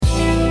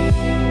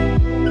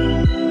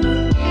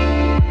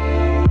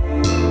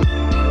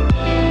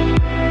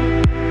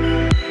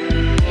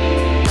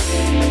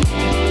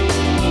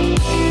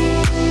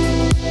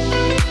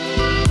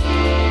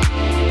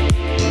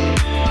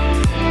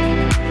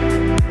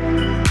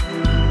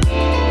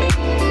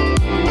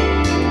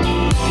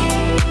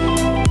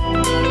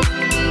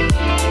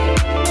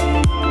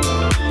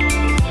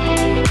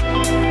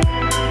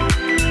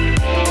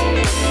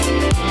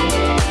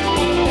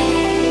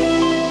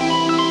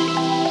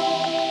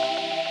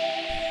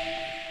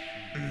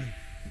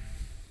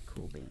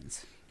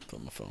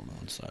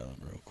silent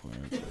real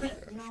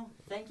quick. No,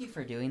 thank you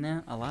for doing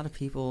that. A lot of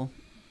people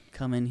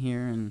come in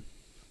here and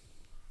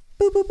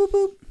boop, boop, boop,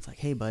 boop. It's like,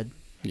 hey, bud.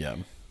 Yeah.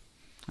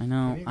 I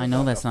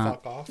know that's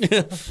not.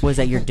 Was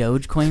that your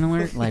Dogecoin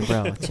alert? Like,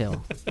 bro,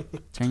 chill.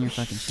 Turn your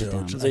fucking shit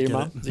down. Is that your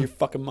mom? Is that your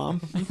fucking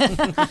mom? Is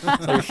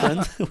that your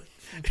friend?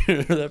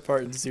 Remember that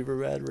part in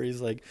Superbad where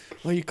he's like,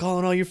 "Oh, you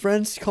calling all your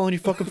friends? You calling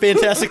your fucking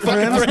fantastic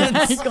fucking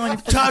friends?"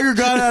 Tiger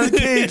got out of the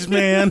cage,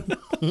 man.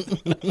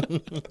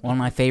 One of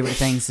my favorite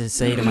things to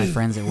say to my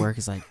friends at work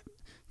is like,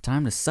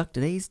 "Time to suck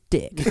today's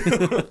dick."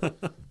 You've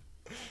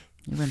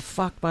been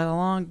fucked by the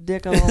long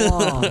dick of the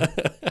law.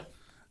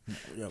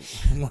 Yeah,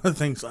 one of the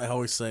things I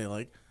always say,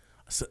 like,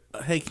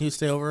 hey, can you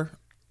stay over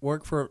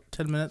work for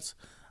 10 minutes?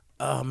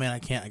 Oh, man, I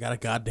can't. I got a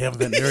goddamn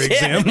veterinary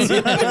exam.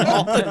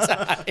 All the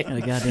time. Got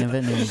a goddamn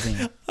veterinary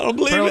exam. I don't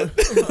believe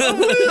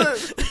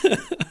it.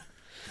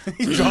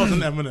 He draws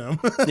an M&M.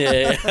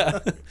 Yeah.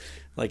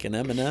 Like an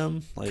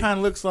M&M. Like Kind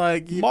of looks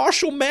like you.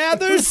 Marshall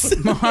Mathers.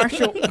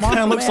 Marshall Kind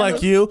of looks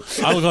like you.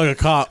 I look like a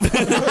cop.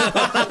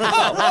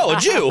 Oh, a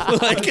Jew.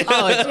 Like,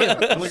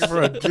 I'm looking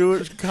for a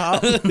Jewish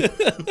cop.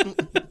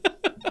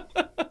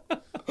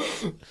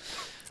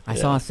 I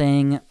saw a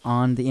thing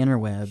on the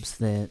interwebs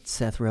that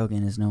Seth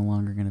Rogen is no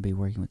longer going to be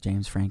working with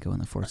James Franco in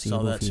the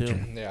foreseeable that too.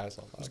 future. Yeah, I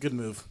saw that. It's a good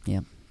move.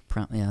 Yep.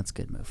 Yeah, that's a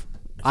good move.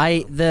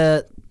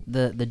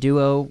 The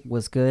duo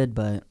was good,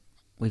 but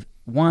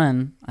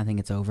I think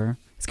it's over.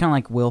 It's kind of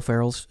like Will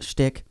Ferrell's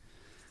shtick.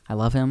 I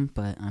love him,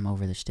 but I'm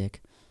over the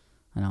shtick.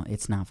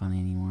 It's not funny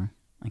anymore.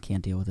 I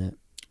can't deal with it.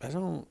 I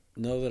don't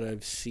know that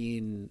I've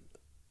seen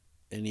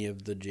any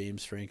of the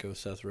James Franco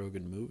Seth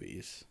Rogen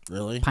movies.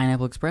 Really?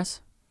 Pineapple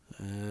Express,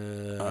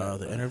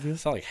 The Interview? I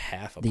saw like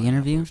half of The Pineapple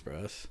Interview?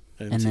 Express.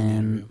 I didn't and see The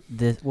then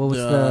Interview. what was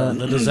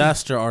The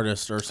Disaster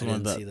Artist or I something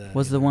didn't like see that. that.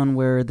 was the either. one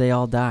where they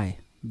all die?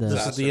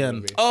 This is the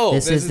end. Oh,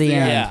 This is the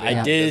end.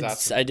 Yeah, Yeah.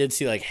 I did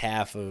see like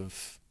half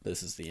of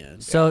This Is the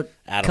End. So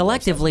Adam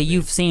collectively, loves that movie.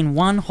 you've seen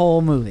one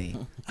whole movie.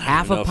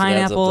 Half know of if it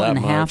adds up Pineapple that and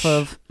half much.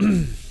 of.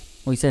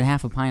 Well, you said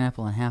half of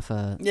Pineapple and half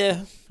of.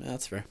 Yeah,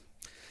 that's fair.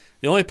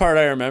 The only part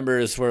I remember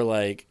is where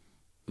like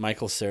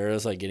Michael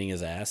Cera's like getting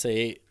his ass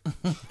ate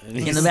and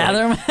In the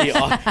bathroom?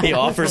 Like, he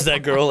offers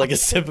that girl like a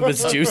sip of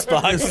his juice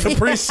box.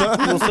 Capri Sun.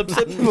 Little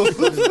sip.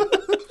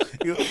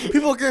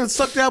 People are getting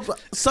sucked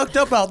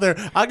up out there.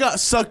 I got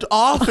sucked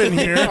off in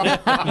here.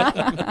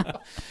 Yeah,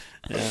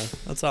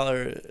 that's all.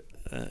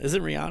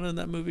 Isn't Rihanna in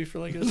that movie for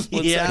like a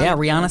split Yeah. second? Yeah,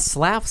 Rihanna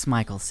slaps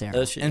Michael Cera.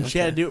 Does she? And she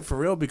Okay. had to do it for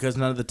real because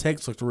none of the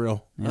takes looked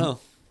real. Yeah. Oh,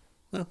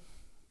 well,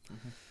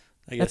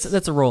 I guess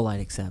That's a role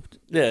I'd accept.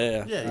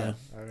 yeah. Yeah.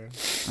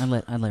 I'd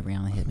let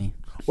Rihanna hit me.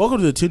 Welcome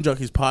to the Toon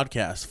Junkies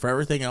podcast. For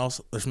everything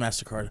else, there's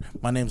MasterCard.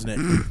 My name's Nick.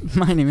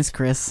 My name is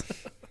Chris.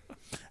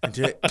 And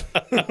Jay,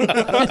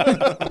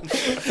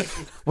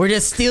 We're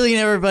just stealing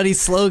everybody's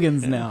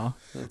slogans now.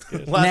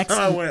 last Next-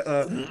 time I went,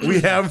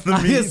 we have the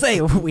I was gonna meat.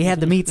 say we had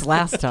the meats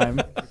last time.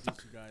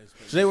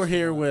 Today we're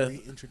here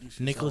with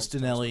Nicholas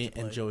Dinelli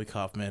and Joey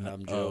Kaufman.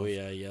 I'm of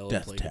Joey. I yell and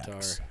Death play Tax.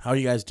 guitar. How are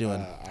you guys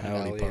doing?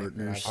 Howdy,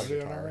 partners. I'm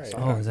doing all right.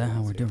 Oh, is that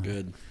how we're doing?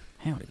 Good.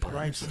 Howdy,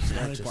 partners.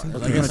 We're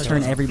We're gonna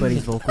turn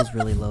everybody's vocals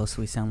really low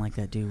so we sound like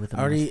that dude with the I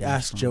already mustache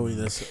asked from, Joey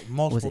this Was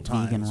multiple it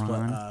Vegan times,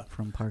 Ron but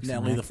from Parks and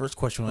Natalie, Rec? the first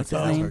question we like What's to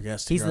his ask name? our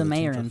guests He's here the on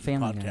mayor Toon in Junkies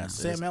Family Guy. podcast.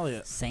 Sam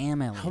Elliott.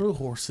 Sam Elliott. How do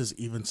horses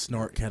even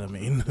snort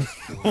ketamine?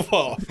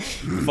 Well,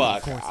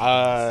 fuck.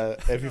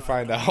 If you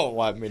find out,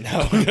 let me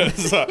know.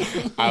 'Cause,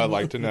 I would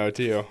like to know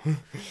too.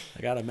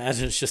 I gotta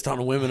imagine it's just on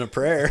a women of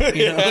prayer.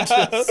 You know,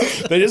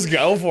 They just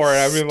go for it.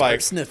 I mean,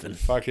 like, sniffing.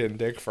 fucking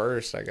dick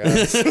first, I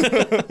guess.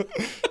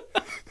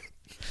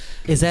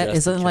 Is that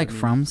Justin like Chutney.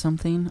 from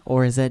something,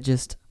 or is that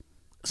just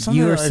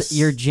Something that I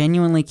you're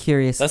genuinely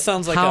curious? That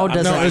sounds like how I'm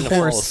does trying a to fall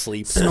horse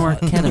asleep.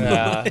 snort ketamine?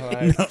 Yeah,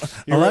 like,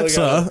 you really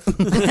Alexa,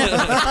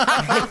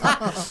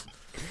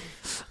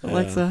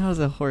 Alexa, how's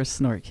a horse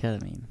snort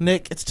ketamine?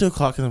 Nick, it's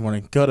 2:00 in the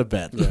morning. Go to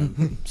bed. Yeah,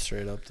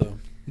 straight up though.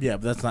 Yeah,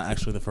 but that's not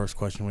actually the first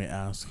question we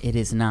ask. It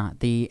is not.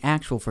 The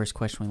actual first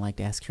question we like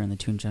to ask here on the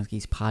Toon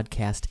Junkies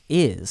podcast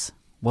is,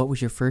 what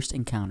was your first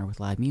encounter with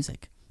live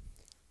music?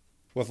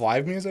 With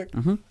live music?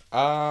 Mm-hmm.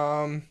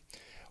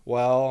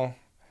 Well,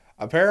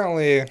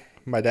 apparently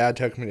my dad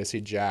took me to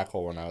see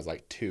Jackal when I was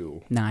like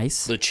 2.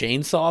 Nice. The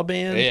Chainsaw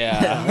Band.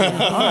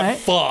 Yeah. All right.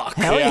 Fuck.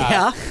 Hell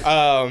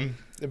yeah.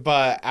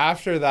 But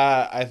after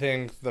that, I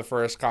think the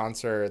first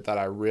concert that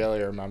I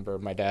really remember,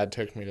 my dad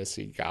took me to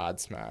see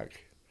Godsmack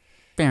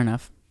Fair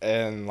enough.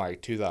 in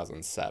like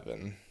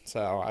 2007. So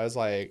I was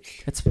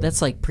like,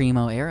 That's like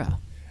primo era.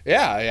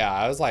 yeah,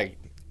 I was like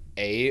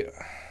 8,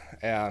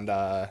 and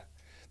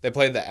they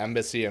played the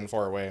Embassy in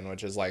Fort Wayne,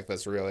 which is like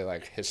this really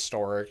like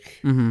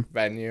historic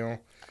venue.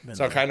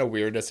 So kind of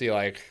weird to see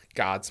like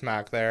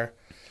Godsmack there.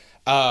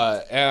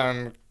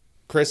 And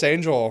Chris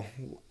Angel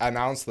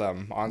announced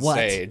them on What?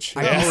 stage.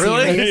 Are you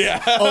serious?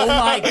 Yeah. Oh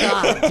my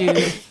god,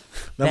 dude.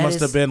 That must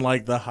have been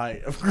like the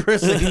height of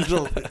Chris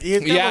Angel. He's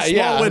got a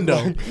small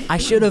window. I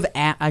should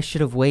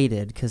have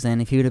waited, because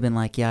then if he would have been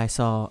like, yeah, I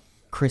saw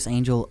Chris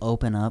Angel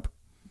open up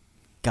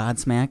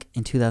Godsmack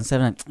in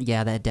 2007.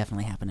 Yeah, that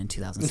definitely happened in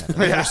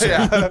 2007.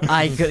 yeah.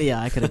 I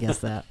could have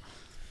guessed that.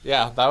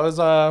 Yeah, that was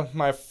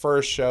my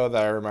first show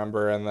that I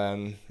remember, and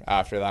then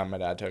after that, my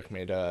dad took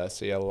me to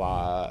see a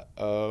lot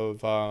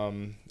of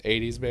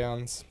 80s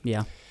bands.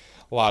 Yeah,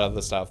 A lot of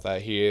the stuff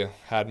that he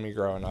had me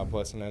growing up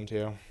listening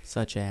to.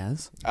 such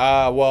as.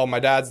 Well, my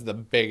dad's the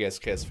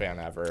biggest Kiss fan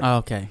ever. Oh,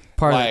 okay,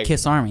 part of the Like-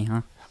 Kiss Army,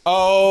 huh?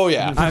 Oh,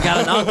 yeah. I've got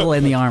an uncle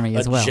in the Army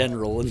as A well.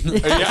 general.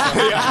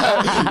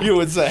 yeah, you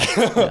would say.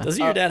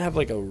 Doesn't your dad have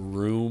like a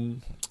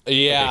room?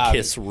 Yeah. Like a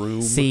Kiss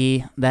room?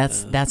 See,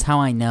 that's how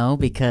I know,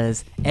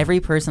 because every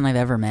person I've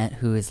ever met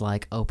who is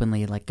like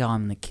openly like, oh,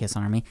 I'm in the Kiss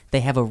Army, they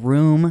have a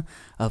room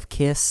of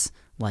Kiss,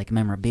 like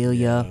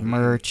memorabilia,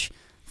 merch,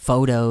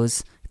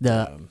 photos,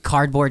 the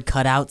cardboard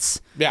cutouts.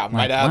 Yeah, my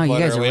Like, dad wow, you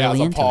guys are literally has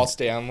really a into Paul it.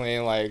 Stanley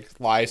like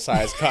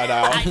life-size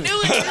cutout. I knew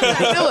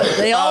it.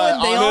 They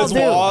all on his do.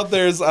 wall,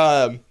 there's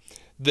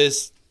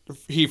this.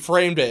 He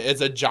framed it. It's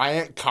a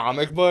giant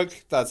comic book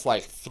that's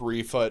like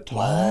 3 foot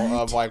tall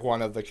What? of like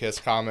one of the Kiss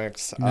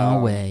comics. No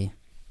way.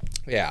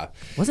 Yeah,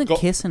 Wasn't Go-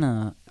 Kiss in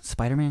a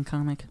Spider-Man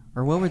comic?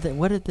 Or what were they?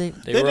 What did they?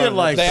 They were did on-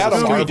 like they had a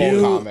Marvel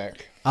Scooby-Doo.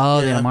 comic.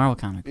 Oh, they had a Marvel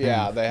comic.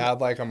 Yeah, they had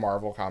like a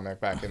Marvel comic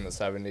back in the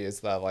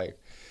 70s that like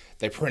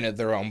they printed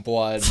their own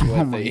blood with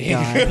Oh my the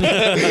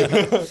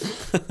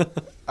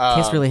god.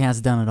 Kiss really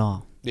has done it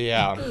all.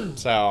 Yeah.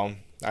 So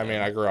I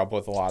mean, I grew up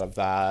with a lot of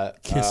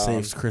that. Kiss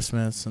Saves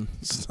Christmas and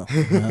stuff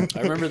like that.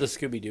 I remember the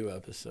Scooby Doo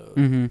episode.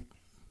 Mm-hmm.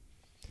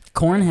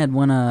 Korn had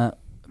one.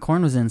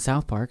 Korn was in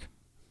South Park.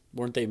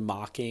 Weren't they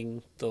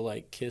mocking the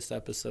like Kiss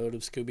episode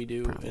of Scooby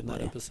Doo in that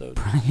Probably. episode?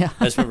 Yeah.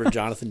 I just remember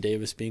Jonathan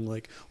Davis being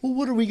like, "Well,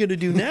 what are we gonna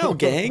do now,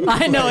 gang?"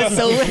 I know it's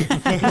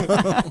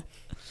so.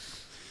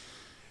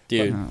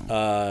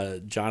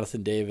 Dude,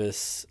 Jonathan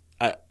Davis.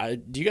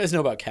 Do you guys know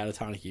about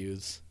Catatonic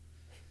Youths?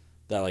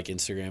 That like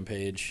Instagram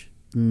page.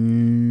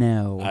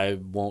 No. I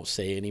won't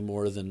say any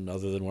more than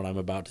other than what I'm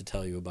about to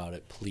tell you about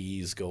it.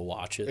 Please go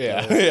watch it.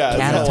 Yeah, though. yeah.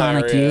 it's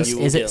Catatonic hilarious. Youth. You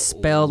will Is it get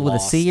spelled with a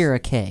C lost or a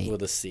K?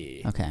 with a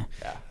C. Okay.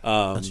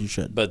 As you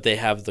should. But they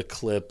have the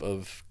clip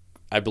of,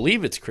 I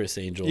believe it's Chris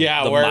Angel.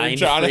 Yeah, the where Mind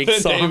Jonathan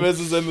Freak song. Davis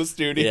is in the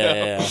studio.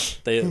 Yeah.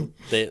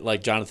 They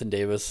like Jonathan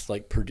Davis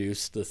like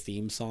produced the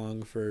theme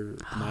song for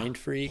Mind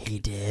Freak. He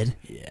did.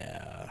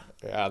 Yeah.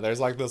 Yeah, there's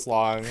like this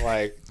long,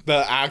 like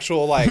the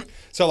actual like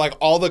so like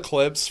all the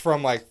clips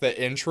from like the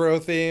intro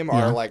theme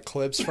are like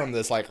clips from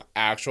this like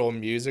actual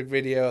music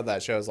video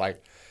that shows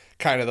like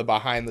kind of the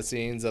behind the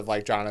scenes of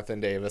like Jonathan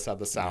Davis at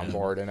the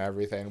soundboard and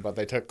everything, but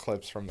they took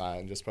clips from that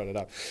and just put it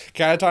up.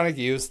 Catatonic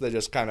Youth, they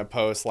just kind of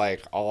post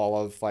like all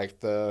of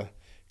like the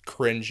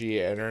cringy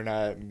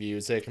internet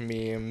music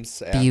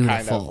memes and kind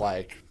Beautiful. of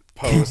like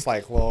post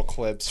like little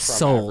clips from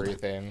Sold.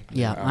 everything.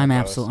 Yeah, on I'm the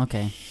absolutely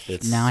okay.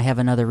 It's Now I have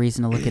another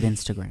reason to look at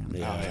Instagram. Oh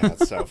yeah,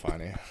 it's so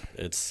funny.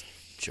 it's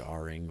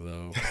jarring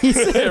though. It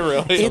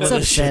really It's Some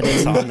of the shit that's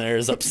upsetting. on there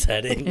is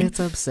upsetting. It's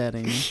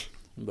upsetting.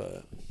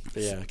 But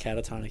yeah,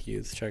 Catatonic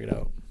Youth, check it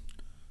out.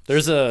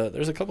 There's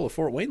a couple of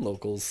Fort Wayne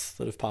locals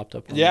that have popped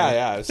up. On there.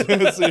 Yeah, I've seen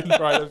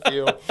quite a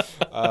few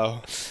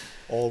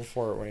old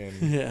Fort Wayne.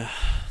 Yeah.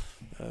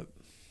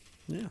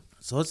 Yeah.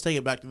 So let's take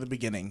it back to the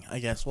beginning, I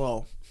guess.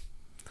 Well,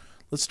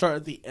 let's start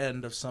at the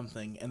end of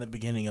something and the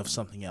beginning of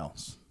something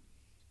else.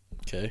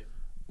 Okay.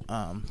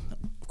 Of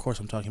course,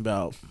 I'm talking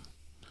about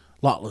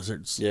Lot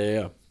Lizards.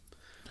 Yeah.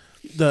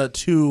 The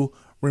two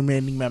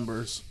remaining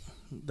members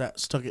that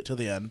stuck it to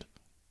the end.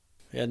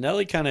 Yeah,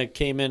 Nelly kind of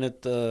came in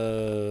at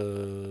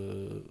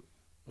the,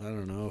 I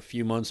don't know, a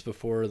few months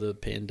before the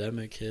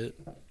pandemic hit,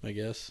 I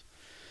guess.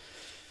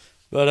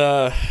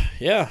 But,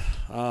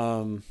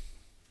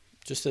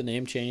 just a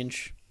name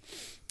change.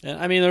 And,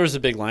 I mean, there was a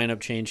big lineup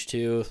change,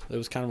 too. It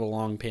was kind of a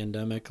long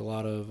pandemic. A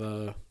lot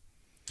of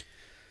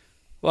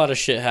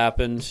shit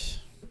happened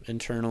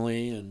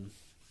internally, and,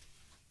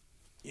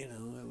 you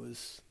know, it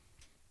was...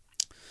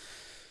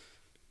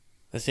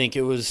 I think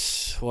it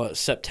was,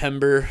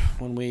 September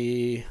when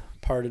we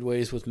parted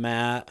ways with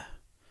Matt.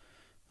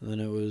 And then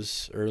it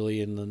was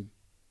early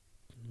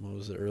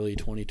early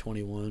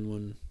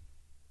 2021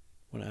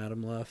 when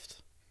Adam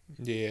left.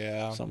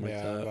 Yeah, Something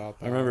like that. about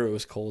I remember it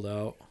was cold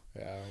out.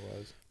 Yeah, it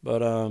was. But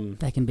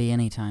That can be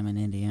any time in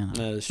Indiana.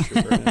 that is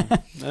true. Right? I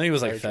think it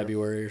was like Very true.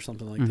 February or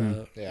something like Mhm.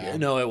 that. Yeah.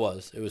 No, it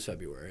was. It was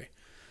February.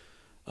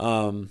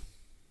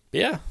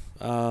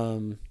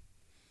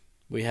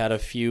 We had a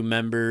few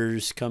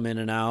members come in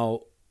and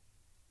out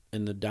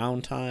in the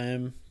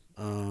downtime.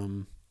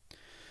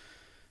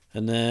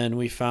 And then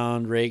we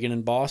found Reagan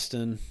in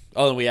Boston.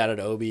 Oh, and we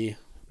added Obi.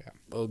 Yeah.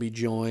 Obi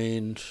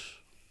joined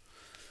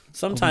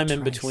sometime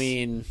in Trice.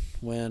 between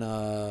when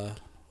Adam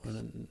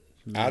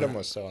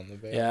was still in the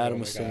band. yeah, Adam when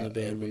was we still in the got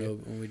band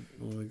Obi.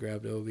 when we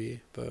grabbed Obi,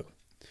 but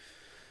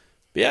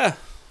yeah,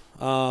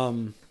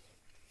 I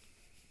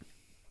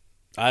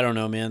don't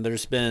know, man. I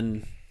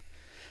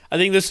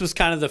think this was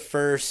kind of the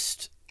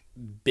first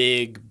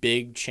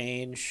big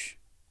change,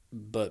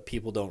 but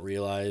people don't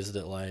realize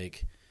that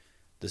like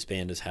this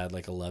band has had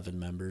like 11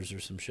 members or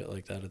some shit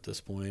like that at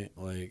this point.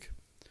 Like,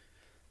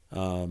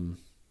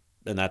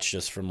 and that's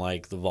just from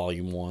like the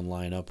volume 1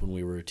 lineup when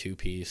we were a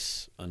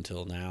 2-piece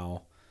until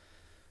now.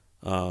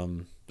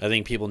 I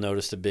think people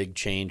noticed a big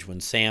change when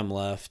Sam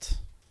left.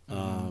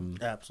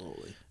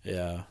 Absolutely.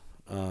 Yeah.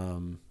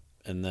 And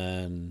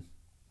then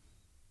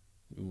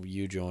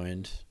you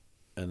joined,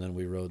 and then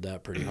we rode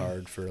that pretty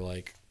hard for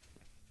like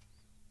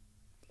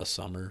a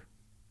summer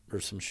or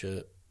some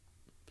shit.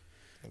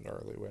 In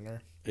early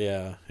winter.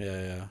 Yeah.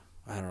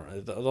 I don't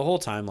know. The whole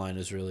timeline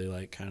is really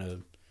like kind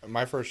of.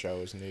 My first show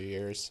was New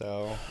Year's,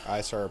 so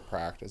I started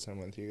practicing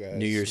with you guys.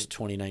 New Year's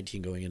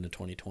 2019 going into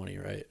 2020,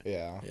 right?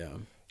 Yeah. Yeah.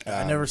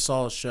 I never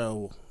saw a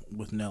show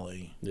with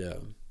Nelly. Yeah.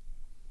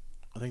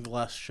 I think the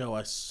last show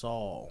I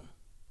saw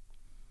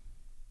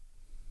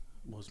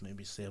was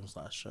maybe Sam's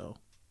last show.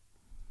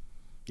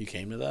 You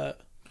came to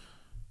that?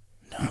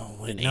 No,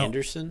 wait, In no.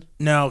 Anderson?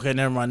 No, okay,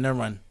 never mind.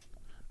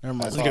 I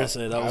was gonna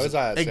say that I was was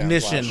at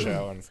Ignition. Sam's last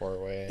show in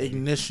Fort Wayne.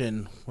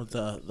 Ignition with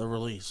the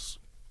release.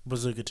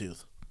 Bazooka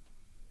Tooth.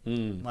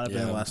 Might have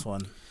been the last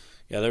one.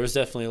 Yeah, there was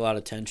definitely a lot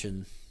of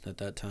tension at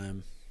that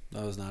time.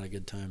 That was not a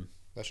good time.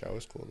 That show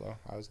was cool though.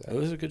 I was there. It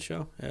was a good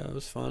show. Yeah, it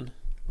was fun.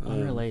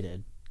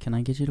 Unrelated. Can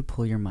I get you to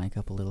pull your mic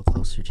up a little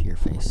closer to your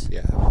face?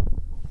 Yeah.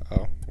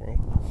 Oh,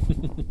 well.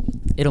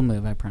 It'll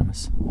move, I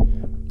promise.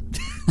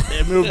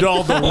 It moved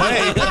all the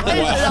way.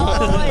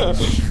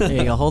 There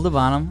you go. Hold the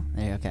bottom.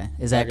 There you go. Okay.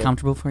 Is that Okay.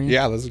 comfortable for you?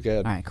 Yeah, this is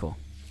good. All right, cool.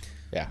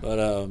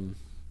 But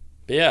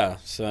yeah.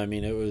 So I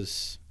mean, it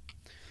was.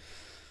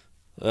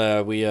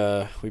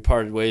 We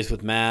parted ways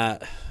with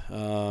Matt,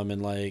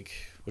 and like,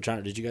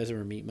 did you guys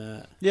ever meet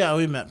Matt? Yeah,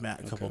 we met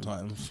Matt a couple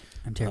times.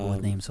 I'm terrible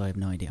with names, so I have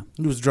no idea.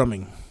 He was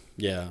drumming.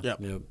 Yeah. Yep.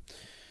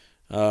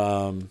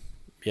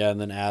 Yeah,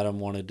 and then Adam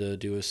wanted to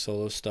do his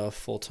solo stuff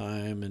full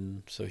time,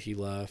 and so he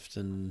left,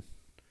 and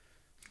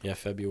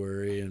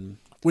February, and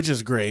Which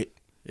is great.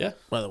 Yeah.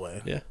 By the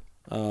way. Yeah.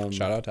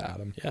 Shout out to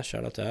Adam. Yeah,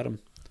 shout out to Adam.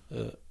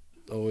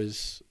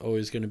 Always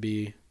going to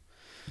be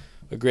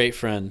a great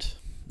friend.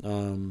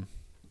 But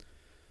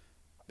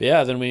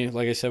yeah, then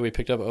like I said, we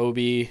picked up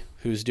Obi,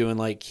 who's doing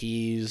like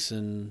keys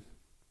and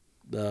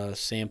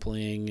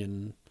sampling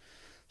and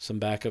some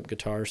backup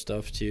guitar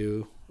stuff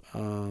too.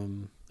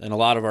 And a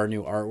lot of our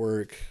new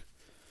artwork,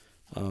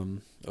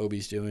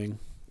 Obi's doing.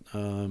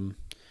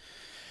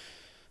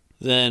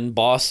 Then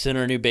Boston,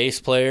 our new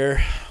bass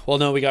player. Well,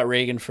 no, we got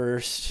Reagan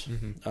first.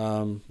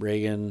 Mm-hmm.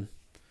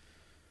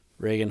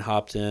 Reagan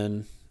hopped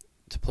in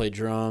to play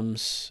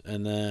drums,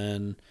 and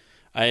then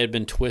I had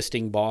been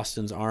twisting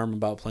Boston's arm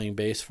about playing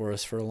bass for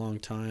us for a long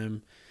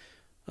time.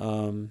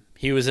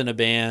 He was in a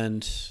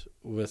band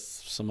with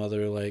some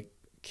other like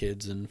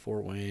kids in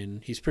Fort Wayne.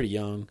 He's pretty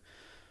young.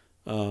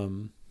 I've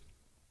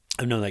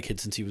known that kid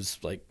since he was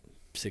like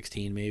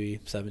 16, maybe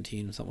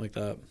 17, something like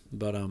that.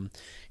 But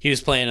he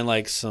was playing in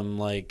like some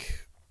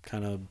like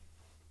kind of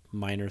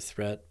Minor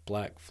Threat,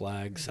 Black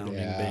Flag sounding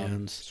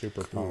bands.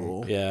 Super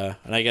cool. Yeah,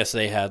 and I guess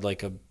they had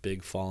like a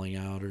big falling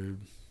out, or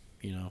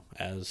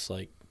as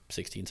like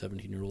 16,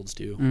 17-year-olds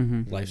do.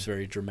 Life's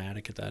very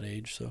dramatic at that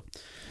age. So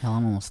Hell,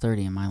 I'm almost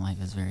 30 and my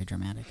life is very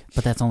dramatic.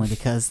 But that's only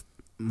because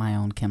my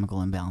own chemical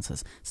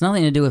imbalances. It's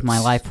nothing to do with my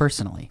life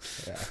personally.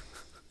 Yeah.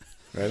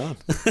 right on.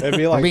 It'd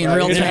be like We're being that,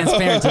 real you know?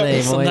 transparent today,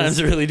 boys. Sometimes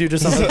I really do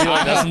just something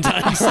like that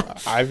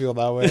sometimes. I feel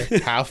that way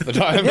half the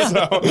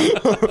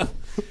time.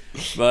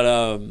 So.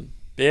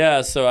 But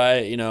yeah,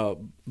 so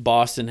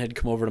Boston had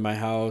come over to my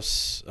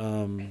house.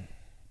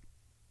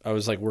 I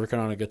was like working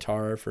on a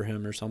guitar for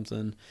him or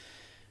something,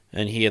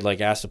 and he had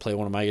like asked to play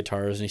one of my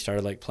guitars, and he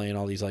started like playing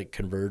all these like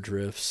Converge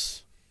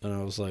riffs, and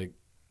I was like,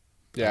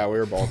 Yeah, we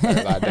were both there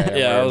that day.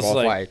 Yeah, we I were was both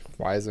like-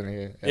 why isn't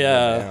he? in the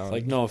yeah, band?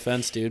 like no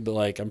offense, dude, but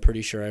like I'm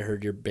pretty sure I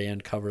heard your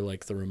band cover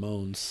like the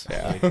Ramones.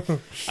 Yeah. Like,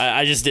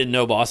 I just didn't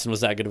know Boston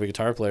was that good of a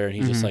guitar player, and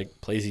he just like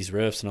plays these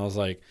riffs, and I was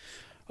like,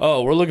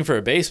 oh, we're looking for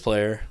a bass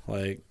player.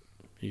 Like,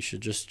 you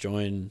should just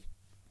join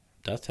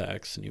Death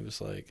Tax. And he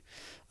was like,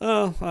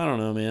 oh, I don't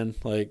know, man.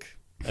 Like,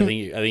 I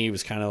think he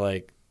was kind of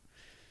like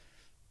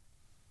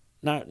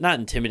not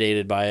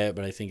intimidated by it,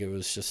 but I think it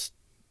was just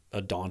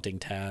a daunting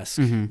task.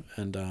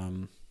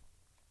 And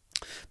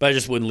but I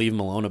just wouldn't leave him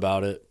alone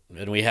about it.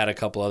 And we had a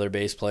couple other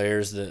bass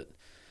players that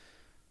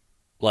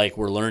like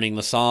were learning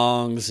the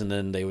songs, and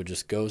then they would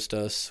just ghost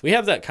us. We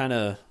have that kind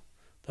of,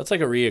 that's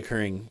like a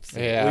reoccurring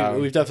thing. Yeah.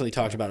 We've definitely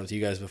talked about it with you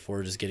guys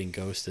before, just getting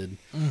ghosted.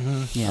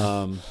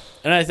 Yeah.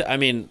 And I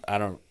mean, I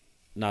don't,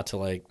 not to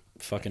like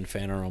fucking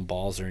fan our own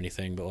balls or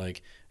anything, but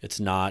like it's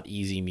not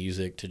easy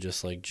music to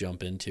just like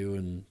jump into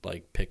and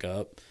like pick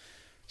up.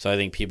 So I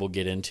think people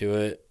get into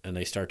it and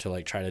they start to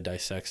like try to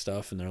dissect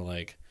stuff, and they're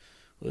like,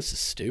 well, this is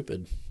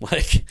stupid.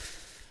 Like,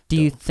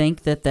 Do you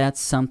think that that's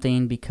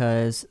something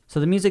because so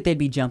the music they'd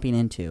be jumping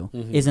into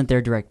isn't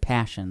their direct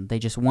passion? They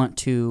just want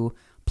to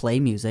play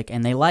music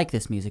and they like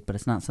this music, but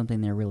it's not something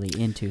they're really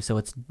into. So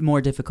it's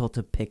more difficult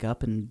to pick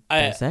up and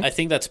dissect. I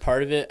think that's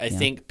part of it. I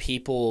think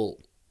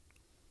people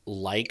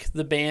like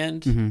the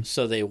band,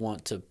 so they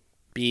want to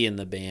be in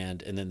the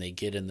band, and then they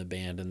get in the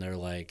band and they're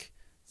like,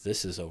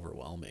 this is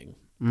overwhelming.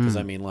 Because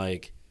I mean,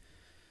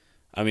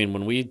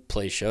 when we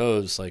play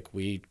shows, like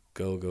we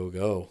go, go,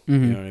 go.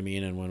 Mm-hmm. You know what I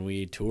mean? And when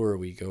we tour,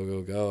 we go,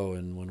 go, go.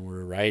 And when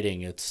we're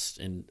writing, it's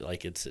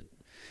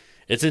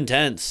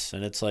intense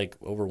and it's like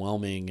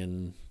overwhelming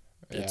and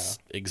it's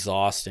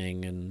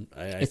exhausting. And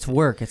it's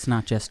work. It's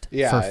not just for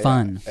Yeah.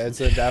 fun. It's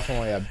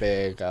definitely a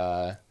big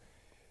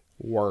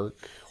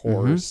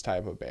workhorse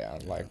type of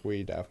band. Like,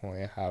 we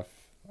definitely have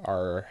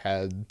our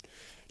head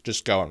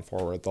just going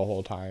forward the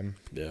whole time.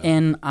 Yeah.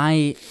 And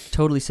I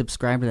totally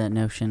subscribe to that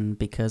notion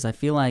because I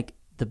feel like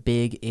the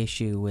big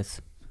issue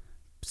with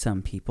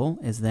some people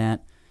is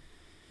that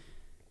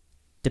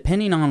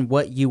depending on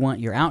what you want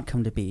your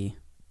outcome to be,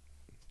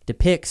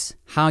 depicts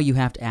how you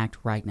have to act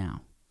right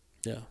now.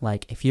 Yeah.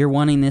 Like, if you're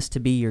wanting this to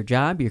be your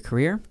job, your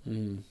career,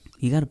 Mm.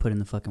 you got to put in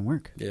the fucking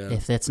work. Yeah.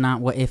 If that's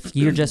not if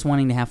you're just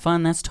wanting to have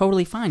fun, that's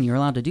totally fine. You're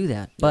allowed to do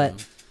that.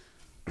 But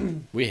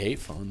We hate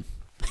fun.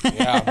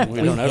 Yeah.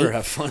 We don't ever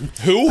have fun.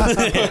 Who?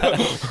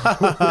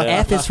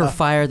 F is for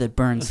fire that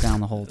burns down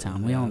the whole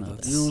town. We all know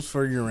this. U is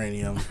for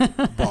uranium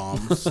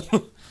bombs.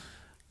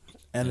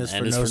 And it's for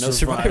And no it's for no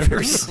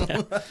survivors.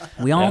 survivors.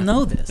 We all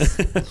know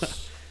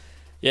this.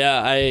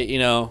 Yeah,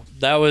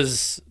 that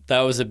was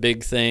a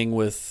big thing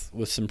with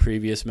some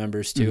previous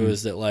members too,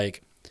 is that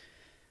like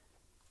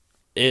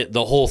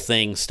the whole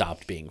thing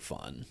stopped being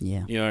fun.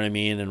 Yeah. You know what I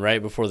mean? And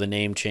right before the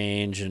name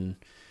change, and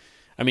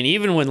I mean,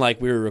 even when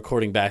like we were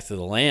recording Back to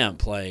the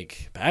Lamp,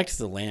 like Back to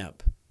the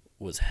Lamp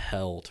was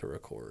hell to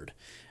record.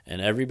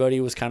 And everybody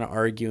was kind of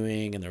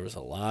arguing, and there was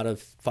a lot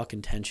of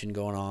fucking tension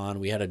going on.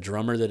 We had a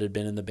drummer that had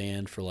been in the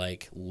band for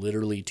like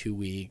literally 2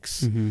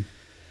 weeks. Mm-hmm.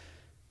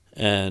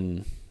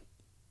 And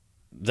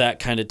that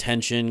kind of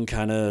tension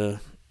kind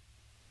of,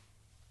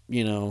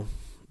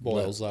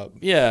 Boils up.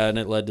 yeah, and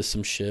it led to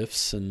some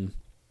shifts. And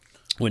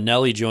when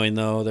Nelly joined,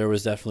 though, there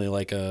was definitely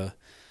like you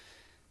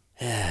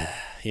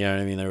know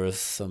what I mean? There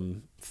was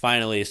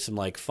finally some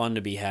like fun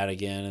to be had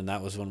again, and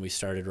that was when we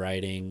started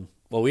writing.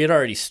 Well, we had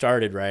already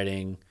started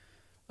writing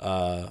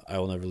I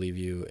Will Never Leave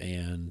You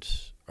and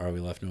Are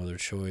We Left No Other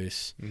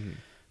Choice.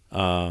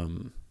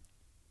 Mm-hmm.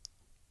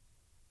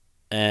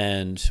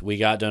 And we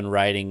got done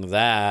writing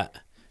that,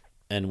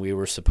 and we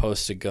were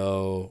supposed to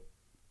go,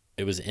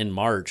 it was in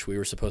March, we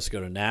were supposed to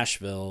go to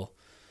Nashville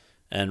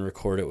and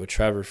record it with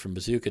Trevor from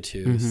Bazooka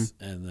Tooth,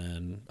 and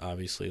then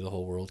obviously the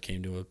whole world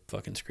came to a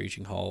fucking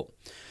screeching halt.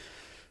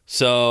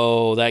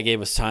 So that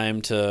gave us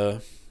time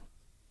to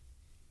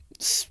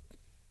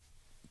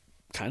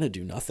kind of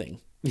do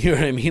nothing. You know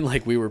what I mean?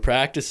 Like, we were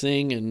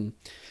practicing and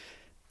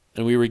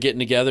we were getting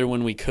together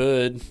when we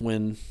could,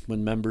 when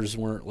members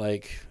weren't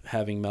like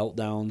having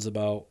meltdowns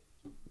about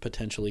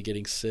potentially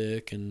getting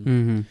sick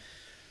and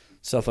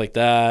stuff like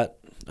that.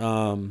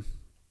 So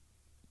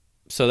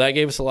that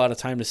gave us a lot of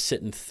time to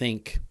sit and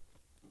think,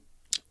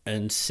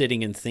 and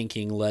sitting and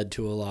thinking led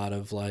to a lot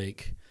of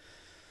like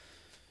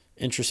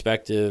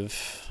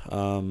introspective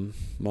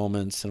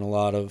moments, and a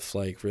lot of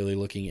like really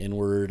looking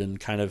inward and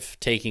kind of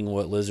taking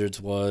what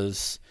Lizards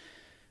was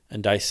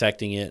and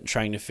dissecting it and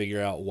trying to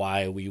figure out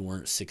why we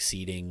weren't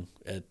succeeding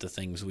at the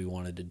things we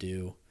wanted to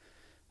do.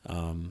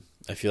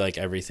 I feel like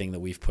everything that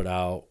we've put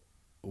out,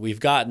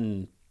 we've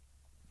gotten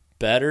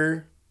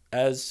better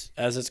as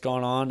it's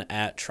gone on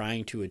at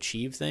trying to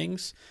achieve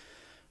things,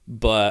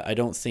 but I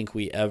don't think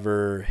we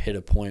ever hit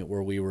a point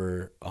where we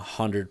were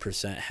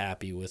 100%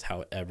 happy with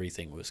how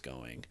everything was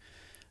going.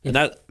 And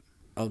I'm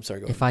sorry,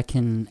 go ahead. If I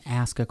can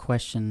ask a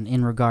question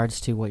in regards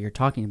to what you're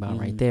talking about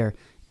right there,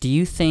 do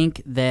you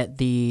think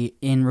that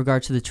in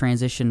regards to the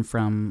transition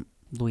from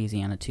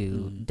Louisiana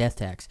to Death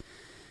Tax,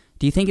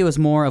 do you think it was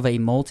more of a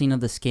molting of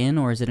the skin,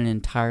 or is it an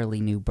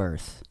entirely new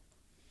birth?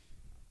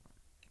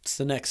 It's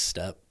the next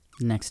step.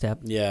 Next step.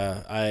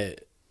 Yeah,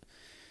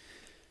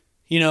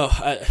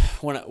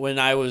 when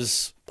I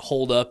was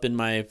holed up in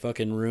my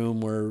fucking room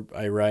where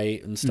I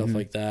write and stuff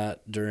like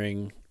that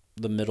during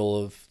the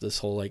middle of this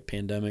whole like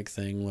pandemic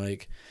thing,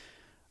 like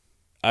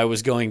I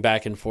was going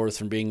back and forth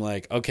from being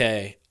like,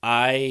 okay,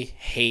 I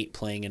hate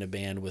playing in a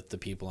band with the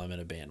people I'm in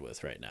a band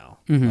with right now.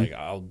 Like,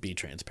 I'll be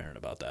transparent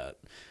about that.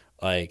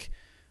 Like,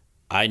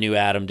 I knew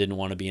Adam didn't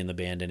want to be in the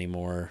band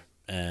anymore,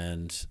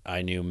 and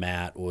I knew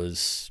Matt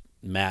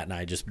and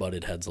I just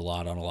butted heads a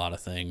lot on a lot of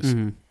things.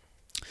 And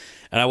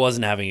I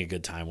wasn't having a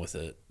good time with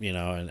it,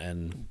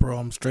 and Bro,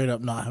 I'm straight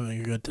up not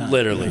having a good time.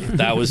 literally,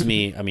 that was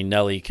me. I mean,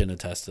 Nelly can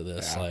attest to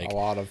this. Yeah, like, a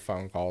lot of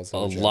phone calls. a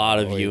lot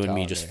of you and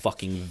me just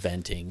fucking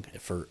venting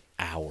for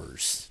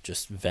hours,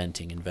 just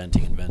venting and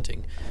venting and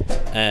venting.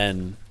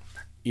 And,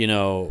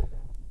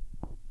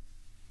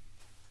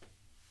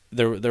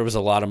 there was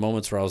a lot of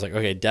moments where I was like,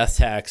 okay, Death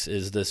Tax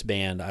is this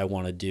band I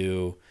want to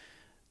do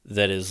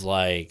that is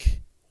like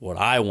what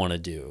I want to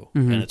do,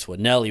 and it's what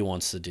Nelly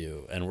wants to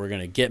do, and we're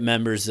going to get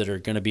members that are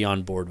going to be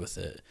on board with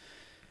it.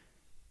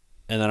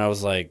 And then I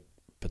was like,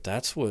 but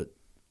that's what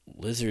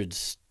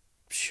Lizards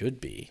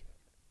should be.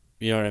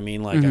 You know what I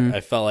mean? Like,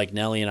 I felt like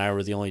Nelly and I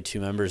were the only two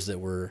members that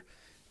were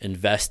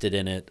invested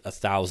in it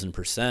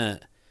 1,000%.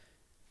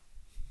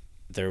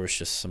 There was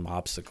just some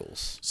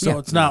obstacles. So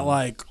it's not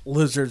like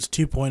Lizards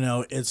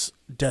 2.0, it's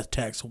Death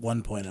Tax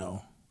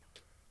 1.0.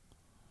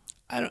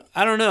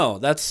 I don't know.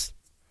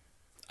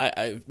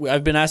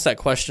 I've been asked that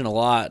question a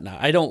lot. Now,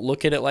 I don't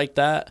look at it like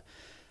that.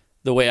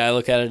 The way I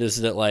look at it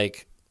is that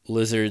like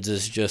Lizards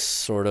is just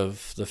sort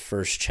of the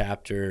first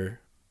chapter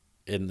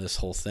in this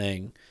whole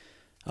thing.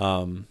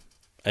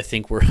 I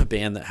think we're a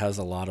band that has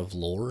a lot of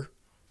lore,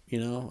 you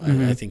know.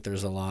 I think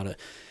there's a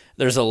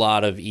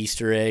lot of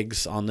Easter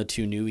eggs on the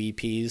 2 new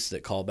EPs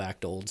that call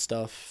back to old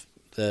stuff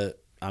that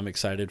I'm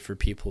excited for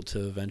people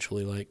to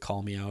eventually like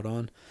call me out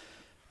on.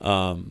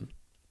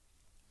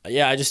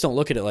 Yeah, I just don't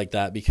look at it like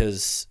that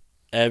because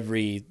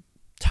every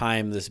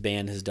time this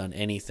band has done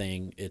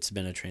anything, it's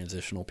been a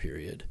transitional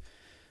period.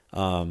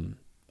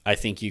 I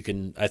think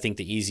the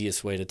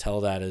easiest way to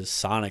tell that is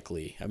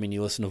sonically. I mean,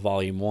 you listen to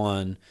Volume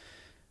 1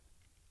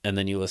 and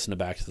then you listen to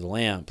Back to the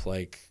Lamp,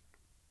 like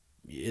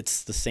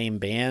it's the same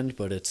band,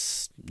 but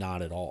it's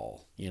not at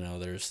all. You know,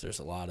 there's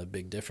a lot of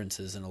big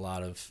differences and a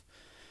lot of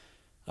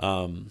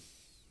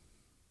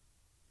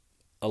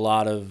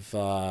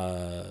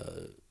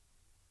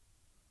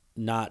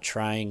not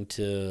trying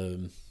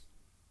to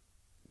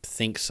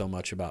think so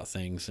much about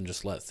things and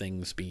just let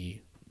things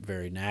be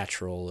very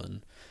natural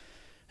and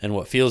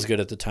what feels good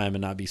at the time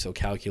and not be so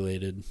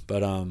calculated.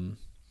 But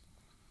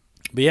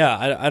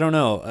yeah, I don't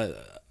know.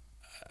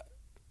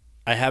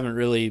 I haven't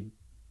really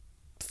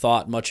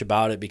thought much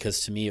about it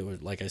because to me it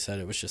was, like I said,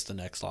 it was just the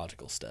next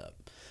logical step.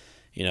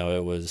 You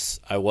know,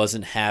 I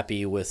wasn't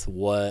happy with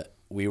what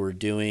we were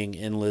doing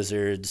in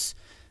Lizards.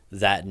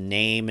 That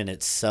name in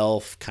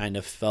itself kind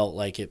of felt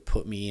like it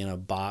put me in a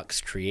box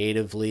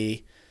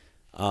creatively.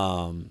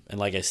 And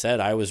like I said,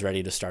 I was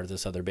ready to start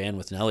this other band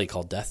with Nelly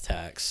called Death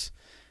Tax.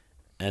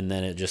 And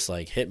then it just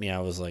like hit me. I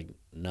was like,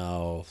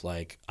 no,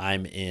 like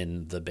I'm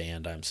in the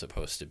band I'm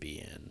supposed to be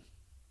in.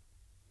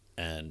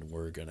 And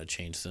we're going to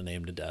change the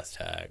name to Death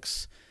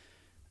Tax.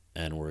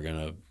 And we're going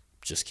to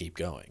just keep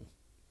going.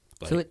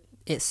 Like, so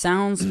it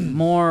sounds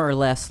more or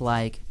less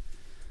like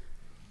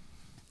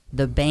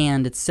the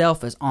band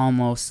itself is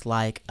almost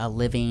like a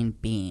living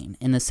being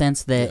in the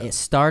sense that it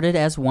started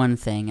as one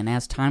thing, and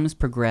as time has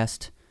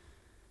progressed,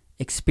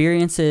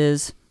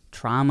 experiences,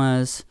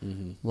 traumas,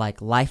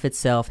 like life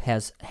itself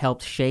has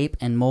helped shape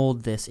and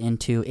mold this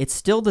into, it's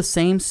still the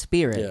same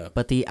spirit,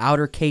 but the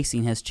outer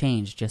casing has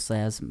changed just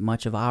as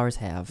much of ours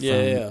have from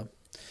youth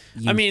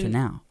to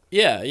now.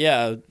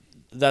 Yeah,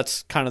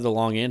 that's kind of the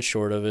long and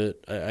short of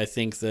it. I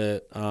think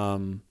that,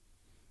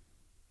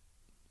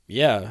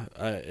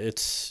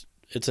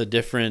 it's a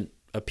different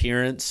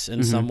appearance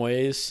in some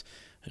ways.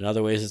 In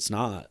other ways, it's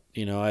not.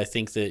 You know, I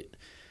think that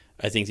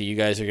you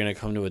guys are going to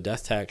come to a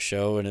Death Tax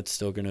show and it's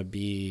still going to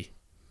be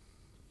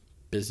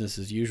business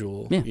as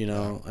usual. Yeah. You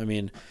know, I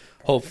mean,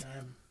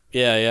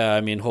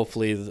 I mean,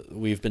 hopefully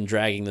we've been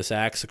dragging this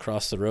axe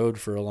across the road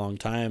for a long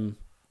time,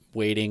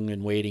 waiting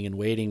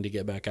to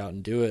get back out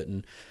and do it.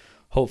 And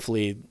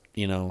hopefully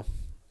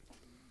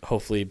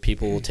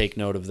people will take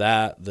note of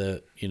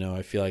that, you know,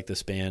 I feel like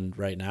this band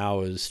right now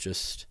is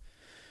just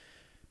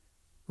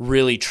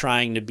really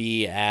trying to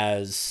be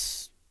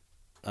as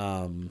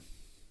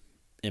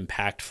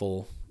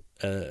impactful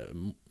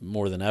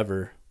more than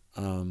ever.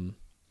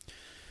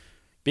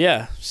 But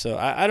yeah, so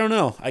I don't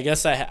know. I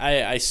guess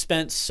I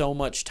spent so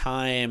much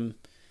time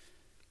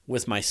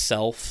with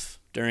myself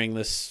during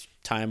this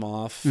time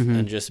off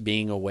and just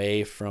being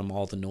away from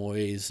all the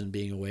noise and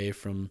being away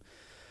from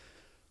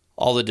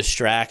all the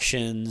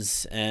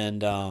distractions.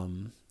 And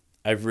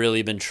I've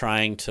really been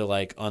trying to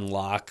like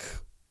unlock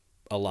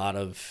a lot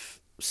of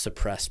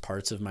suppressed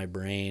parts of my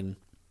brain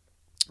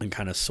and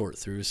kind of sort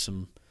through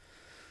some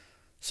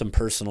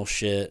personal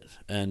shit.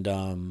 And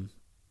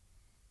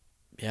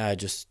I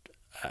just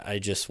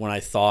when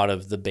I thought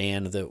of the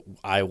band that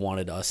I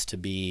wanted us to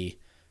be,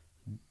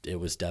 it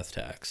was Death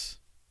Tax.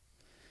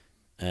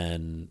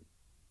 And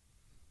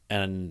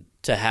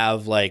to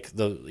have like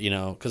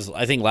because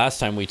I think last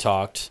time we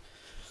talked,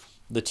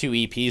 the 2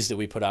 EPs that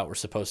we put out were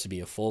supposed to be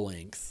a full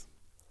length.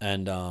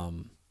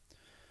 And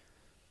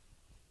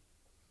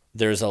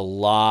there's a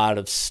lot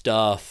of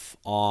stuff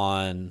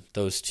on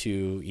those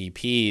 2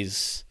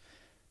 EPs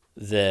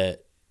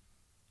that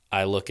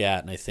I look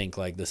at and I think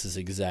like this is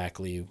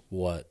exactly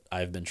what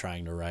I've been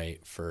trying to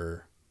write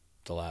for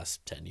the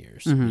last 10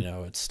 years. You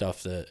know, it's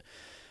stuff that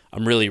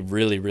I'm really,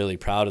 really, really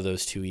proud of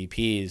those 2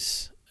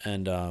 EPs.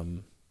 And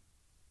I'm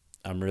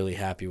really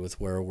happy with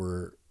where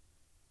we're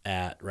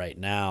at right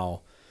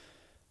now.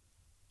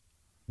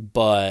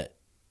 But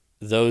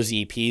those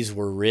EPs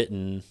were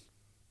written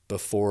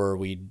before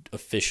we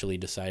officially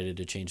decided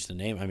to change the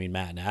name. I mean,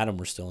 Matt and Adam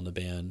were still in the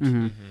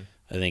band.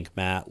 I think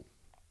Matt,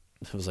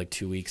 it was like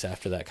 2 weeks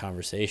after that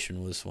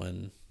conversation was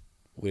when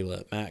we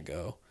let Matt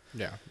go.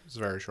 Yeah, it was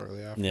very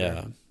shortly after.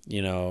 Yeah,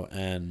 you know,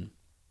 and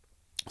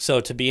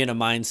so to be in a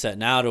mindset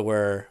now to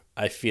where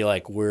I feel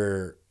like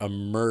we're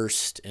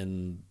immersed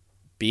in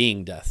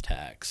being Death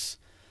Tax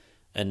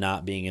and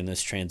not being in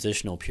this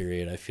transitional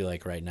period, I feel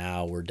like right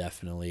now we're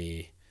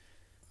definitely,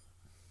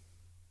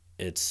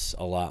 it's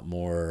a lot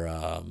more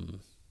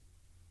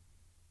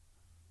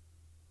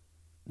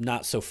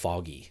not so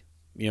foggy.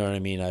 You know what I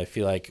mean? I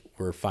feel like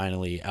we're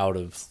finally out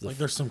of the Like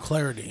there's some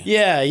clarity.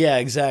 Yeah,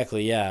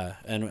 exactly, yeah.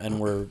 And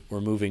we're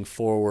moving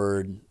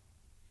forward,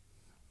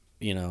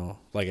 you know,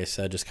 like I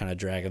said, just kind of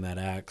dragging that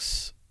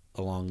axe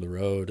along the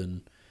road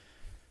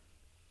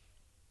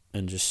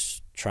and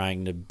just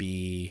trying to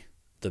be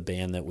the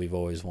band that we've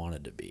always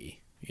wanted to be,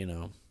 you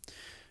know.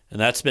 And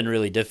that's been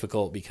really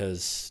difficult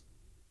because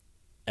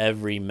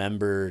every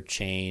member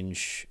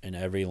change and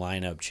every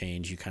lineup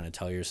change, you kind of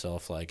tell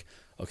yourself like,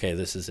 okay,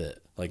 this is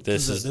it. Like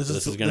this is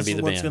going to be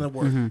the what's band.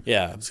 Gonna work.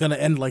 Yeah. It's gonna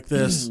end like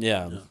this.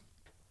 Yeah.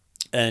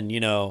 And, you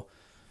know,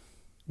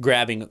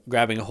 grabbing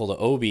a hold of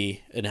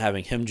Obi and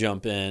having him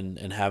jump in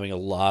and having a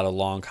lot of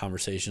long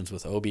conversations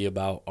with Obi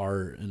about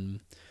art and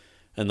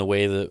the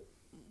way that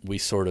we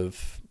sort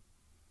of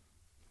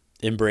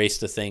embrace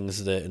the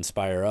things that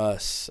inspire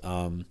us.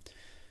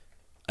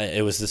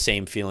 It was the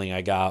same feeling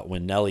I got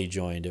when Nelly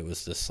joined. It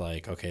was just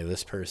like, okay,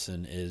 this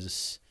person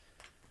is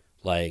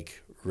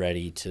like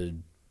ready to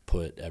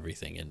put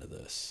everything into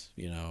this,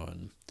 you know,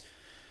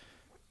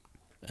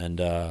 and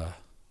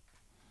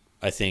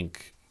I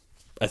think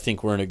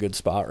we're in a good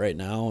spot right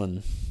now,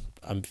 and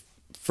I'm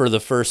for the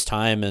first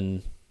time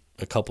in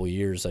a couple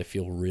years, I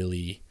feel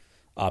really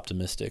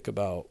optimistic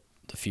about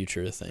the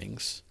future of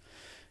things.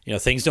 You know,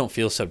 things don't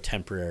feel so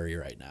temporary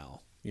right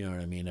now. You know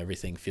what I mean?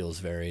 Everything feels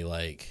very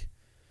like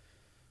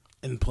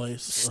In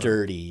place.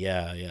 sturdy.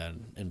 Yeah,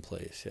 in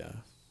place. Yeah.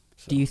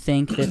 So. Do you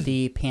think that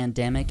the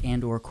pandemic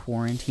and or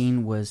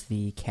quarantine was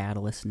the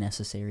catalyst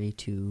necessary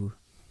to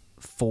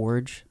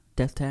forge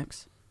Death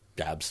Tax?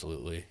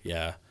 Absolutely.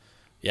 Yeah.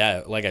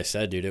 Yeah. Like I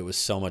said, dude, it was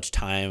so much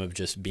time of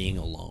just being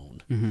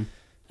alone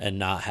and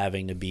not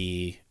having to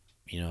be,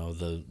 you know,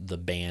 the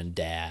band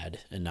dad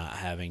and not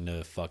having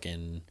to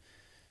fucking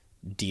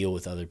deal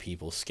with other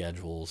people's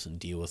schedules and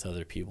deal with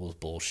other people's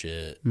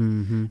bullshit.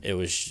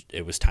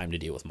 It was time to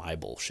deal with my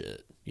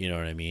bullshit. You know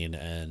what I mean?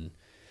 And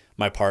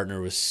my partner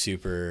was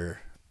super,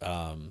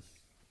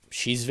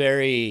 she's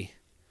very,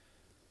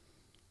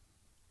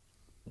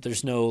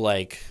 there's no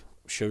like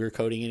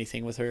sugarcoating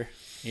anything with her,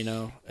 you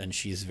know? And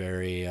she's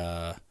very,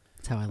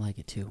 That's how I like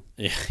it too.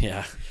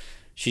 yeah.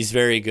 She's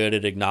very good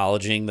at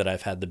acknowledging that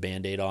I've had the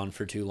Band-Aid on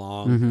for too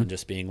long and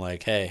just being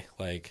like, hey,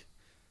 like,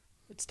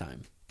 it's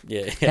time.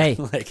 Yeah. Hey,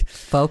 like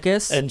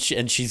focus. and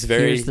she's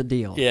very, here's the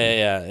deal.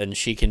 Yeah. And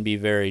she can be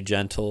very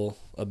gentle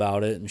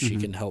about it and she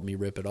can help me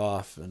rip it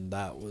off. And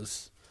that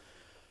was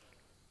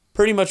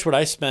pretty much what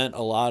I spent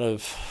a lot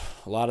of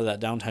that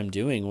downtime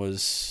doing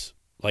was,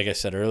 like I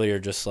said earlier,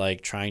 just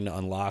like trying to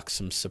unlock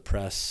some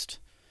suppressed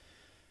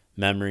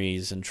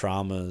memories and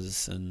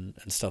traumas and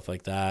stuff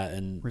like that,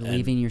 and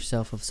relieving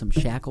yourself of some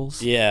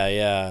shackles.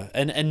 Yeah,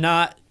 and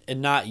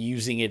not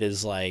using it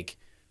as like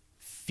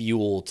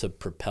fuel to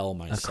propel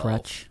myself. A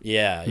crutch.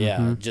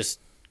 Yeah, just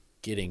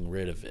getting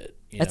rid of it.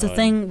 That's a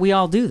thing we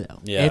all do,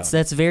 though. Yeah.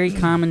 That's very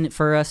common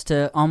for us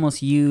to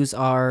almost use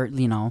our,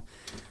 you know,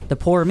 the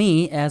poor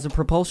me as a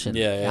propulsion.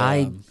 Yeah.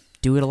 I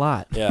do it a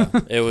lot. Yeah,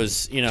 it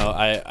was, you know,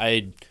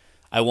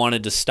 I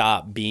wanted to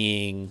stop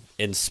being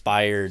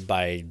inspired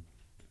by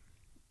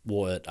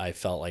what I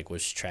felt like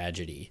was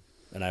tragedy,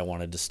 and I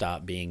wanted to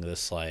stop being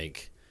this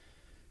like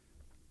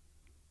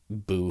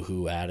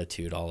boo-hoo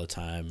attitude all the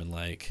time and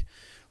like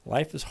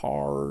life is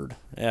hard.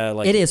 Yeah,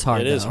 like it is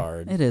hard. It is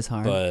hard. It is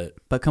hard.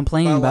 But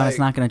complaining But, about like, it's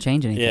not going to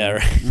change anything. yeah,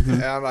 right.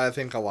 And I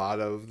think a lot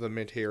of the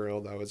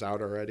material that was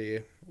out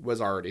already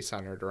was already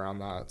centered around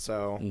that.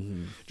 So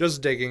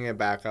just digging it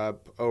back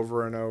up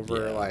over and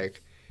over, Yeah.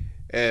 like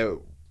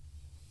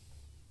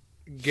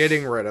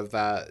getting rid of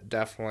that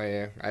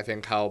definitely, I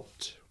think,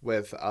 helped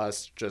with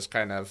us just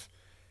kind of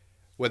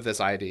with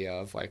this idea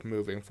of like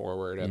moving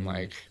forward and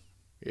like,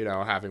 you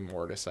know, having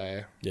more to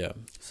say. Yeah.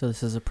 So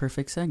this is a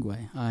perfect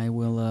segue. I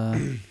will,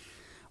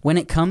 when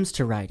it comes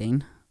to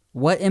writing,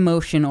 what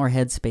emotion or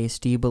headspace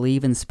do you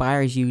believe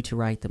inspires you to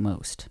write the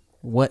most?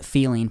 What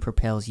feeling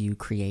propels you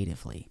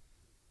creatively?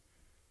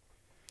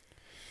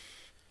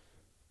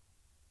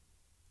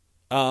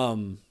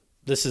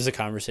 This is a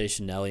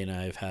conversation Nelly and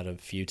I have had a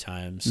few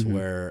times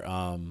where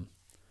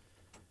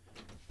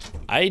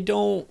I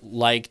don't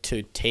like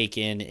to take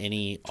in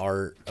any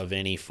art of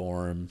any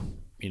form,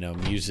 you know,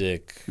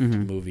 music,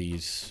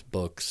 movies,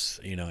 books,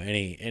 you know,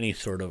 any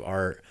sort of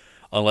art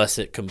unless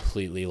it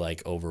completely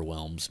like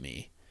overwhelms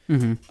me.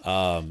 And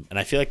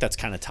I feel like that's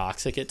kind of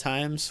toxic at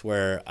times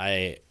where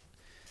I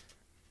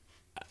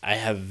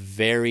have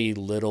very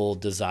little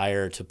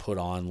desire to put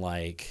on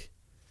like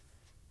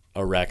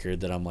a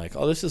record that I'm like,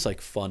 oh, this is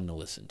like fun to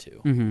listen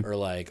to, or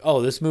like,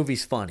 oh, this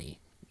movie's funny.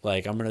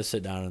 Like I'm gonna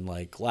sit down and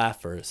like laugh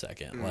for a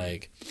second,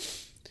 like,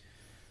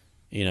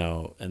 you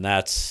know, and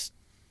that's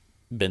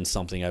been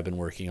something I've been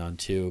working on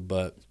too.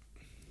 But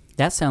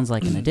That sounds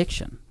like an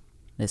addiction.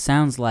 It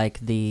sounds like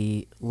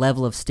the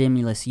level of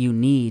stimulus you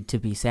need to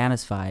be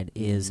satisfied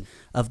is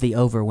of the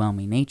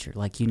overwhelming nature.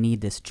 Like you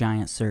need this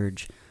giant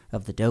surge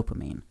of the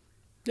dopamine.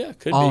 yeah,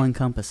 could all be.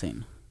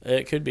 encompassing.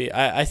 It could be.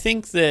 I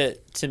think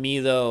that to me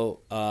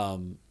though,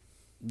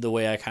 the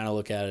way I kind of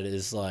look at it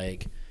is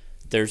like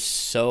there's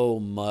so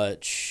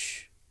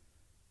much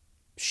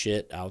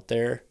shit out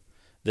there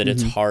that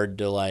it's hard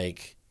to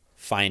like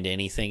find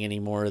anything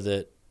anymore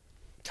that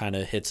kind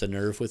of hits a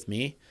nerve with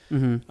me.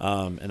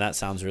 And that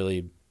sounds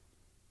really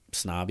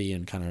snobby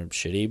and kind of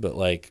shitty, but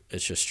like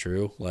it's just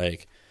true.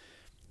 Like,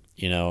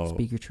 you know,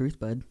 Speak your truth,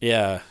 bud.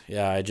 yeah,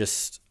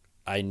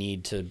 I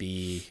need to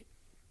be,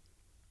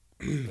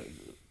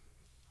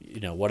 you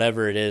know,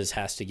 whatever it is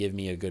has to give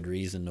me a good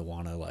reason to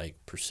want to like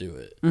pursue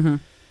it.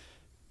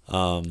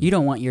 You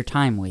don't want your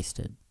time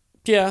wasted.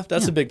 Yeah,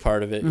 that's a big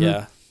part of it.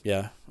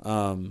 Yeah.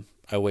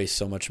 I waste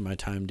so much of my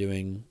time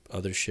doing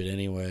other shit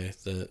anyway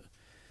that,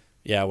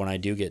 when I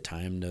do get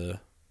time to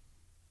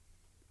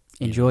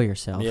Enjoy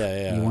yourself.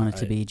 Yeah. You want it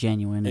to be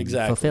genuine and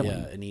fulfilling.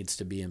 Yeah, it needs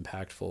to be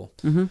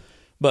impactful.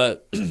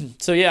 But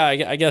so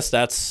I guess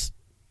that's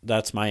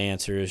my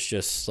answer. Is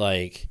just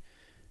like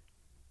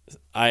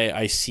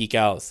I seek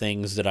out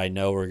things that I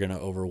know are going to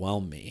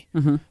overwhelm me,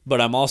 but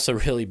I'm also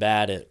really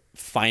bad at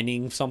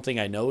finding something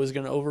I know is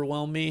going to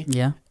overwhelm me.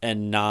 Yeah,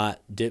 and not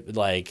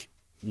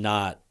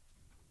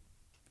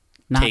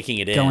taking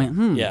it going,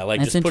 in. Like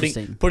that's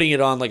just putting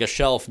it on like a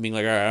shelf and being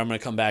like, all right, I'm going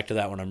to come back to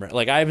that when I'm ready.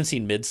 Like I haven't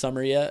seen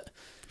Midsummer yet.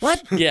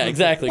 What? Yeah,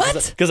 exactly.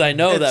 Because I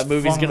know that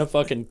movie's going to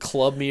fucking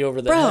club me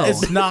over the head.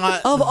 It's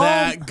not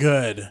that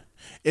good.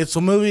 It's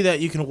a movie that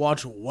you can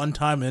watch one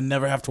time and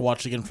never have to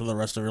watch again for the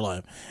rest of your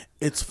life.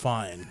 It's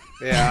fine.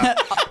 Yeah.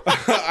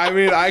 I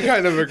mean, I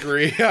kind of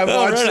agree. I've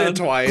watched it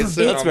twice,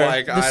 and I'm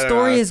like, the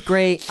story is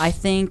great. I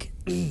think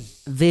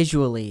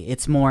visually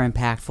it's more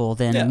impactful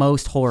than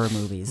most horror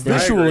movies.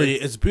 Visually,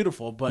 it's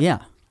beautiful, but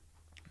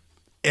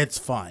it's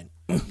fine.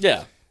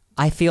 Yeah.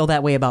 I feel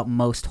that way about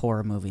most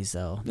horror movies,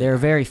 though. There are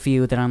very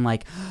few that I'm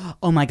like,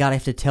 oh my God, I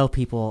have to tell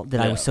people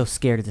that I was so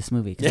scared of this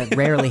movie. Because that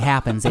rarely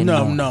happens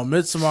anymore. No,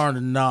 Midsommar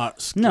did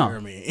not scare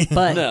me.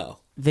 But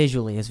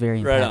visually it's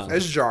very impactful.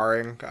 It's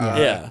jarring.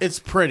 It's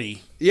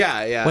pretty.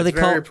 Yeah, What it's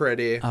they very call-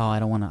 pretty. Oh, I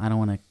don't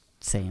want to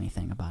say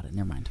anything about it.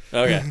 Never mind.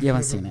 Okay. You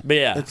haven't seen it. But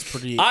yeah, It's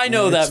pretty. I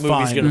know that it's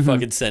movie's fine. gonna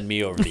fucking send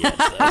me over the edge.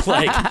 Though.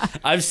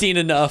 Like I've seen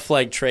enough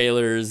like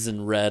trailers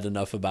and read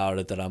enough about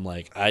it that I'm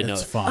like, I know.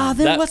 It's fine. Oh,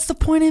 then what's the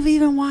point of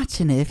even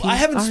watching it? If I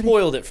haven't already...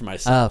 spoiled it for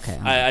myself. Oh,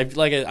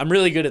 okay. I'm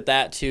really good at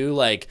that too.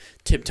 Like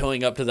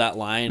tiptoeing up to that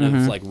line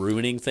of like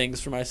ruining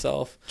things for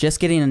myself. Just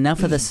getting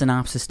enough of the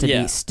synopsis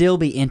to still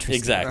be interesting.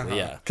 Exactly.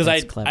 Yeah. Because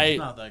That's clever.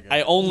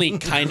 I only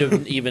kind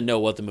of even know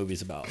what the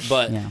movie's about,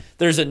 but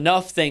there's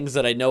enough things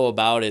that I know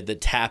about it that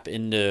tap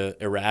into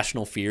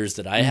irrational fears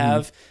that I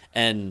have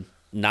and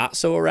not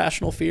so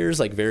irrational fears,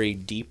 like very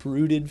deep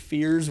rooted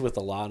fears with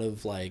a lot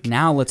of like.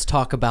 Now let's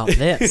talk about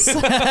this.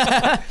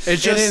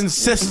 It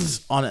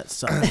insists on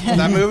itself.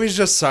 That movie's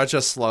just such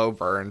a slow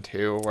burn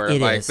too, where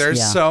It like is,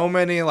 there's so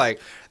many like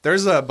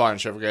there's a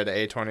bunch of good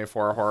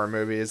A24 horror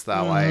movies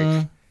that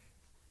like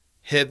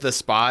hit the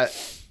spot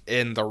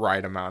in the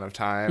right amount of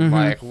time.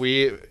 Like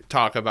we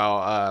talk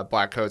about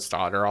Black Coat's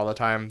Daughter all the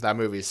time. That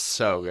movie's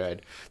so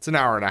good. It's an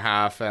hour and a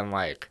half and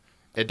like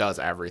it does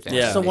everything.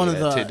 Yeah. So one of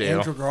to the do.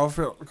 Andrew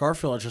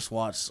Garfield I just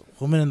watched,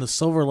 Woman in the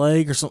Silver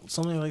Lake or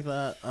something like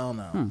that. I don't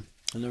know.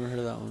 I've never heard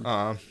of that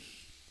one.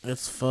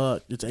 It's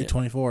fucked. It's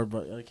A24,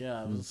 but like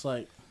it's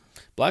like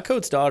Black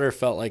Coat's Daughter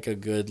felt like a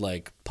good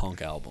like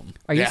punk album.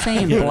 Are you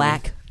saying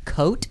Black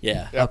Coat?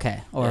 Yeah.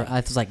 Okay. Or I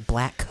was like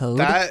Black Code.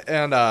 That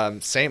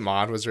and Saint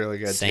Maud was really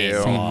good Saint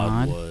too.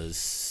 Maud Maud. was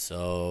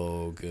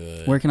so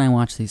good. Where can I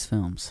watch these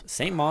films?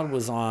 Saint Maud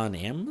was on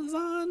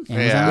Amazon.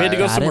 Yeah. We had to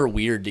go Got somewhere it.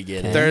 weird to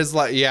get it. There's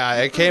like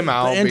it came the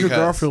out Andrew because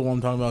Garfield one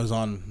I'm talking about is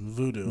on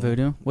Voodoo.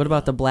 Voodoo. What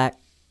about the Black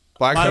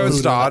Black Voodoo, Coat's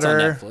that's on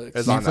Daughter Netflix.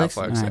 is on Netflix.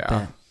 All right, Yeah.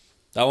 bet.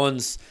 That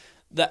one's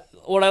that.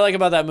 What I like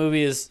about that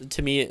movie is,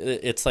 to me,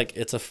 it's like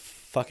it's a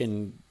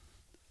fucking.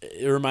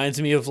 It reminds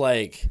me of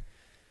like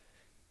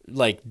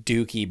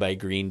Dookie by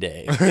Green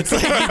Day. It's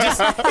like you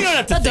don't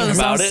have to think doesn't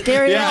about sound it.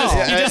 scary at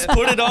all. You just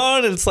put it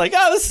on and it's like,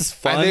 oh, this is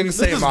fun. I think This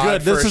Saint is Maud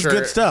good. This for is sure.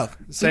 good stuff.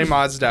 Saint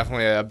Maud's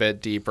definitely a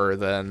bit deeper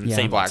than Yeah.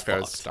 Saint Black Maud's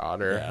Coat's fucked.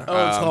 Daughter. Yeah.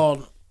 Oh, it's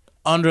called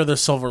Under the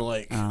Silver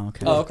Lake. Oh,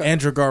 okay. Oh, okay.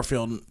 Andrew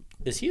Garfield.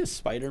 Is he a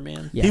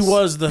Spider-Man? Yes.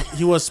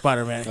 He was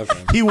Spider-Man.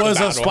 Okay. He was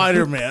bad a one.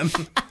 Spider-Man.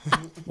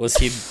 Was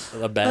he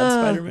a bad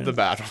Spider-Man? The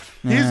bad one.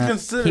 He's Yeah.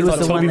 considered. He was thought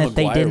the one Tobey that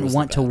they Maguire didn't was the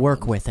want to bad work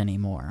one. with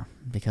anymore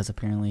because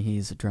apparently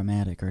he's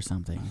dramatic or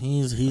something.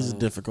 He's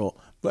difficult.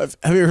 But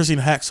have you ever seen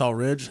Hacksaw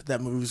Ridge? That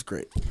movie's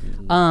great.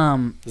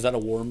 Is that a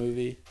war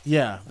movie?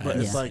 Yeah, but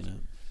haven't it's like seen it.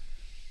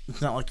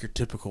 it's not like your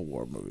typical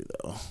war movie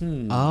though.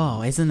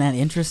 Oh, isn't that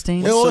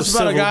interesting? Well, it's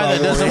about a guy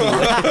that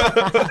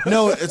Civil doesn't.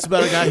 No, it's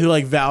about a guy who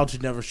like vowed to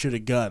never shoot a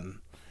gun,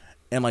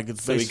 and like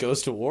it's So he basically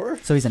goes to war?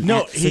 So he's an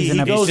No, so he's he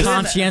an goes in- The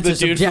conscientious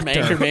dude from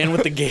objector. Anchorman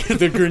with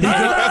the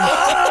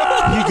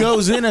grenade. he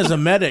goes in as a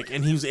medic,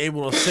 and he was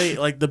able to save.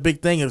 Like the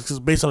big thing is because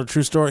based on a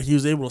true story, he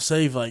was able to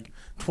save like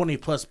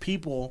 20+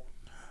 people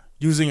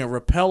using a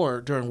repeller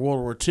during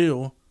World War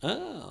II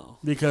Oh.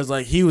 because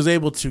like he was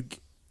able to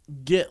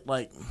get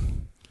like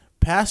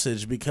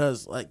passage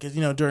because like 'cause,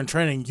 during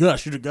training you gotta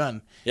shoot a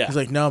gun. Yeah. He's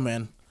like, no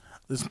man,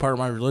 this is part of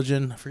my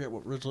religion. I forget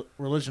what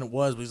religion it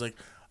was, but he's like,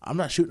 I'm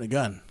not shooting a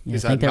gun. You He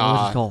think said, that was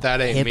 "Nah, called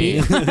that ain't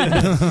hippie?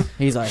 me."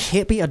 He's like,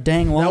 hippie, a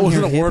dang long That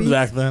wasn't a hair word hippie?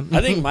 back then.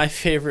 I think my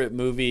favorite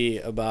movie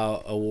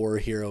about a war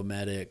hero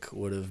medic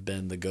would have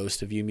been the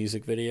Ghost of You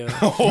music video.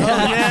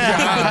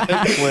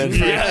 When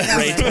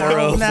Ray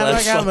Toro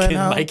let fucking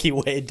Mikey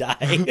Way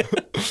die.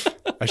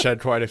 I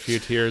shed quite a few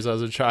tears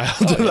as a child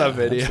in that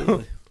video.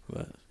 Absolutely.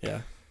 But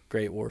yeah,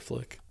 great war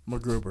flick.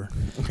 MacGruber.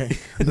 Okay,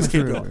 let's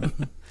keep going.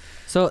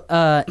 So,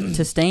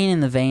 to staying in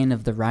the vein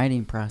of the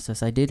writing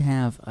process, I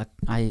have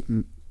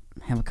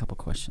a couple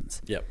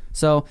questions. Yep.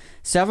 So,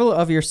 several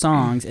of your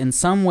songs, in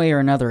some way or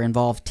another,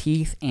 involve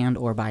teeth and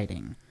or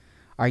biting.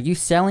 Are you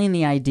selling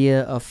the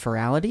idea of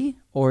ferality,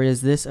 or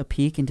is this a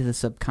peek into the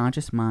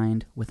subconscious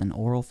mind with an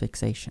oral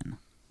fixation?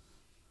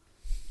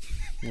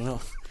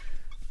 Well,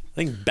 I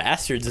think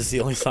Bastards is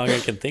the only song I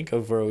can think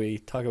of where we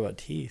talk about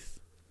teeth.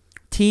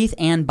 Teeth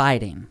and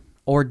biting,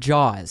 or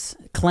jaws,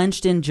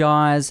 clenched in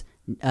jaws.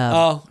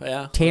 Tearing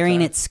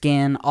okay. its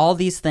skin, all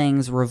these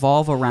things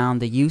revolve around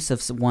the use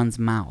of one's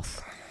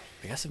mouth.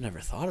 I guess I've never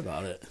thought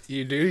about it.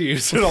 You do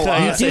use it a lot.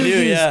 Yes, I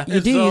do, yeah. You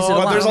do use it a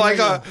But lot.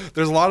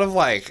 there's a lot of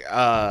like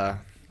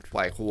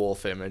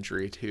wolf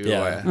imagery too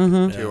Yeah.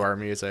 to our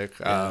music.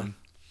 A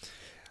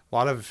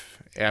lot of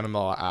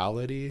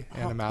animality.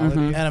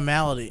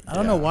 Animality. I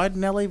don't know why,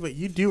 Nelly, but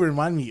you do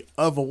remind me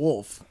of a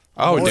wolf.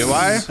 Oh, do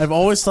I? I've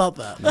always thought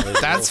that.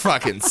 That's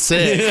fucking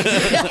sick.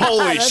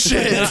 Holy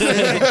shit.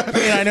 I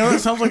mean, I know it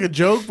sounds like a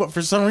joke, but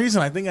for some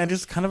reason, I think I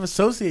just kind of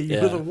associate you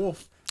Yeah. with a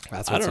wolf.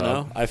 That's I what's don't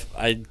up. know.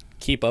 I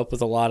keep up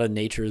with a lot of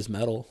Nature's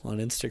Metal on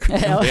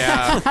Instagram.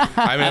 Yeah.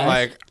 I mean,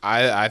 like,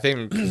 I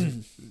think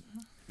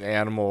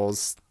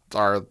animals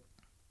are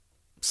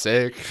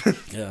sick.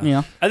 Yeah.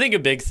 Yeah. I think a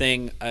big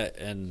thing,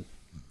 and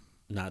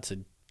not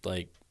to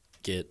like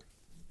get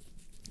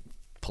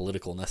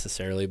political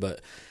necessarily,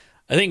 but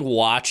I think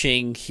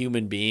watching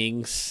human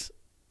beings,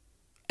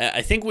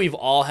 I think we've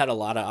all had a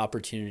lot of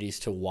opportunities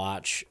to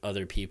watch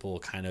other people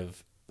kind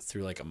of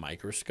through like a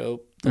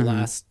microscope the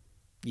last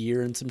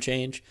year and some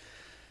change.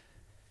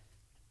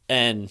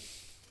 And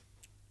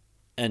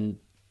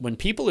when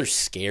people are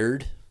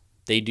scared,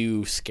 they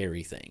do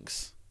scary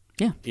things.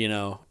 Yeah. You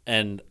know,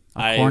 and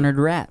A cornered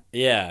rat.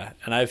 Yeah,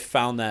 and I've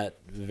found that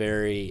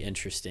very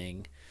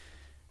interesting.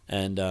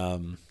 And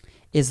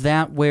Is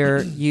that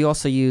where you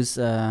also use,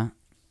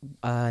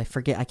 I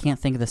forget, I can't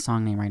think of the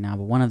song name right now,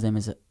 but one of them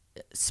is,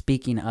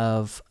 speaking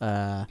of,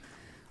 a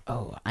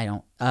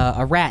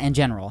rat in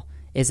general.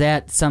 Is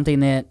that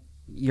something that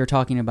you're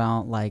talking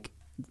about, like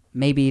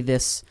maybe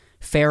this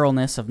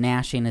feralness of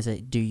gnashing?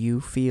 Do you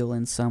feel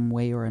in some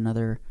way or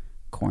another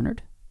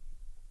cornered?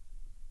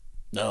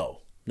 no.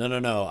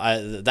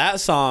 That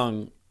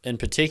song in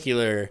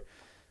particular,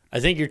 I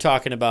think you're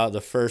talking about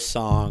the first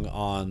song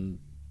on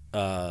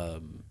Are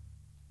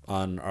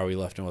We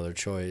Left No Other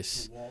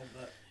Choice?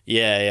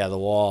 Yeah, The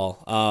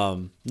Wall.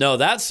 No,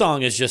 that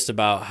song is just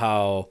about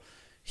how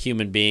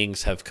human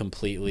beings have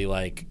completely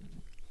like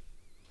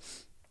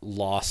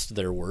lost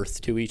their worth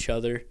to each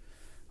other.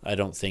 I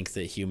don't think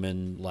that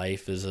human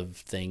life is a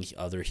thing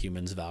other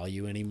humans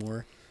value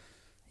anymore.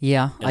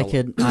 Yeah, I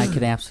could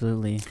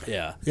absolutely.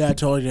 Yeah. Yeah, I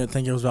totally didn't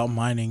think it was about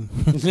mining.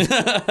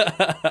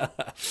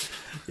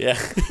 Yeah.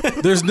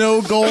 There's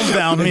no gold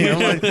down here.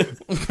 Like,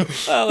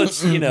 Well,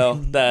 it's,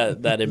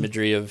 that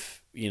imagery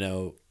of,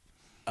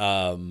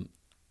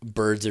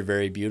 birds are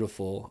very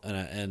beautiful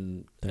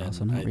and They're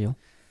also not real.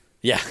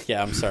 Yeah,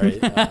 I'm sorry.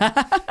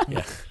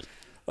 Yeah.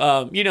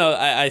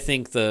 I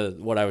think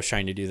what I was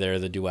trying to do there,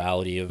 the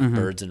duality of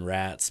birds and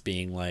rats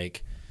being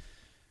like,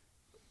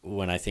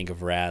 when I think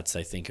of rats,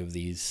 I think of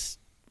these,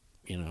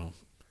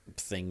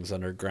 things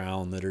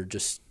underground that are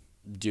just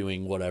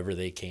doing whatever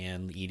they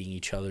can, eating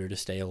each other to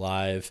stay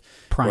alive.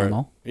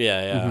 Primal.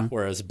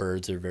 Whereas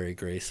birds are very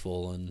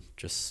graceful and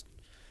just,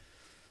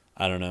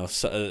 I don't know.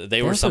 So they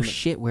They were also some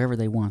shit wherever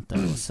they want,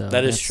 though. So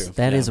That is true.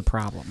 That Yeah. is a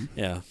problem.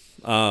 Yeah.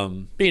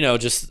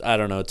 Just, I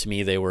don't know. To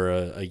me, they were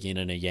a yin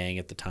and a yang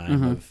at the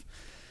time of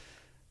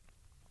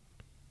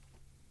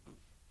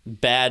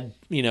bad,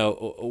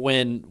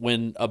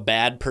 when a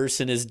bad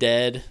person is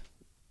dead,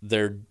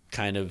 they're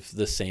kind of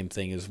the same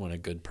thing as when a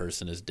good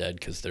person is dead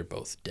because they're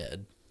both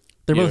dead.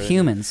 They're You know both what I mean?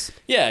 humans.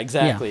 Yeah,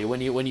 exactly.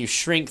 Yeah. When you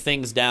shrink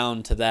things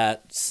down to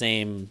that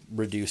same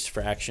reduced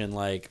fraction,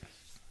 like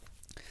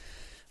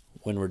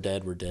when we're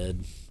dead,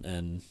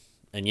 and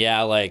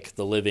yeah, like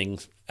the living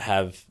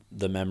have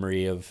the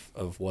memory of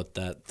what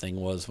that thing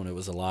was when it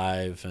was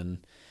alive, and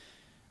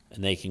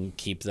they can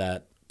keep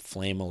that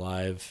flame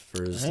alive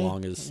for as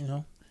long as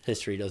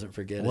history doesn't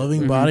forget a it.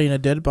 living body and a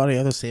dead body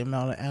have the same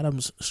amount of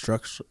atoms.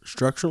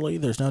 Structurally,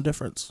 there's no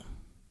difference.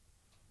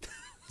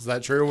 Is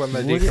that true when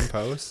they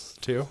decompose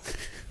too?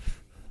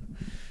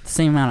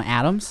 Same amount of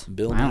atoms?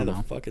 Bill I Nye, don't the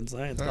know. fucking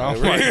science. Oh guy.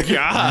 my I have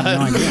god!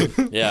 no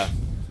idea. Yeah,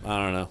 I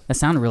don't know. That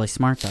sounded really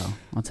smart, though.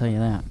 I'll tell you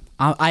that.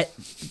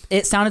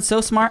 It sounded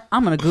so smart.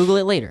 I'm gonna Google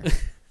it later.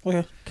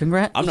 Okay.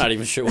 Congrats. I'm not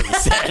even sure what you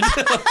said.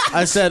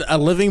 I said a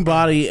living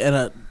body and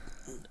a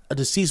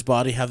deceased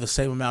body have the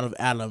same amount of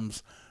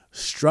atoms,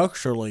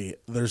 structurally,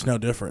 there's no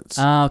difference.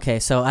 Okay,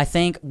 so I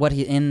think what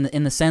he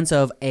in the sense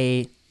of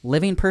a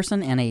living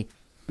person and a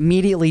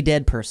immediately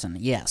dead person,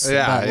 yes.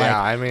 Yeah, but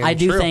I mean, I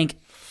do true. think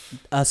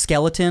a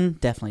skeleton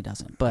definitely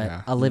doesn't, but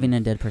a living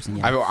and dead person,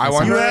 yeah. I That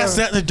wonder- You sounds- asked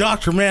that to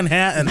Dr.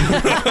 Manhattan.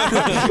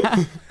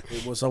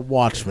 It was a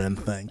Watchmen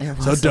thing,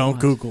 It so was a don't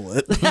Watchmen. Google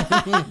it.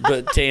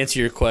 But to answer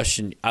your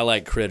question, I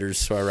like critters,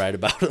 so I write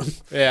about them.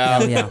 Yeah,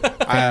 Oh, yeah,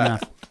 fair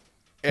enough.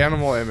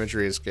 animal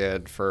imagery is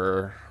good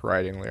for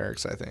writing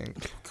lyrics, I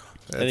think.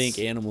 I think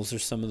animals are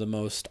some of the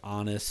most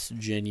honest,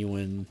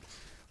 genuine,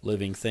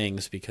 living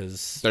things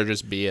because, they're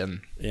just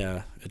being.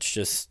 yeah, it's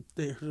just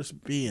They're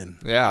just being.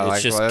 Yeah, it's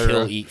like just literally-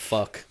 kill, eat,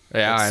 fuck.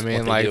 Yeah, That's I mean,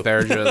 what like do.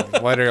 they're just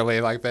literally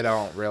like they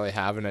don't really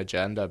have an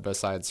agenda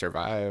besides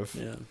survive.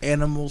 Yeah.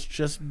 Animals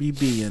just be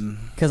being.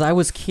 Because I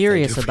was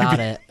curious Thank you. about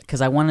it,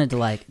 because I wanted to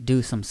like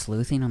do some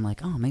sleuthing. I'm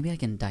like, oh, maybe I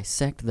can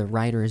dissect the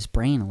writer's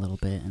brain a little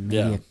bit, and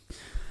maybe. Yeah.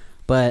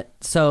 But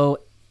so,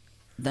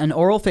 an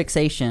oral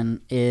fixation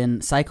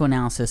in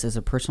psychoanalysis is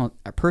a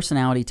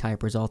personality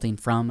type resulting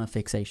from a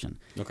fixation.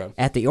 Okay.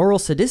 At the oral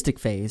sadistic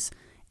phase,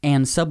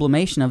 and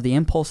sublimation of the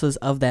impulses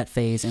of that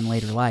phase in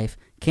later life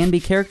can be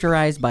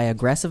characterized by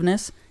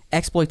aggressiveness,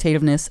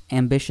 exploitativeness,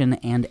 ambition,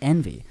 and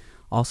envy,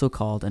 also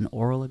called an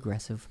oral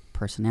aggressive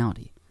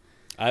personality.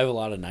 I have a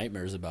lot of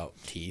nightmares about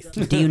teeth.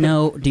 Do you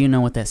know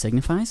what that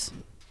signifies?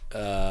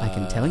 I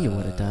can tell you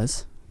what it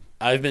does.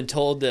 I've been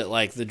told that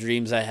like the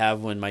dreams I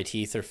have when my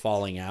teeth are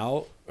falling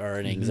out are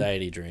an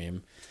anxiety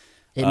dream.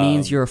 It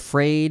means you're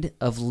afraid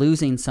of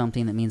losing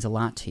something that means a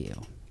lot to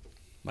you.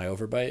 My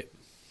overbite.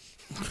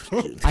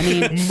 I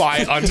mean, My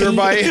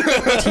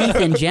underbite. teeth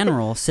in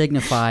general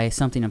signify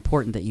something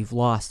important that you've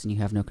lost and you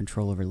have no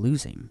control over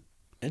losing.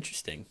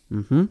 Interesting.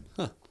 Mm-hmm.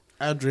 I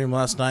had a dream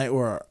last night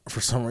where, for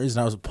some reason,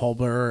 I was a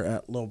pallbearer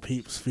at Lil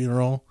Peep's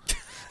funeral,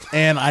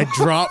 and I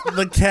dropped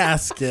the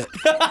casket,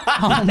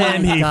 Oh my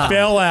and he God.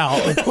 fell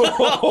out.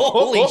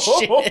 Holy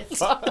shit!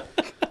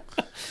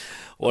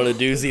 What a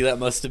doozy that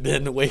must have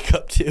been to wake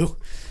up to,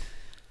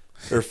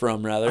 or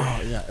from rather.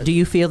 Oh, yeah. Do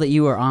you feel that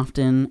you are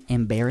often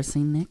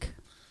embarrassing, Nick?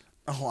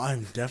 Oh,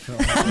 I'm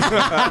definitely.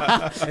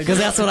 Because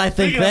that's what I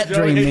think that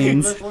dream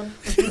means.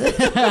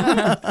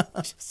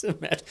 Just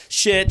imagine.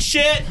 Shit.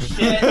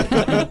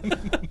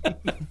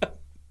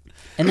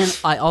 And then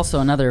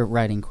another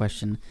writing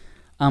question.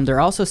 There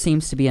also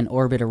seems to be an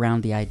orbit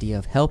around the idea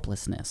of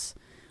helplessness,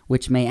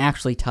 which may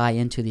actually tie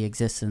into the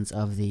existence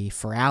of the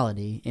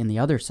ferality in the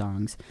other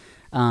songs.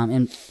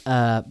 And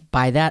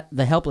by that,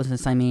 the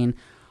helplessness, I mean,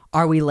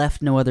 are we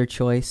left no other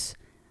choice?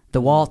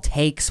 The wall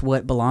takes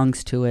what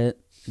belongs to it.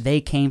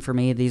 They came for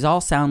me. These all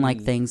sound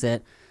like things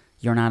that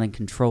you're not in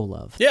control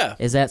of. Yeah.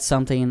 Is that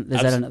something?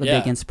 Is that a yeah.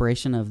 big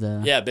inspiration of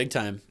the? Yeah, big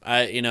time.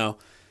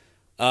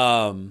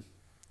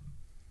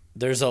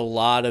 There's a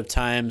lot of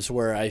times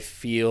where I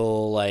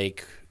feel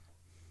like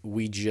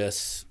we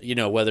just,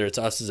 whether it's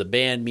us as a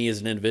band, me as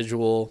an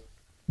individual,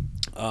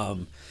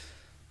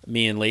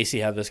 me and Lacey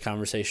have this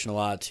conversation a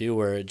lot too,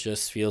 where it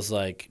just feels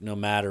like no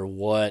matter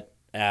what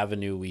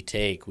avenue we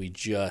take, we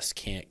just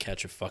can't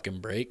catch a fucking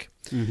break.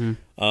 Mm-hmm.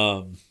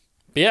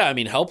 But yeah, I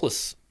mean,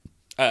 helpless.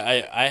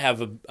 I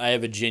have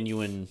a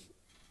genuine,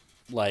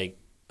 like,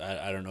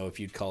 I don't know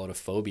if you'd call it a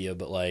phobia,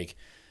 but like,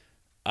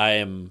 I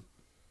am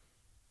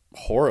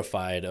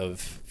horrified of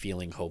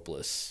feeling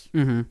hopeless,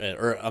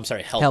 or I'm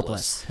sorry,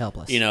 helpless.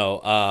 Helpless.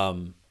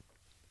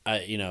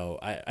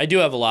 I do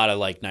have a lot of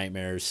like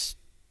nightmares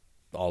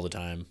all the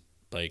time.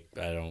 Like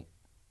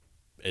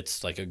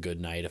it's like a good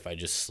night if I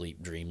just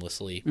sleep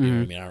dreamlessly. You know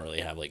what I mean? I don't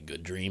really have like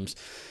good dreams.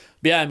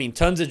 But yeah, I mean,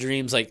 tons of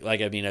dreams. Like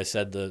I mean, I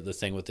said the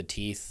thing with the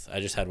teeth.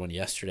 I just had one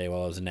yesterday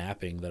while I was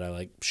napping that I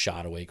like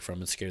shot awake from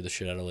and scared the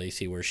shit out of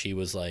Lacey, where she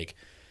was like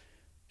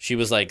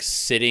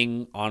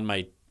sitting on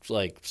my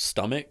like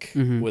stomach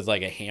with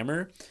like a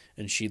hammer,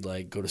 and she'd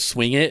like go to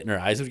swing it and her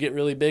eyes would get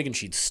really big and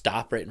she'd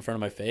stop right in front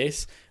of my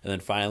face, and then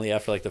finally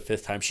after like the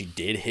fifth time she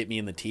did hit me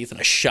in the teeth and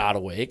I shot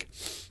awake.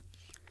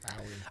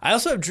 I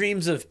also have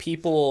dreams of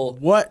people.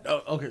 What?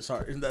 Oh, okay,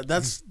 sorry.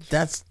 That's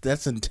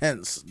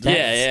intense.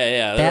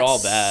 Yeah. They're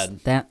all bad.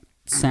 That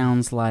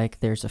sounds like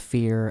there's a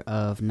fear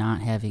of not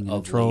having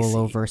Of control Lacey.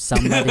 over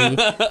somebody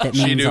that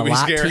means do a be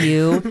lot to scary.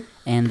 you,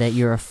 and that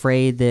you're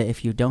afraid that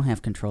if you don't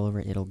have control over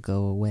it, it'll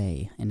go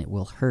away and it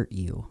will hurt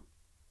you.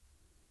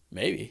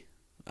 Maybe.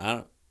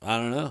 I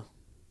don't know.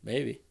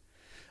 Maybe.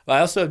 Well, I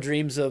also have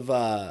dreams of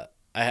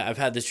I've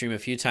had this dream a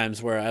few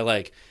times where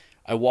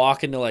I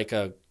walk into like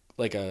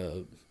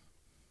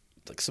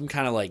some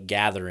kind of like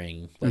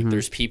gathering, like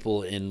there's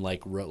people in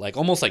like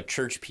almost like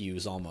church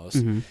pews almost,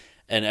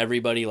 and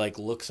everybody like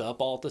looks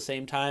up all at the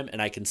same time,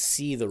 and I can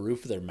see the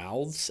roof of their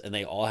mouths, and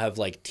they all have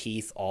like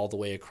teeth all the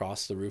way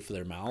across the roof of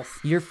their mouth.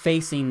 You're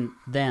facing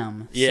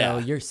them, Yeah.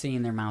 so you're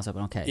seeing their mouths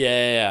open. Okay.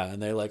 Yeah,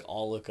 and they like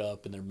all look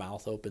up, and their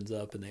mouth opens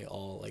up, and they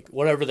all like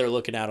whatever they're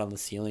looking at on the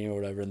ceiling or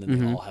whatever, and then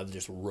they all have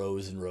just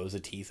rows and rows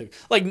of teeth,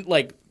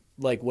 like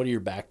what are your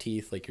back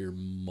teeth, like your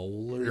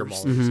molars? Your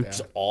molars, yeah.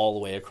 Just all the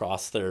way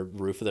across their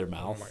roof of their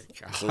mouth.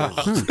 Oh my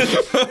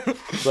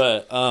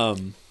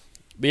God.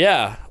 But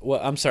yeah,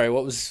 I'm sorry.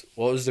 What was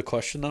the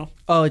question though?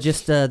 Oh,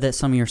 just that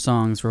some of your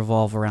songs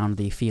revolve around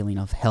the feeling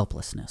of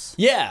helplessness.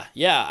 Yeah.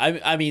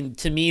 I mean,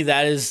 to me,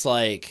 that is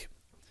like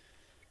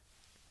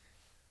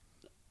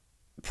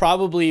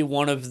probably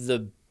one of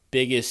the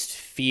biggest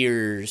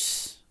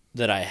fears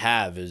that I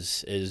have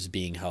is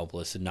being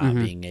helpless and not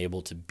being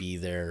able to be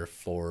there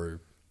for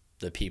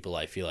the people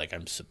I feel like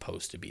I'm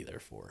supposed to be there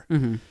for.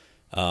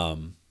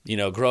 You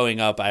know, growing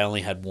up, I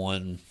only had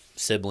one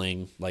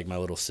sibling, like my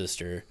little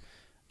sister.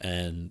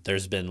 And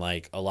there's been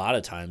like a lot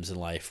of times in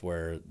life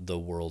where the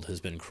world has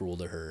been cruel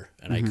to her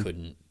and I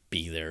couldn't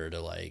be there to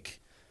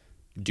like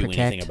do Protect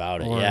anything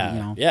about it. or, Yeah. you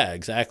know. Yeah,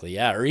 exactly.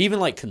 Yeah. Or even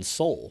like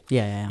console.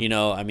 Yeah. You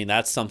know, I mean,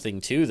 that's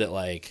something too that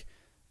like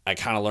I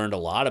kind of learned a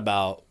lot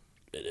about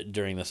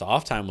during this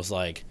off time was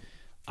like,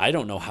 I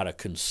don't know how to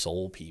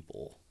console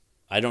people.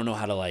 I don't know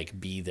how to like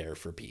be there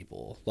for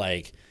people.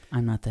 Like,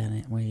 I'm not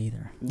that way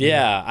either.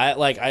 yeah,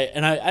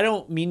 I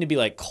don't mean to be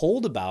like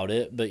cold about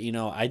it, but you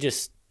know,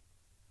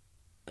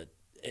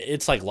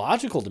 it's like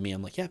logical to me.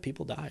 I'm like, yeah,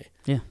 people die.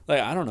 Yeah. Like,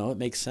 I don't know. It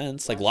makes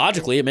sense. Like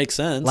logically it makes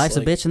sense. Life's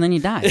like, a bitch and then you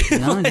die. You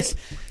know? like,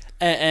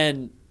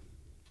 and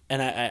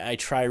I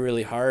try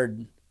really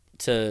hard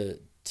to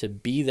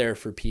be there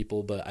for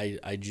people, but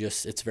I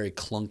just, it's very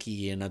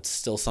clunky and it's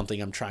still something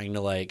I'm trying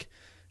to like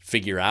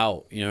figure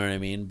out. You know what I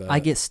mean? But I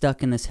get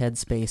stuck in this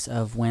headspace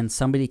of when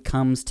somebody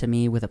comes to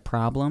me with a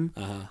problem,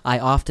 I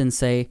often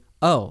say,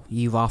 oh,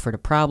 you've offered a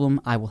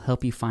problem, I will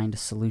help you find a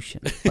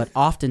solution. But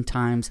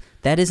oftentimes,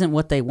 that isn't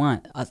what they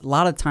want. A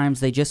lot of times,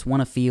 they just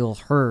want to feel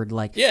heard.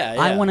 Like,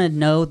 I want to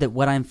know that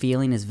what I'm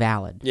feeling is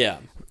valid. Yeah.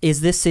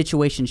 Is this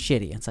situation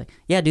shitty? It's like,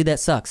 yeah, dude,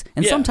 that sucks.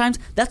 And Yeah. sometimes,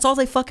 that's all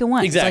they fucking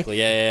want. It's Exactly.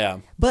 like, Yeah.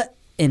 but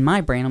in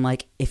my brain, I'm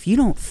like, if you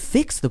don't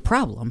fix the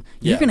problem,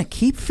 you're Yeah. going to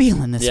keep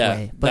feeling this Yeah,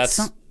 way.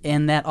 But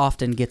and that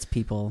often gets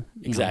people.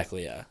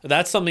 Exactly. Yeah.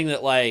 That's something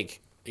that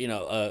like, you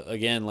know,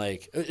 again,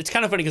 like it's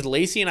kind of funny because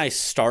Lacey and I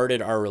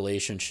started our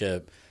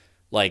relationship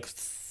like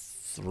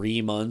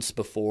 3 months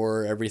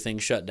before everything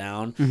shut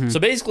down. So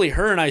basically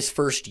her and I's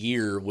first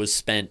year was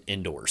spent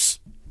indoors,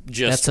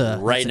 just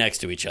right next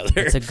to each other.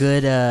 It's a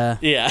good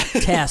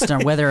test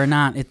on whether or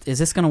not is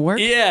this going to work.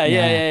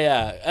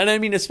 Yeah. And I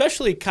mean,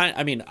 especially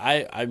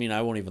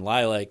I won't even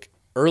lie. Like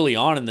early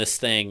on in this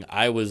thing,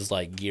 I was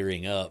like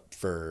gearing up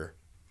for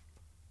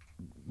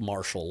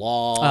martial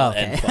law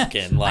and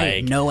fucking like I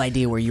had no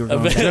idea where you were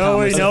going.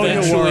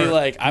 Eventually,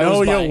 like I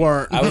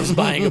weren't. I was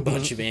buying a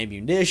bunch of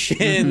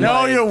ammunition. No,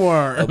 like, you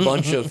weren't. A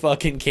bunch of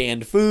fucking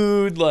canned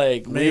food.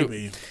 Like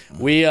Maybe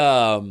we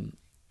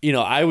you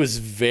know, I was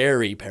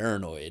very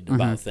paranoid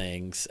about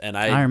things, and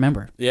I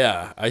remember.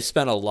 Yeah, I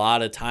spent a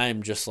lot of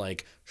time just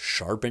like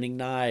sharpening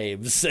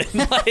knives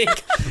and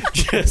like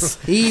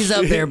just ease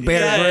up there,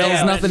 Bear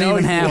Grylls. Nothing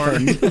even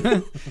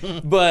happened.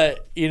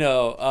 But you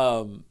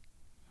know,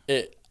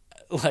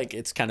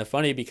 it's kind of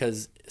funny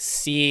because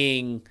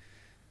seeing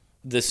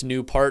this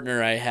new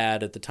partner I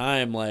had at the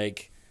time,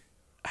 like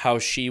how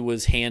she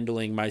was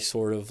handling my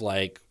sort of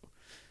like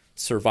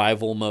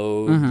survival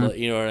mode,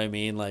 you know what I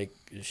mean? Like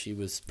she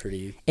was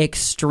pretty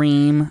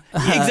extreme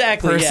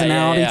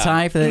personality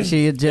type that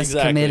she had just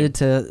committed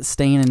to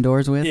staying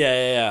indoors with.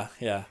 Yeah.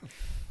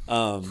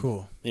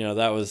 Cool. You know,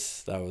 that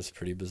was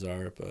pretty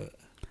bizarre, but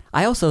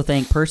I also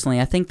think personally,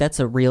 I think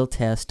that's a real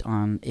test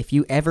on if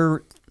you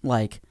ever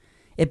like.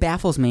 It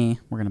baffles me.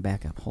 We're going to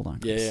back up. Hold on,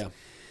 Chris. Yeah.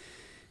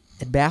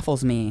 It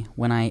baffles me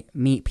when I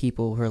meet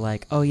people who are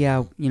like, oh,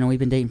 yeah, you know, we've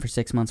been dating for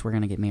 6 months. We're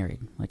going to get married.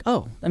 Like,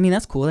 oh, I mean,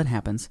 that's cool. That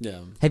happens. Yeah.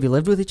 Have you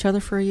lived with each other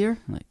for a year?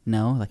 I'm like,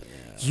 no. Like,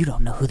 you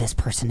don't know who this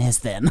person is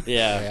then.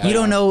 Yeah. You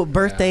don't know what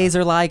birthdays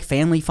are like,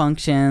 family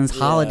functions,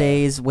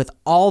 holidays, with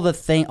all the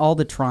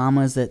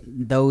traumas that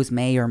those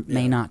may or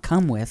may not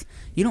come with.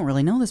 You don't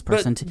really know this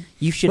person.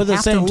 You should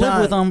have to live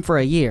with them for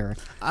a year.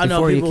 I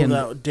know people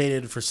that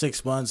dated for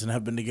 6 months and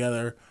have been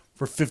together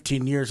for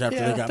 15 years after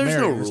they got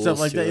married and stuff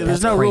like that.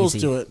 There's no rules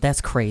to it.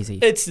 That's crazy.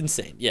 It's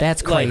insane. Yeah.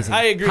 That's crazy.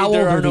 Like, I agree How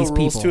there old are no these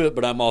rules people? to it,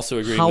 but I'm also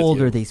agreeing How with old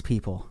you. are these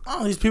people?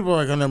 Oh, these people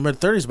are like in their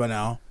mid-30s by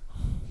now.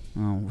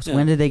 Oh, so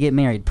when did they get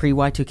married?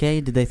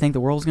 Pre-Y2K? Did they think the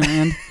world's going to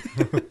end?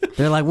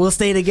 They're like, we'll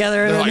stay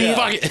together. They're like,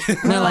 fuck it.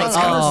 And they're like, I was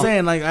kind of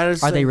saying, like,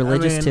 are they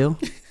religious too?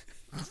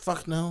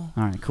 Fuck no.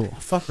 All right, cool.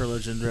 Fuck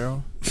religion,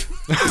 Daryl.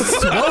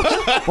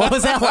 What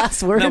was that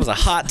last word? That was a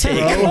hot take.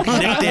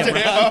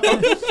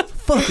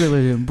 Fuck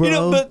religion, bro. You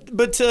know,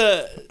 but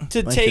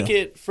to take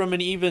it from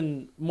an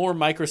even more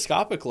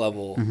microscopic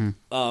level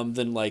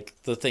than like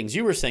the things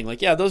you were saying,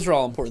 like, yeah, those are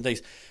all important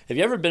things. Have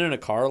you ever been in a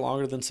car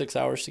longer than 6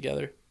 hours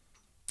together?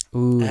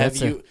 Ooh, have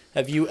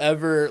you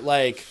ever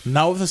like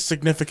not with a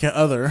significant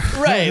other?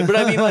 Right, but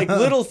I mean like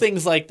little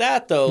things like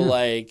that though,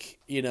 like,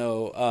 you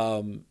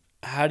know,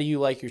 how do you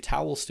like your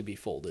towels to be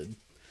folded?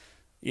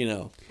 You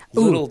know,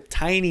 little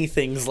tiny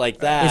things like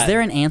that. Is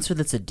there an answer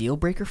that's a deal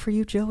breaker for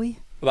you, Joey?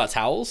 About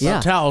towels? Yeah.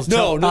 Towels.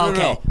 No.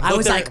 Okay. I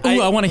was like,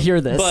 ooh, I want to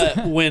hear this.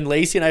 But when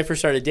Lacey and I first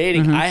started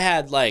dating, I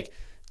had like,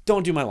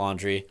 don't do my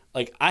laundry.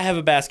 Like, I have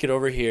a basket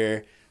over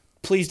here.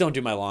 please don't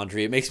do my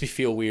laundry. It makes me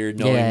feel weird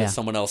knowing Yeah. that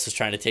someone else is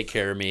trying to take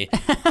care of me. I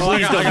Please got- don't I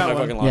do my got one.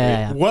 fucking laundry.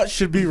 Yeah. What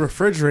should be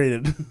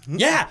refrigerated?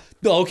 Yeah.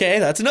 Okay,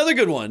 that's another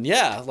good one.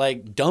 Yeah,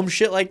 like dumb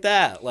shit like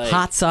that. Like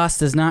Hot sauce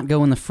does not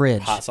go in the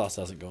fridge. hot sauce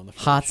doesn't go in the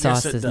fridge. Hot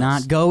sauce it does does.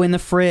 not go in the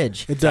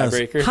fridge. It does.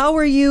 Tiebreaker. How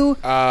are you?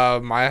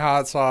 My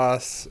hot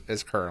sauce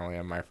is currently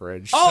in my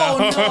fridge.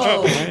 Oh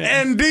no!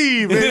 ND,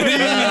 baby.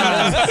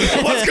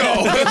 Let's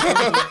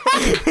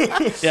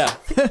go. Yeah.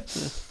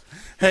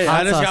 Hey,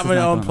 Hot I just sauce got is my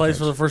not own going place in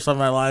for the first time in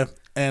my life,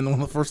 and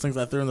one of the first things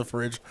I threw in the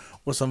fridge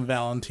was some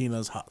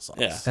Valentina's hot sauce.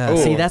 Yeah.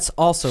 See, Ooh. that's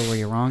also where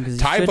you're wrong.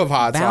 Type of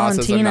hot sauce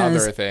is another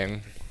Valentina's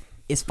thing.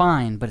 is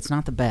fine, but it's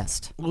not the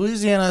best.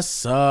 Louisiana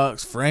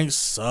sucks. Frank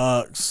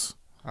sucks.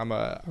 I'm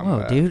a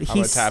dude, I'm a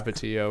he's-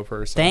 Tapatio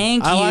person.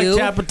 Thank I like you.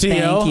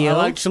 Tapatio. Thank you. I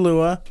like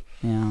Cholula.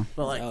 Yeah.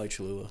 But like, I like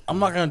Cholula. I'm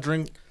not gonna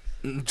drink.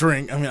 I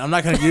mean, I'm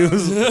not gonna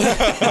use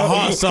a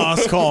hot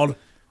sauce called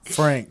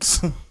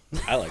Frank's.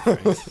 I like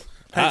Frank's.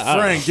 Hey, I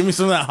don't Frank, give me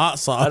some of that hot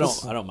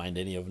sauce. I don't mind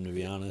any of them, to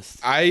be honest.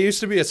 I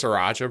used to be a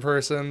siracha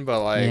person,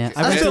 but like Yeah,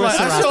 I feel like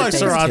sriracha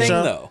tastes sriracha. Thing,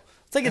 though.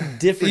 It's like a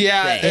different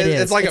yeah, thing. It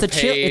is. it's like It's a a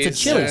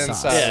paste chili and sauce.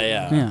 stuff.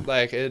 Yeah. Yeah.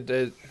 Like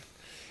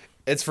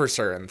it's for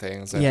certain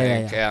things, I Yeah, yeah,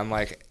 think, yeah. and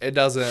like it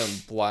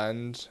doesn't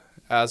blend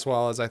as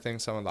well as I think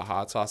some of the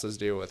hot sauces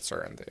do with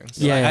certain things.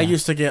 Yeah. I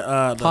used to get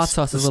the, Hot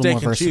sauce the is a little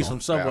steak more and cheese versatile.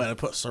 from Subway Yeah. and I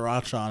put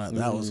sriracha on it.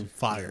 That was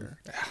fire.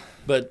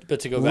 But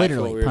to go back to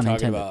Literally, what we were pun talking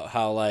intended. about,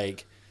 how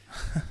like,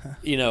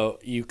 you know,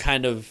 you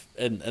kind of,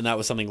 and that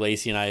was something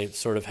Lacey and I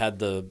sort of had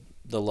the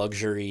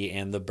luxury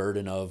and the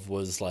burden of,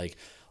 was like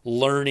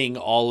learning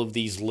all of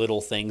these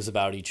little things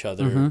about each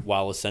other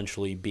while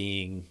essentially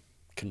being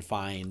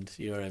confined.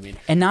 You know what I mean?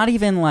 And not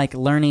even like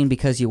learning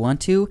because you want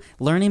to,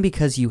 learning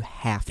because you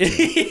have to.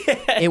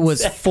 It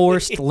was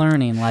forced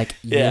learning. Like,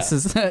 Yeah. this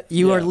is,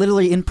 you are Yeah.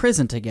 literally in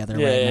prison together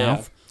right now.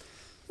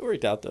 It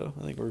worked out though.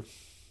 I think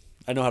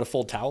I know how to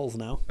fold towels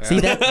now. See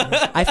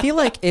that? I feel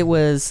like it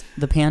was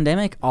the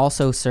pandemic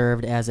also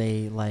served as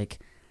a like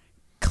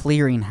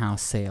clearinghouse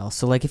sale.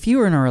 So like if you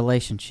were in a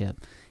relationship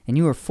and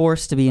you were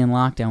forced to be in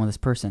lockdown with this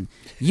person,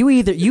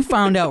 you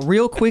found out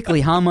real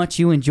quickly how much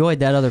you enjoyed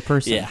that other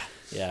person.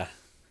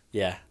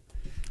 Yeah.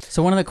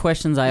 So one of the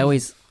questions I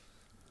always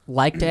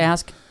like to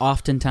ask,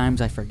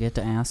 oftentimes I forget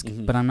to ask,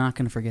 but I'm not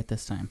going to forget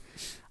this time.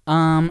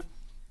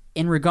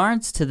 In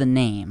regards to the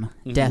name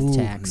Death Ooh,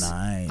 Tax,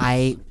 nice.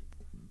 I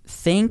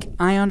think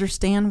I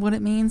understand what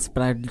it means,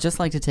 but I'd just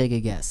like to take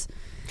a guess.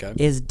 Okay.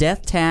 Is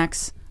death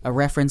tax a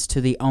reference to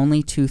the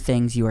only two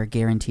things you are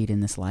guaranteed in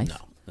this life? No,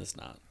 it's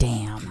not.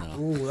 Damn.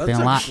 Ooh, that's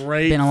Been a lot,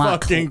 great been a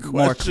lot fucking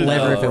more question,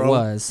 clever if it bro.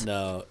 was.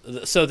 No.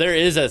 So there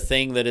is a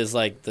thing that is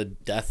like the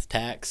death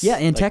tax. Yeah,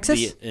 in like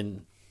Texas?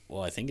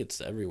 Well, I think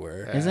it's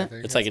everywhere. Is I it?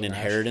 think It's like an a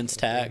inheritance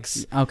national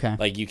tax. Okay.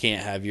 Like you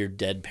can't have your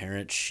dead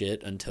parents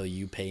shit until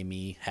you pay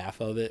me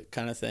half of it,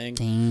 kind of thing.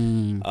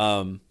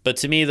 Dang. But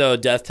to me though,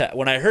 death tax.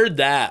 When I heard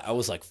that, I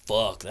was like,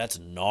 "Fuck, that's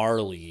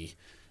gnarly."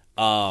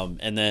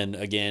 And then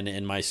again,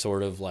 in my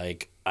sort of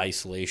like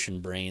isolation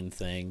brain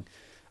thing,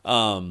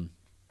 I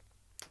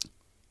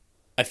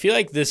feel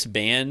like this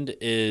band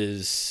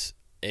is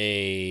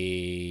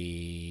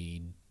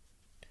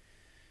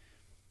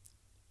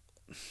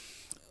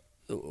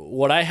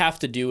what I have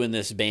to do in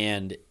this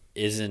band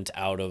isn't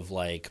out of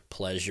like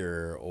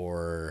pleasure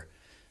or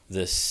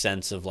this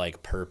sense of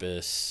like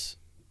purpose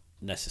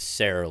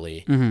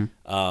necessarily.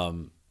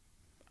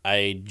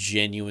 I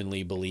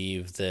genuinely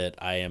believe that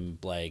I am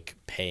like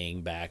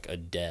paying back a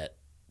debt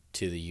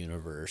to the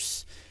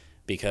universe,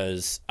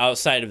 because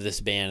outside of this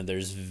band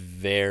there's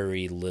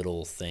very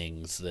little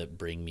things that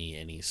bring me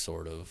any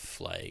sort of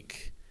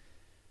like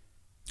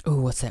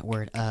Ooh, what's that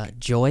word?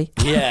 Joy?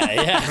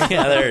 yeah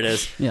there it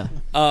is. Yeah.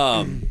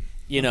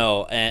 You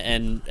know,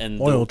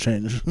 and Oil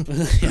change.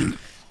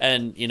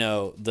 and you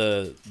know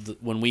the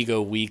when we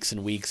go weeks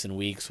and weeks and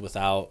weeks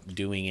without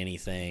doing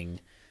anything,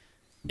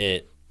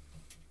 it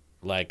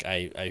like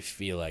I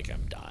feel like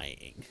I'm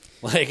dying.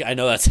 Like, I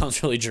know that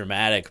sounds really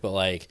dramatic, but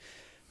like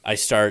I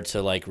start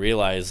to like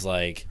realize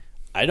like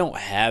I don't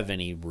have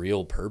any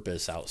real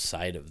purpose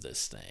outside of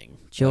this thing.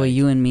 Joey, Like,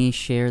 you and me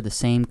share the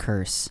same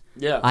curse.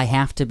 Yeah. I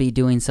have to be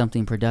doing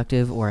something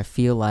productive or I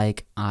feel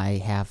like I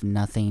have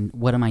nothing.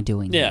 What am I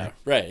doing yeah, here?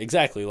 right,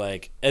 exactly.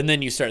 Like, and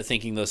then you start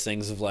thinking those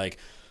things of like,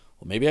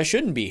 well, maybe I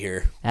shouldn't be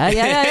here.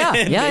 Yeah. And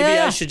maybe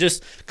yeah. I should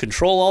just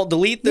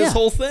Control-Alt-Delete this Yeah.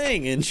 whole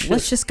thing and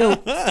Let's just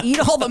go eat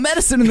all the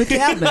medicine in the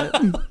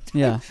cabinet.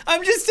 Yeah.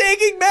 I'm just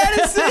taking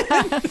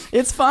medicine.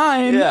 It's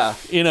fine. Yeah,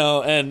 you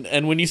know,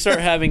 and when you start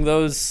having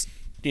those,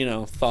 you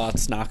know,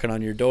 thoughts knocking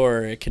on your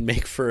door, it can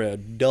make for a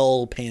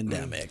dull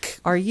pandemic.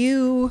 Are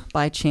you,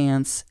 by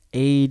chance,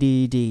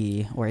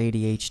 ADD or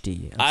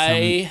ADHD?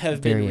 I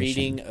have been variation?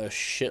 reading a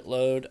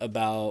shitload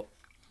about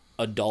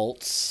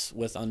adults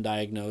with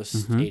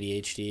undiagnosed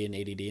ADHD and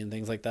ADD and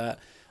things like that.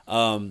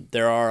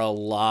 There are a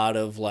lot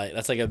of like,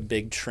 that's like a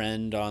big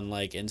trend on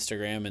like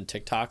Instagram and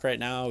TikTok right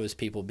now, is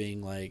people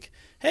being like,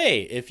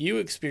 hey, if you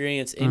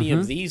experience any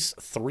of these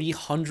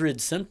 300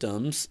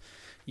 symptoms,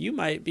 you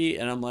might be.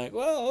 And I'm like,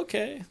 well,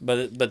 okay.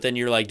 But then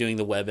you're like doing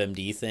the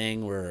WebMD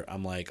thing where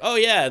I'm like, oh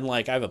yeah, and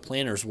like I have a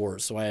plantar's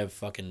wart, so I have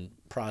fucking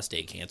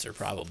prostate cancer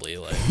probably.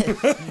 Like,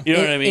 you know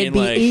what I mean? It'd be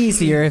like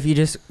easier if you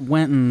just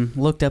went and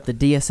looked up the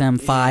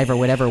DSM-5 or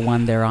whatever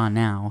one they're on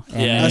now.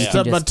 And Yeah, then I you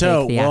stubbed can my just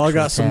toe. take the Well, I actual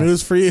got some test.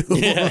 news for you.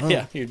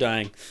 yeah, you're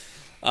dying.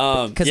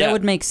 Because Yeah. that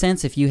would make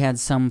sense if you had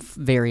some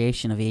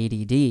variation of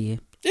ADD.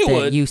 It that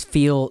would. You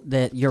feel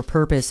that your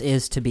purpose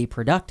is to be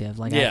productive.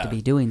 Like I have to Yeah.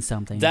 be doing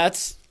something.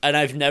 And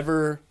I've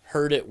never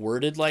heard it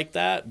worded like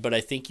that, but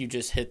I think you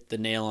just hit the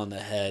nail on the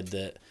head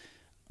that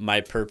my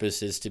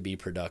purpose is to be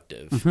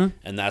productive. Mm-hmm.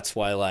 And that's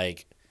why,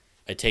 like,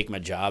 I take my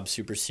job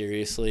super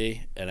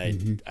seriously, and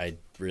I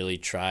really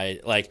try.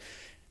 Like,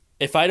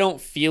 if I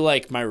don't feel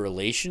like my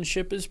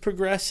relationship is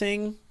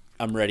progressing,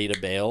 I'm ready to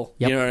bail.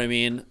 Yep. You know what I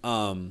mean?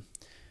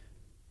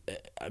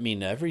 I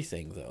mean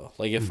everything though.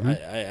 Like if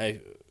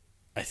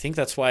I think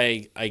that's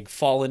why I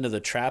fall into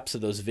the traps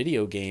of those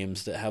video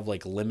games that have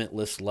like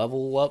limitless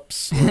level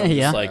ups. where I'm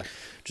Yeah. just like,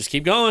 just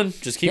keep going,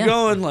 just keep Yeah.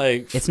 going.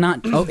 Like, it's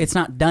not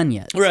done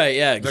yet. right?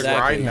 Yeah, The exactly.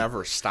 grind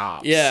never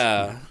stops.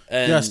 Yeah,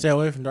 and You gotta stay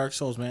away from Dark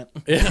Souls, man.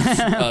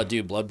 oh,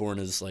 dude, Bloodborne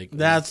is like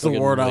That's the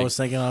fucking, word I like, was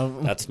thinking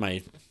of. That's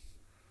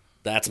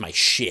my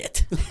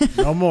shit.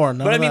 No more.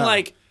 None But I of mean, that.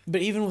 like,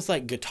 but even with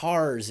like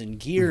guitars and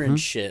gear and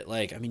shit,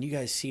 like, I mean, you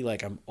guys see,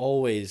 like, I'm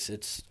always,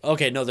 it's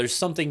okay. No, there's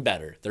something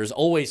better. There's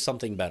always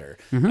something better.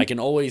 I can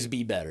always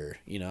be better.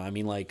 You know, I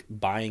mean, like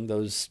buying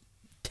those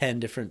 10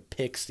 different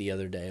picks the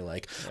other day.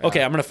 Like,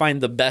 okay, I'm gonna find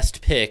the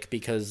best pick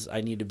because I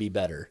need to be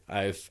better.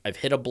 I've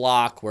hit a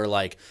block where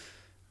like,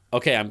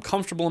 okay, I'm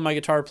comfortable in my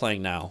guitar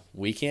playing now.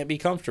 We can't be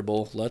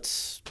comfortable.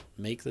 Let's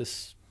make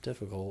this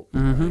difficult.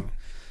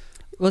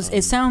 Well,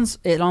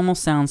 it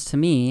almost sounds to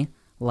me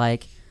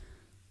like,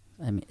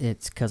 I mean,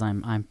 it's because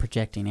I'm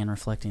projecting and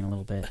reflecting a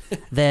little bit,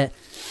 that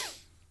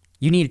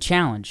you need a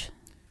challenge.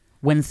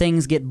 When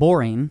things get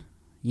boring,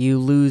 you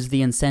lose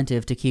the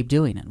incentive to keep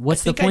doing it.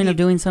 What's the think I point of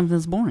need- doing something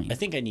that's boring? I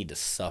think I need to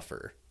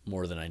suffer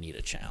more than I need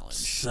a challenge.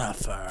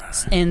 Suffer.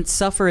 And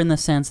suffer in the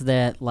sense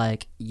that,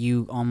 like,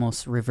 you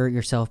almost revert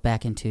yourself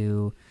back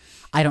into,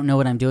 I don't know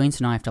what I'm doing,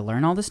 so now I have to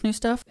learn all this new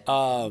stuff.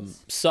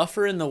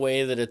 Suffer in the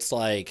way that it's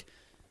like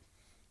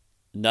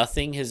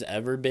nothing has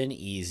ever been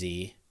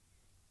easy.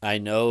 I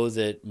know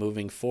that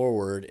moving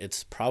forward,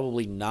 it's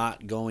probably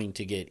not going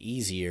to get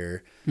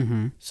easier.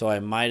 So I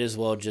might as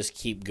well just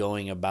keep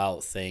going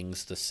about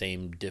things the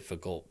same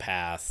difficult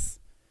path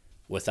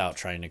without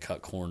trying to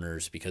cut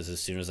corners, because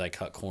as soon as I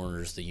cut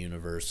corners, the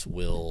universe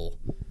will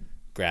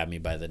grab me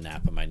by the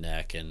nape of my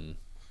neck and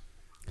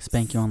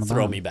Spank you on the throw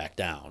bottom. me back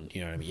down.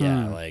 You know what I mean?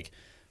 Yeah, like,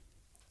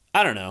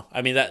 I don't know.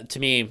 I mean, that to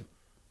me,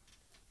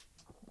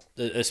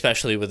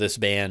 especially with this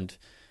band,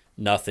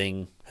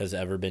 nothing has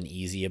ever been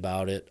easy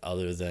about it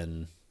other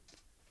than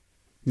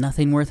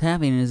Nothing worth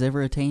having is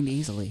ever attained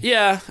easily.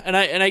 yeah, and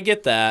I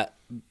get that.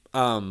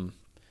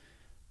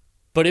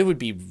 But it would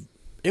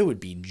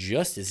be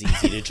just as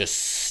easy to just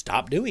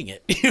stop doing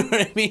it. You know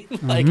what I mean?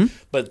 Like,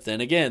 but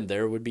then again,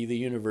 there would be the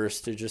universe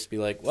to just be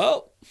like,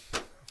 well,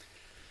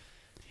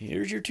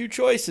 here's your two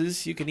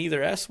choices. You can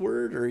either S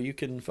word or you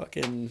can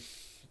fucking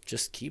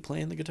just keep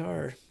playing the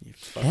guitar. You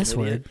fucking S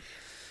word? idiot.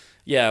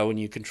 Yeah, when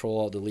you control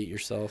alt delete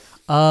yourself.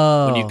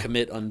 Oh, When you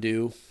commit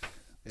undo.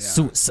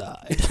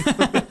 suicide.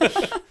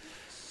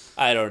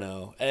 I don't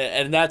know.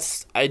 And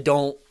that's,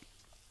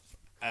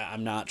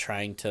 I'm not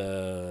trying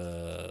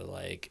to,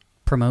 like,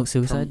 Promote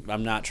suicide.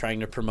 I'm not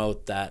trying to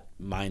promote that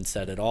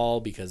mindset at all,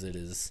 because it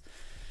is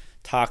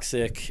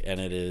toxic and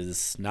it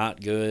is not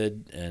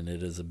good and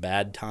it is a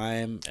bad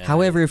time. And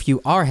However, if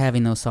you are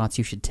having those thoughts,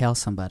 you should tell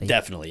somebody.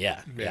 definitely,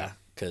 yeah.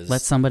 Because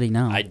Let somebody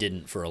know. I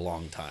didn't for a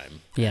long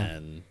time. Yeah.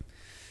 And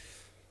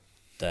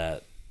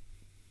that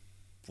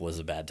was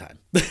a bad time.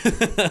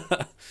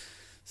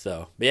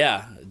 So, but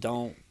yeah,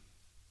 don't.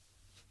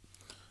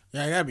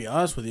 Yeah, I gotta be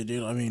honest with you,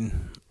 dude. I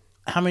mean,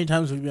 how many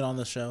times have we been on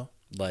this show?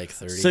 Like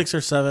 30. 6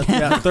 or 7.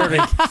 Yeah, 30.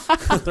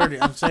 30.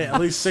 I'm saying at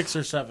least 6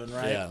 or 7,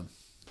 right? Yeah.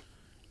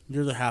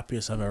 You're the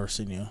happiest I've ever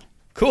seen you.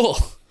 Cool.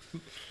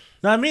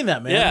 No, I mean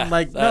that, man. Yeah.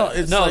 Like, no,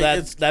 it's like,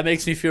 it's, that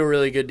makes me feel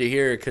really good to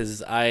hear,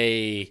 because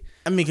I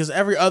mean, because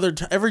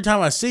every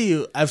time I see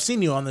you, I've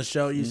seen you on the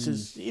show. You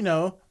just, you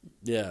know,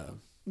 yeah.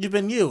 you've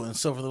been you, and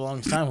so for the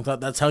longest time, I thought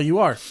that's how you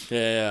are.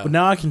 Yeah. But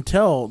now I can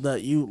tell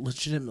that you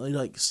legitimately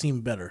like seem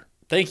better.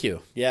 Thank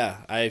you. Yeah,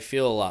 I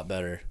feel a lot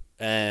better.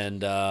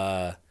 And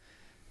I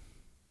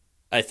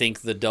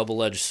think the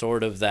double-edged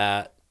sword of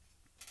that,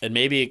 and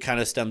maybe it kind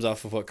of stems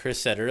off of what Chris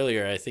said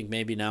earlier, I think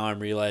maybe now I'm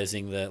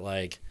realizing that,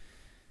 like,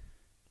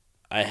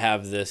 I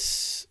have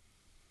this,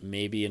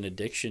 maybe an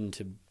addiction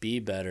to be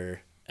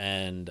better,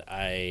 and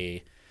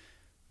I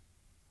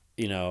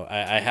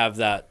have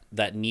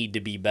that need to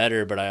be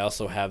better, but I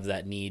also have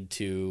that need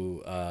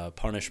to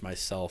punish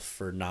myself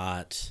for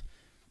not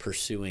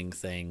pursuing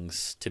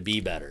things to be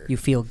better. You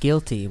feel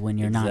guilty when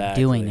you're not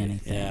doing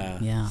anything.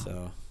 Yeah.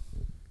 So,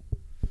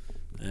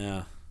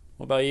 yeah.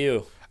 What about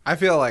you? I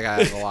feel like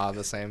I have a lot of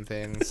the same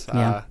things.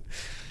 Yeah.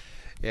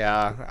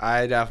 Yeah,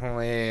 I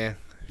definitely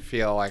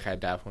feel like I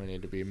definitely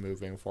need to be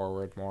moving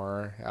forward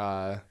more.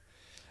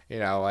 You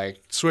know, like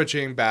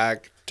switching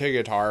back to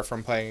guitar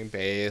from playing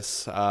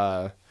bass.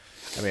 I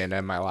mean,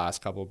 in my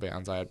last couple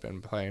bands, I had been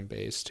playing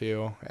bass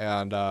too.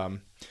 And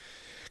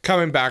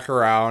coming back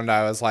around,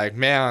 I was like,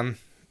 man,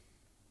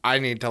 I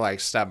need to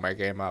like step my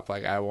game up.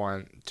 Like, I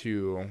want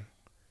to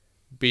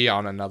be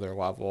on another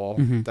level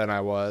than I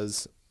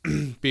was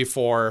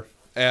before.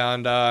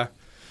 And,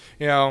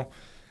 you know,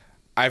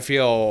 I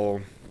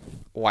feel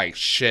like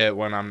shit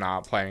when I'm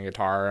not playing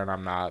guitar and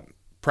I'm not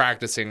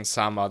practicing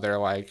some other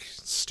like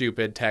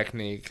stupid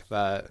technique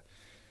that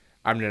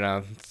I'm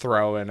gonna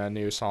throw in a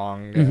new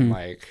song and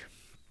like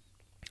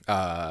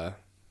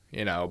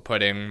you know,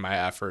 putting my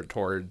effort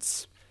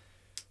towards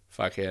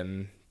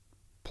fucking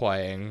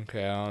playing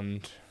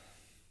and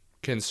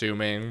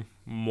consuming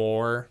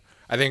more.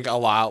 I think a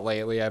lot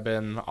lately I've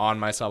been on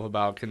myself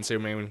about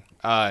consuming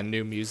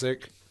new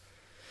music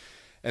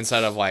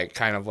instead of like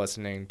kind of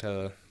listening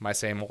to my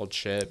same old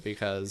shit,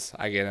 because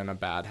I get in a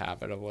bad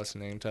habit of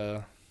listening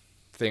to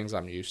things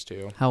I'm used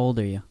to. How old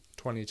are you?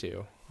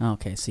 22.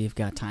 Okay, so you've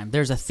got time.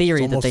 There's a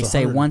theory that they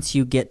say 100. once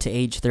you get to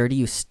age 30,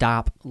 you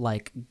stop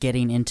like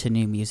getting into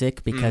new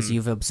music because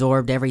you've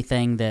absorbed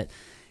everything that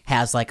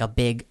has like a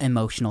big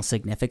emotional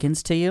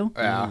significance to you.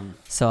 Yeah.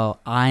 So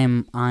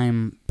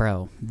I'm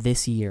bro,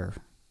 this year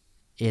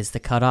is the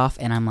cutoff,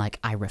 and I'm like,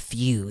 I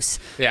refuse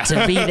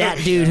to be that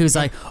dude who's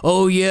like,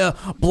 oh yeah,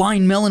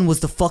 Blind Melon was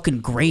the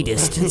fucking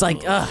greatest. It's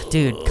like, ugh,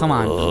 dude, come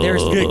on.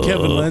 There's Get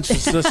Kevin Lynch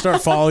to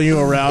start following you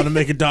around and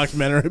make a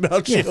documentary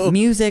about you.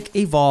 music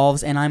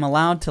evolves, and I'm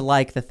allowed to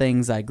like the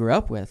things I grew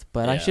up with,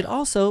 but I Yeah. should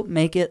also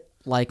make it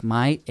like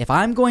if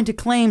I'm going to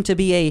claim to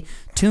be a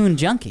tune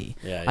junkie,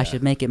 I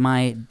should make it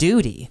my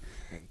duty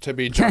To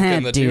be drunk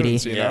in the duty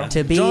tunes, you know?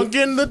 to be Drunk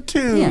in the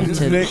tunes.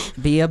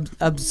 to be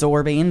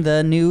absorbing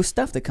the new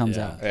stuff that comes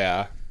out.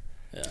 Yeah.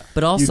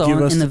 But You also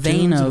give us in the the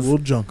vein tunes and of we'll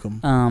junk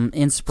them.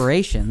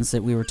 inspirations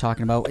that we were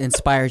talking about,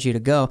 inspires you to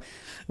go.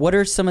 What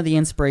are some of the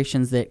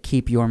inspirations that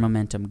keep your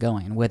momentum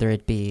going? Whether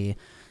it be,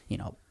 you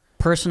know,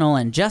 personal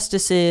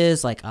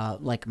injustices,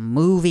 like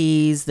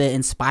movies that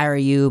inspire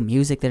you,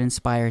 music that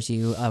inspires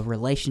you, a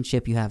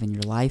relationship you have in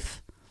your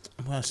life.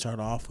 I'm going to start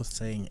off with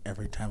saying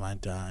Every Time I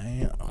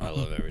Die. I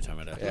love Every Time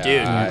I Die.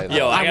 Yeah, Dude,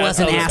 yo, I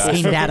wasn't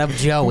asking that of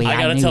Joey.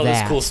 I gotta knew tell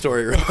that. this cool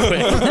story real quick.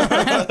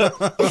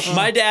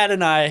 My dad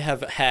and I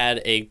have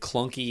had a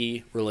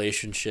clunky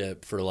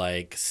relationship for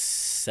like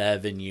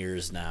 7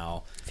 years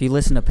now. If you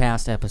listen to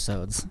past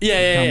episodes,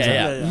 Yeah. comes up.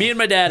 Yeah. Me and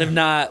my dad have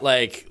not,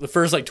 like, the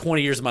first like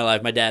 20 years of my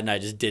life, my dad and I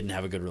just didn't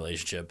have a good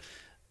relationship.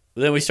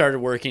 Then we started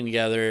working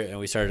together and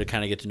we started to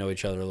kind of get to know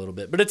each other a little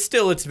bit. But it's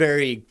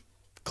very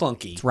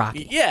clunky. It's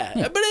rocky. Yeah,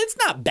 but it's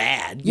not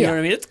bad. You Yeah. know what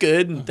I mean? It's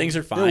good and things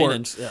are fine.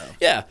 works, and,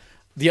 yeah.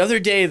 The other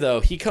day,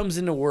 though, he comes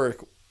into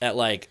work at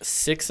like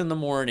 6 in the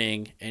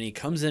morning and he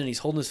comes in and he's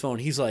holding his phone.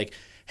 He's like,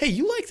 hey,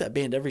 you like that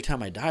band Every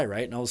Time I Die,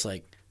 right? And I was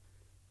like,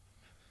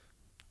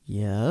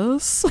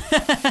 yes.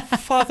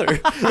 Father.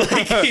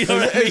 Like, you know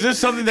what I mean? Is this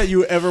something that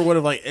you ever would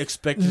have like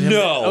expected him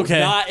No, to? Okay.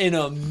 not in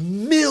a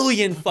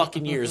million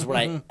fucking years would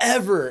I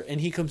ever. And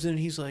he comes in and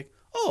he's like,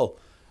 oh,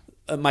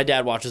 my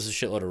dad watches a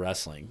shitload of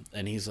wrestling.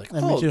 And he's like, me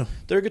oh, too.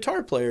 they're a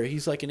guitar player.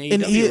 He's like an AEW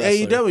In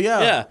wrestler. AEW,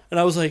 yeah. Yeah. And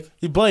I was like,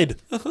 He played.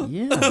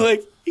 Yeah.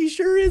 like, he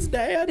sure is,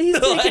 Dad. He's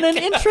taking an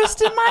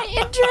interest in my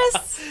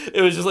interests.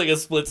 It was just like a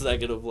split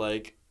second of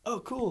like, oh,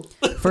 cool.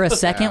 For a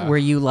second, were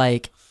you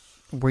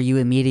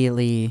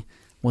immediately,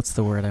 what's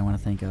the word I want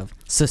to think of?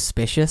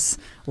 Suspicious?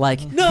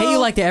 Like, No. hey, you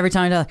like that Every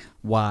Time I Die?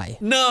 Why?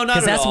 No, not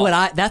Because at that's all.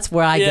 that's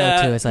where I go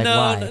to. It's like, no,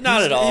 why?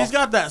 Not at all. He's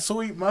got that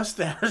sweet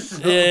mustache.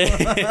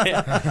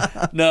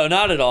 Yeah. No,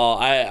 not at all.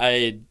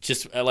 I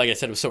just, like I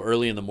said, it was so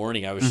early in the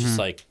morning. I was just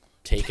like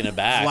taken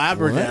aback.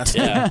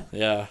 Flabbergasted.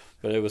 Yeah.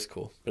 But it was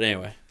cool. But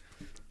anyway.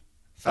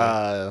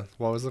 What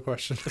was the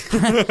question?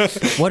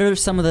 What are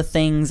some of the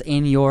things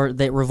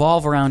that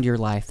revolve around your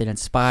life that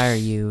inspire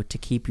you to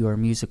keep your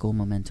musical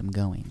momentum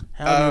going?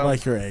 How do you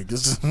like your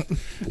eggs?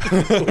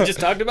 We just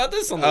talked about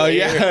this on the Oh, way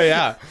here.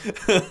 yeah.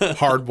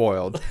 Hard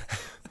boiled.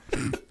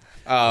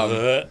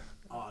 What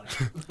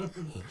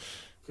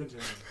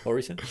were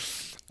we saying?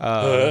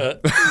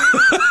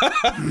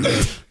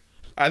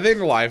 I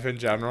think life in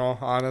general,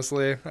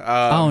 honestly.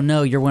 Oh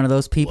no, you're one of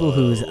those people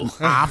who's an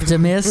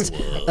optimist.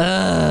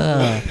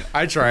 Ugh,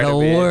 I try the to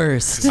be.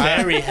 worst.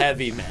 Very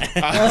heavy, man.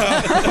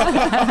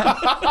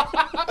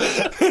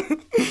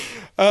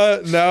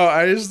 No,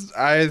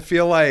 I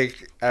feel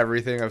like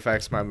everything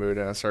affects my mood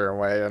in a certain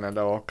way, and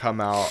it'll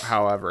come out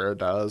however it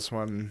does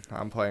when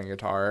I'm playing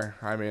guitar.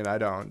 I mean, I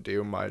don't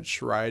do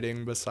much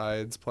writing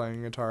besides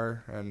playing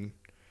guitar and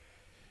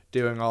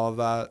doing all of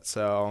that,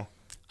 so...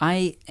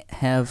 I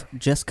have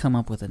just come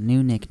up with a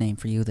new nickname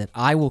for you that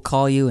I will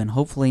call you, and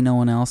hopefully no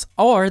one else,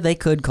 or they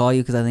could call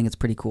you because I think it's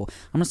pretty cool.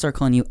 I'm gonna start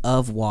calling you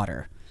Of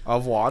Water.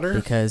 Of water?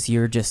 because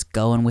you're just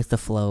going with the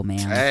flow, man.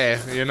 Hey,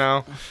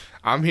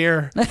 I'm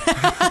here.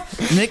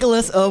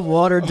 Nicholas of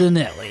Water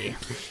Danelli.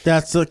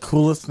 That's the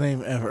coolest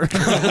name ever.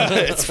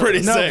 It's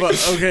pretty No, sick.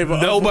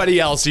 but Nobody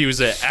else use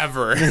it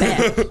ever.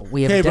 Man,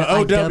 we have Okay, but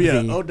I dubbed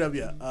OW,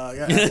 thee. I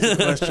got to ask you a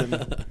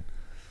question.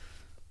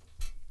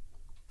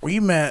 We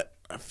met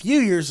a few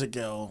years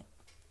ago.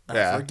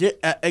 Yeah. I forget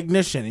at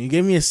Ignition. You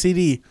gave me a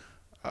CD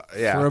for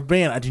Yeah. a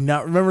band. I do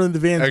not remember the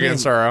band's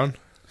Against name. our own.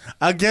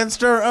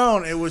 Against Our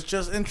Own. It was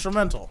just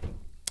instrumental,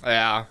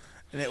 Yeah.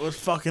 and it was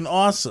fucking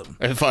awesome.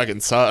 It fucking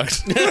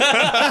sucks.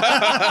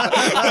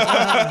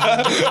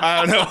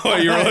 I don't know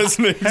what you were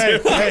listening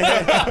to.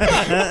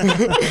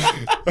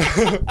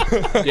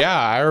 Yeah,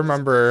 I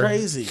remember.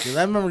 Crazy, because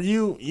I remember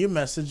you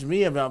messaged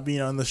me about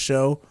being on the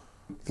show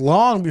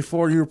long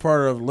before you were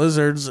part of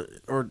Lizards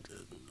or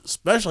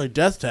especially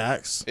Death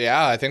Tax.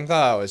 Yeah, I think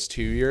that was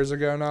 2 years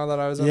ago now that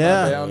I was in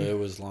Yeah. that band. It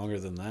was longer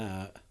than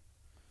that.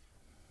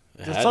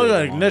 It Just had talking to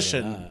about be longer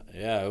Ignition. than that.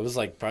 Yeah, it was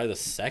like probably the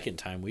second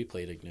time we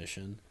played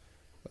Ignition.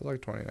 That was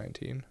like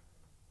 2019.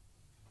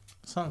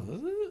 Sounds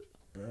Was it?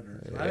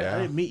 better. Yeah.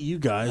 I didn't meet you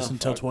guys Oh,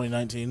 until fuck.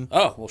 2019.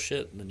 Oh well,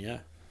 shit. Then yeah,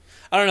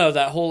 I don't know.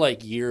 That whole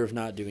like year of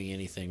not doing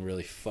anything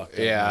really fucked up.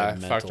 Yeah,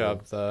 my fucked mental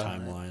up the-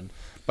 timeline.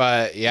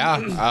 But yeah,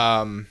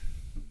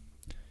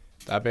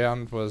 that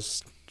band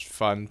was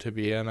fun to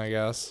be in, I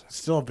guess.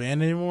 Still a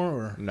band anymore?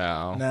 Or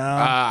No. No.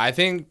 I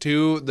think,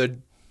 too, the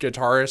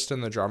guitarist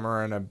and the drummer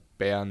are in a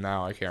band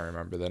now. I can't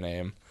remember the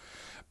name.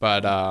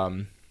 But,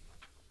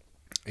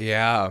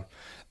 yeah,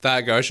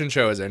 that Goshen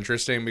show is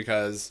interesting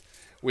because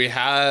we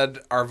had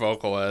our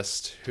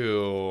vocalist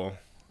who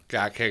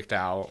got kicked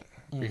out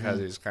because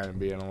he's kind of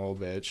being a little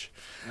bitch.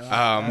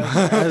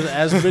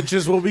 as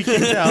bitches will be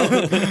kicked out.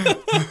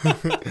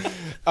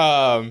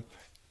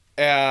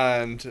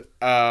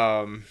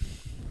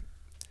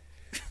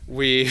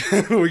 We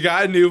we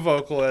got a new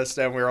vocalist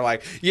and we were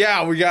like,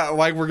 yeah, we're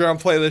gonna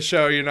play the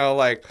show,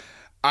 like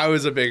I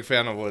was a big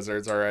fan of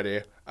Lizards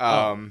already.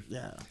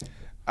 Yeah.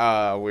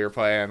 We were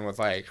playing with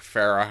like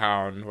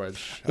Pharaoh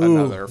which Ooh,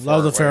 another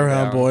love the Fort Wayne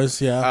Fairhound band.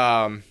 boys.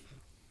 Yeah.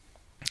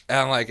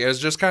 And like it was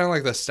just kind of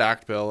like the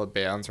stacked bill of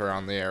bands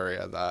around the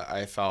area that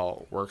I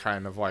felt were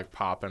kind of like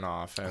popping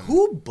off. And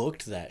Who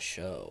booked that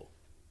show?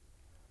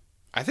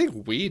 I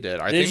think we did.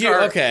 I Did think you?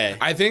 Okay.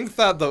 I think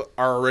that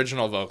our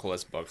original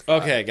vocalist booked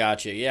that. Okay,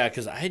 gotcha. Yeah,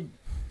 because I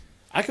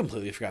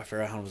completely forgot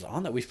Pharaoh was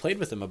on that. We've played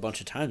with him a bunch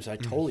of times. I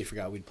totally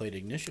forgot we'd played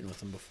Ignition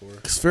with him before.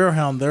 Because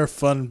Fairhound, they're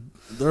fun.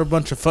 They're a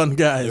bunch of fun They're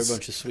guys. a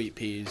bunch of sweet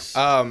peas.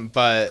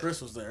 But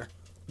Chris was there.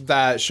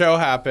 that show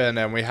happened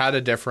and we had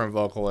a different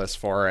vocalist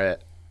for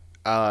it.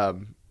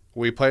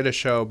 We played a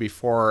show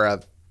before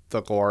at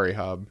the Glory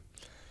Hub,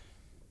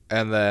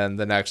 and then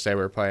the next day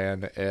we were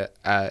playing it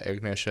at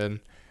Ignition,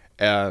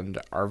 and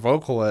our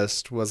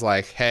vocalist was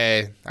like,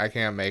 hey, I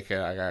can't make it,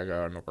 I gotta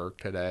go into work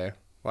today,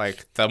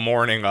 like the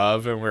morning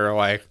of, and we were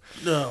like,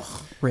 Ugh.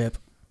 Rip.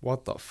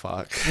 what the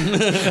fuck?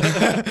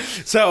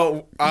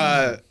 So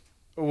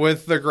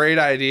with the great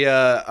idea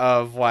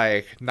of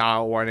like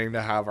not wanting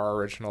to have our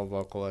original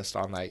vocalist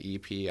on that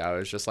EP, I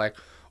was just like,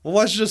 well,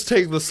 let's just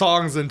take the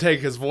songs and take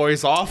his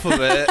voice off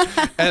of it,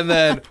 and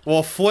then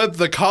we'll flip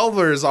the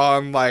colors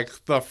on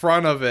like the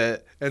front of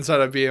it. Instead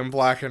of being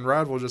black and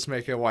red, we'll just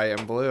make it white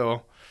and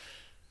blue.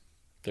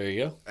 There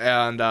you go.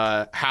 And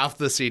half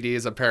the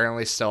CDs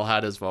apparently still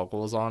had his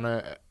vocals on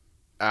it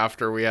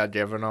after we had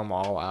given them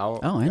all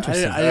out. Oh, I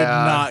interesting. did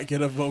Yeah. not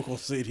get a vocal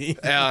CD.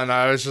 And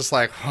I was just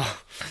like,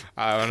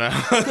 I don't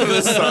know.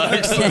 This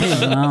sucks.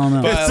 I don't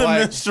know. It's a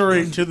like-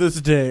 mystery to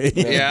this day.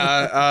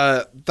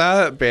 Yeah,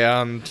 that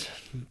band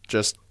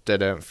just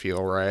didn't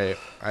feel right.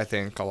 I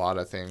think a lot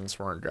of things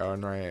weren't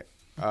going right.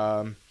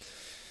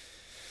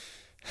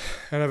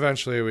 And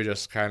eventually we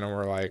just kind of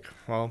were like,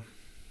 well,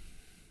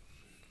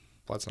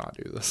 let's not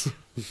do this.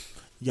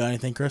 You got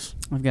anything, Chris?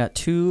 I've got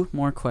 2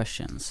 more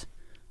questions,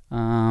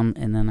 and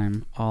then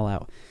I'm all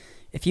out.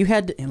 If you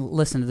had to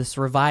listen to this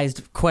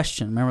revised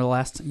question, remember the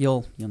last?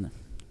 You'll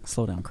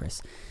slow down,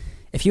 Chris.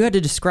 If you had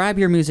to describe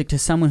your music to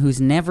someone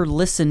who's never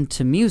listened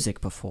to music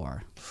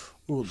before,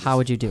 Ooh, how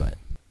would you do it?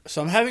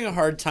 So I'm having a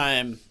hard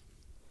time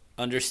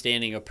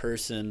understanding a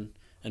person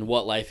and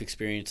what life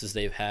experiences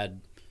they've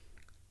had,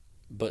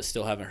 but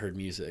still haven't heard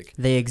music.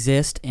 They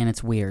exist, and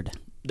it's weird.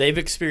 They've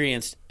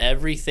experienced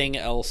everything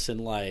else in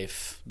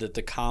life that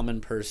the common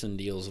person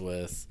deals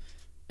with,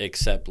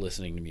 except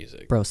listening to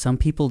music. Bro, some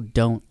people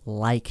don't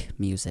like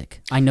music.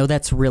 I know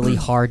that's really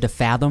hard to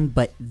fathom,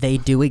 but they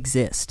do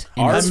exist.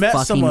 And I it's met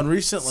fucking someone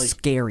recently.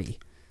 Scary.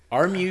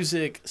 Our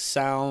music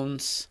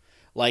sounds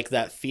like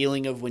that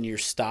feeling of when you're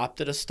stopped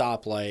at a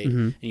stoplight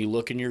and you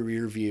look in your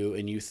rear view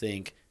and you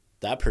think,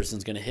 that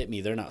person's going to hit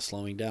me. They're not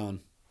slowing down.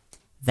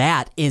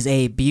 That is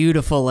a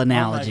beautiful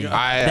analogy. God.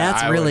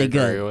 That's I really would agree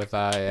good. with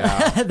that,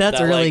 yeah. That's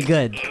That, really like-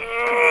 good.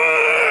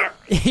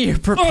 You're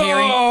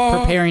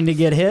preparing to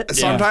get hit.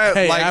 Sometimes,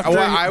 Hey, like, after what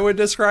you- I would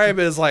describe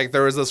is like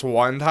there was this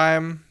one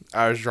time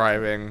I was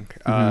driving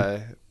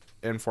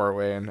in Fort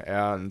Wayne,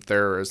 and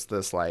there was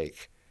this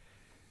like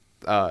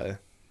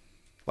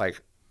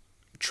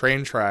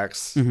train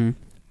tracks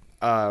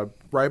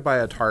right by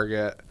a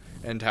Target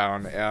in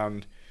town,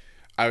 and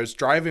I was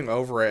driving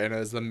over it, and it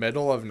was the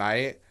middle of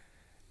night,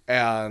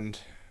 and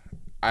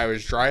I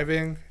was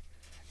driving,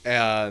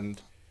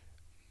 and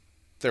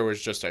there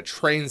was just a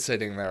train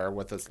sitting there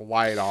with its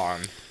light on,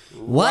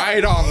 What?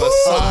 right on the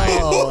side.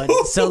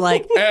 Oh, so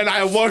like, And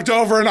I looked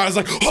over, and I was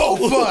like, "Oh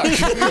fuck!"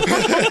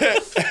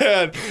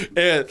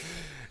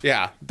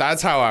 Yeah,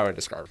 that's how I would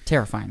describe it.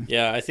 terrifying.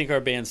 Yeah, I think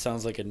our band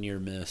sounds like a near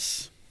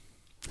miss.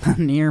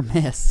 Near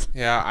miss.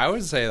 Yeah, I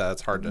would say that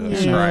it's hard to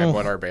describe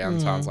what our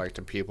band sounds like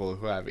to people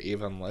who have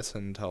even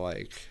listened to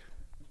like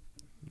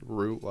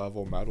root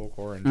level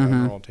metalcore in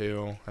general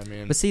too. I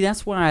mean, But see,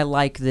 that's why I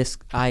like this.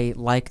 I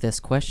like this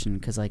question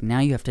because like now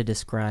you have to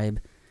describe.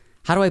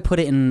 How do I put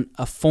it in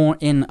a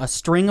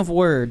string of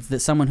words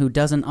that someone who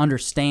doesn't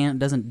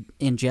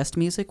ingest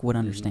music would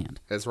understand?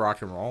 it's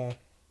rock and roll.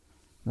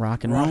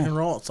 Rock and Rock roll. and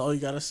roll. That's all you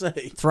gotta say.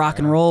 It's rock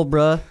and roll,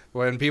 bruh.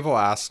 When people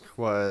ask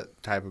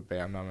what type of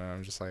band I'm in,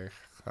 I'm just like,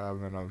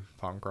 I'm in a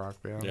punk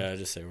rock band. Yeah, I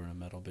just say we're in a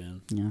metal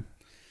band. Yeah.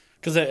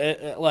 Because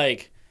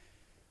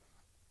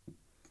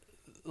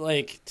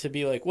like to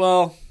be like,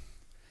 well,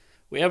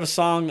 we have a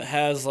song that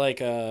has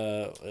like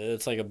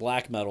it's like a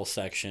black metal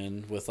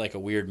section with like a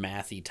weird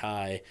mathy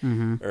tie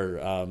or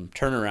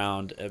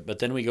turnaround, but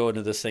then we go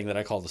into this thing that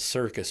I call the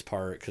circus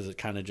part because it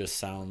kind of just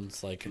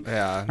sounds like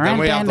Yeah. Then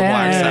we have the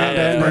Black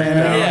Sabbath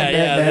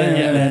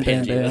breakdown.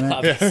 Pangea,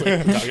 obviously.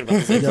 We're talking about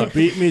the same Yeah, song.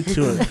 beat me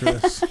to it,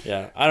 Chris.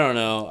 Yeah, I don't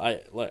know.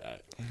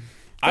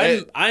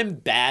 I'm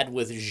bad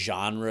with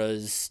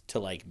genres to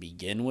like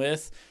begin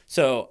with,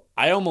 so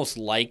I almost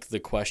like the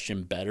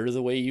question better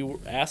the way you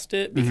asked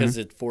it because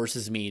it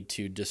forces me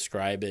to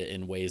describe it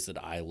in ways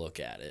that I look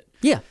at it.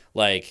 Yeah.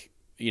 Like,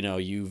 you know,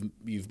 you've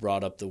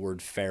brought up the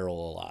word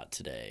feral a lot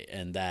today,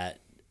 and that,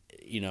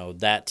 you know,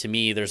 that to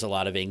me there's a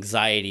lot of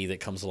anxiety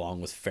that comes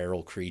along with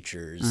feral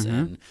creatures,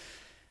 and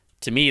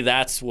to me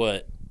that's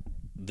what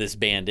this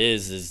band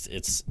is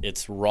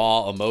it's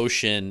raw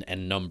emotion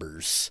and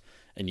numbers.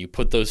 And you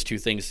put those two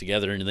things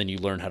together, and then you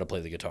learn how to play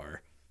the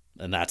guitar.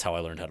 And that's how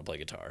I learned how to play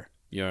guitar.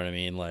 You know what I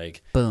mean?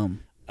 Like,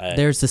 Boom.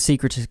 There's the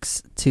secret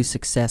to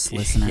success,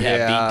 listener.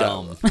 yeah, be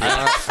dumb.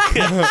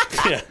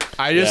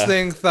 I just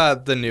think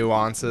that the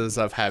nuances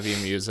of heavy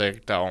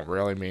music don't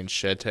really mean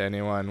shit to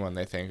anyone when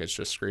they think it's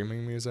just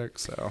screaming music.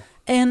 So,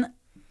 And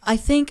I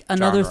think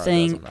another Genre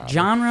thing, doesn't matter.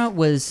 genre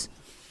was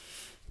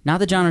not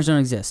that genres don't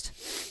exist.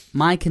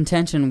 My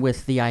contention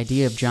with the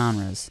idea of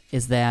genres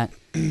is that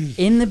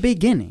in the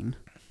beginning,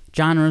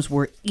 genres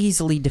were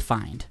easily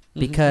defined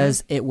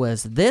because it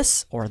was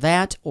this or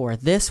that or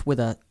this with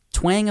a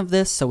twang of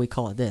this, so we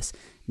call it this.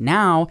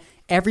 Now,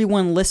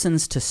 everyone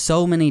listens to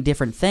so many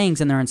different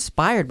things and they're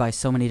inspired by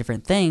so many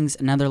different things,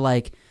 and now they're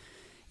like,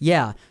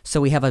 yeah,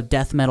 so we have a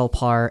death metal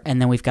part, and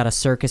then we've got a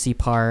circusy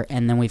part,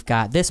 and then we've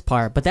got this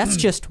part, but that's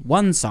just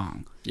one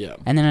song. Yeah.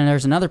 And then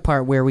there's another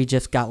part where we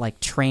just got like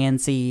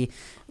trancey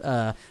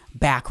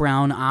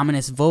background,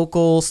 ominous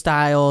vocal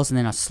styles, and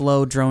then a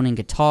slow droning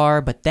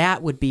guitar, but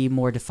that would be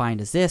more defined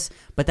as this,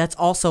 but that's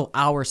also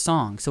our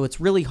song. So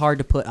it's really hard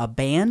to put a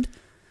band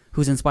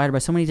who's inspired by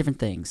so many different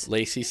things.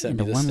 Lacey sent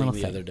me into this one thing little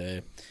the thing. other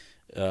day.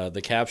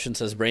 The caption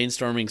says,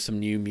 brainstorming some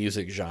new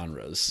music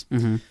genres.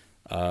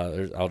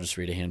 I'll just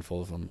read a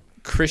handful of them.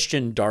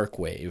 Christian dark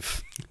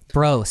wave.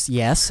 Bros,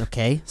 yes,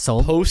 okay,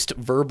 sold.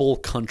 Post-verbal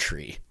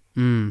country.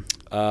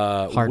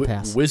 Hard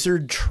pass.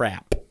 Wizard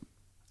trap.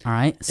 All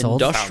right,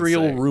 sold.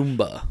 Industrial Sounds sick.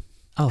 Roomba.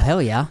 Oh,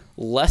 hell yeah.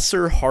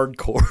 Lesser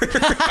hardcore.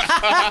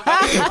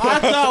 I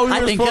thought we I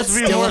were think supposed that's to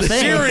be still more a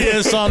thing.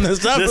 serious on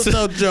this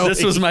episode, Joey.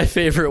 This was my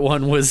favorite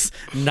one, was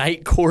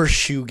Nightcore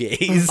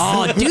shoegaze.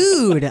 Oh,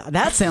 dude,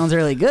 that sounds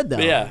really good, though.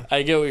 Yeah,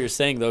 I get what you're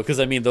saying, though, because,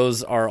 I mean,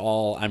 those are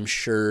all, I'm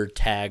sure,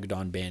 tagged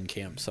on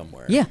Bandcamp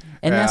somewhere. Yeah,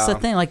 and that's the Yeah.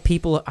 thing. Like,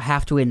 people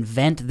have to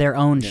invent their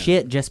own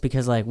shit just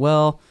because, like,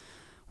 well,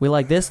 we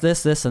like this,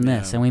 and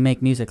this, and we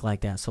make music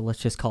like that, so let's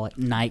just call it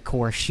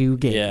Nightcore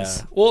shoegaze. Yeah.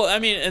 Well, I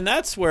mean, and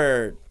that's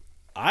where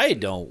I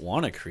don't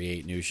want to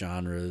create new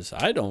genres.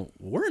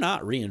 We're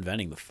not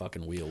reinventing the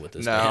fucking wheel with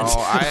this no, band.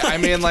 I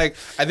mean, like,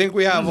 I think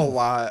we have a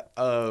lot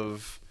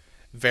of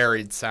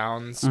varied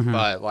sounds,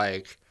 but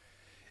like,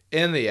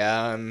 in the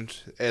end,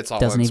 it's all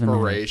Doesn't even matter.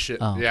 inspiration.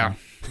 Oh, okay. Yeah,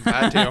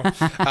 that too.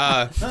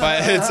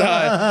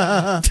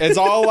 But it's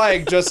all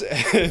like just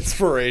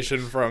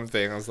inspiration from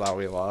things that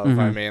we love.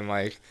 I mean,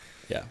 like,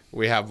 Yeah.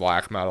 we have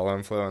black metal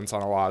influence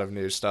on a lot of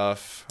new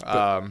stuff.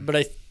 But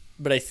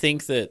I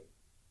think that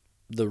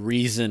the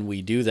reason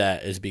we do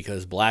that is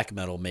because black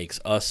metal makes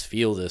us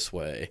feel this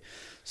way.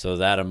 So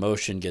that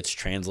emotion gets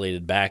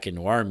translated back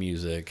into our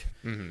music.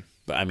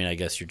 But I mean, I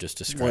guess you're just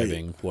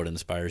describing what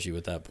inspires you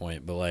at that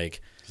point. But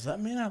like, Does that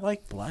mean I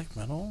like black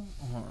metal?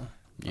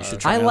 you should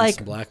try I out like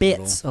some black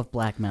bits metal. of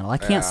black metal. I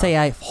can't Yeah. say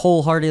I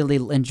wholeheartedly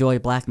enjoy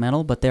black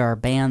metal, but there are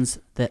bands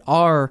that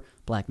are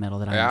black metal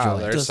that I Yeah, enjoy.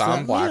 there's Does that some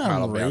mean black I'm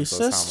metal bands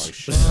that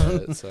sound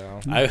like shit.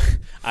 So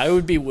I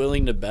would be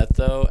willing to bet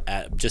though,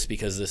 just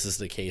because this is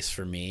the case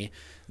for me,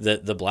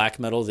 that the black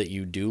metal that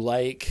you do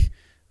like,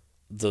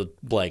 the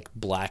like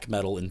black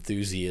metal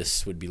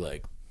enthusiasts would be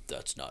like,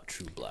 that's not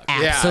true black.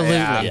 Absolutely,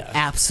 yeah.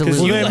 absolutely.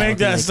 Will they that make would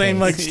be that the same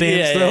case. like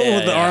stance though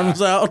with the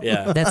arms out?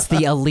 Yeah. That's the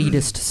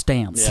elitist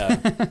stance.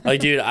 Yeah. Like,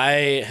 dude,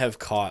 I have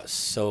caught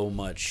so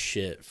much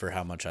shit for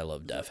how much I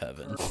love Deaf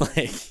Heaven. Like,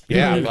 you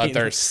know Yeah, what I but mean?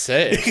 they're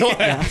sick.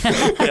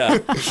 Yeah.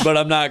 But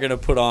I'm not gonna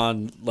put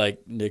on,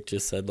 like Nick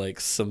just said, like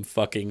some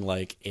fucking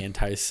like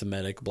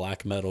anti-Semitic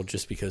black metal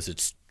just because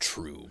it's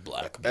true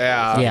black metal.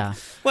 Yeah. Yeah.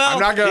 Well, I'm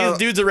not gonna- these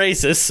dudes are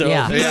racist, so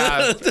Yeah.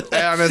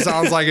 Yeah, and it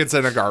sounds like it's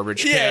in a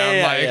garbage can.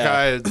 Yeah,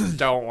 I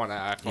don't want to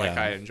act like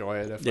Yeah. I enjoy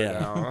it if Yeah.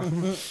 I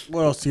don't.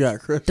 What else you got,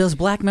 Chris? Does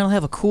black metal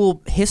have a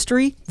cool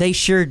history? They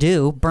sure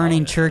do.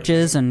 Burning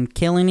churches and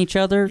killing each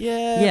other.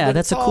 Yeah, Yeah, but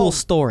that's a it's cool all-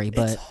 story,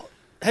 but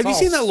Have you all-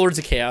 seen that Lords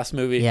of Chaos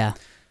movie? yeah.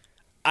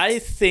 I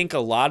think a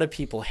lot of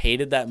people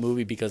hated that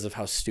movie because of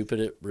how stupid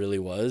it really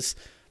was.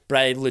 But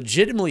I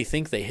legitimately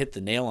think they hit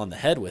the nail on the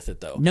head with it,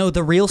 though. No,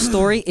 the real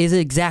story is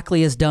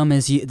exactly as dumb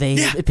as they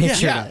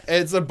pictured Yeah, it.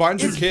 it's a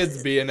bunch of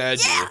kids being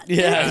edgy.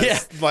 Yeah, yeah.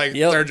 Like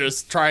Yep. they're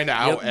just trying to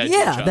out edge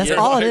Yeah, each other. that's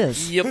all it Like,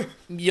 is.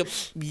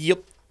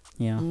 Yep.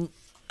 Yeah. seen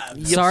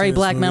Sorry, this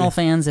black movie. metal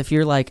fans, if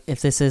you're like,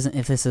 if this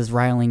is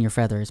riling your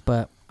feathers,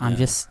 but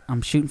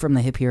I'm shooting from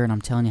the hip here, and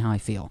I'm telling you how I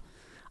feel.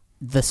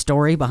 The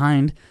story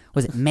behind,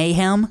 was it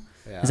Mayhem?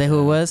 Is that who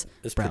it was?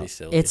 It's Bro, pretty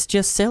silly. It's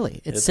just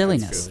silly. It's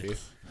silliness. goofy.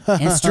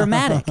 And it's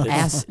dramatic.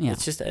 Yeah.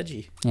 It's just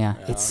edgy. Yeah.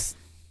 It's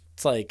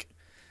like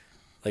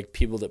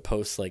people that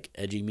post like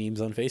edgy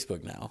memes on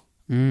Facebook now.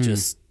 Mm.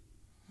 Just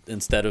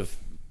instead of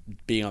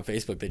being on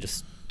Facebook, they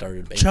just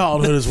started banning.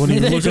 Childhood is when you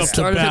They look up just to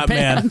started a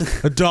Batman. band.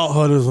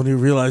 Adulthood is when you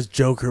realize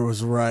Joker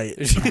was right.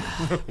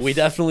 We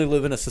definitely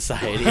live in a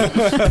society.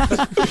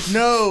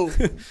 No.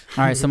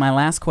 All right, so my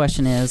last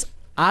question is,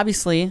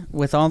 obviously,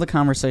 with all the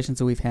conversations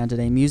that we've had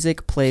today,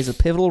 music plays a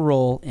pivotal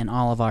role in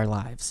all of our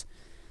lives.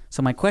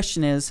 So my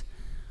question is,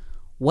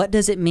 what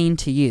does it mean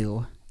to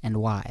you and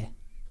why?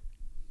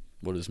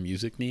 What does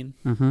music mean?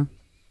 Mm-hmm.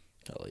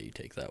 I'll let you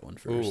take that one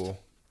first. Ooh.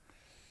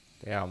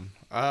 Damn.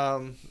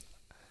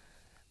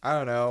 I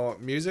don't know.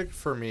 Music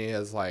for me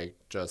is like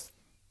just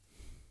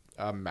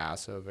a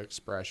massive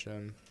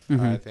expression.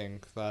 I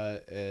think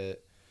that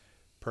it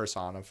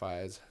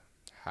personifies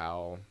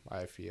how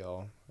I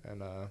feel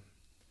in a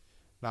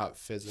not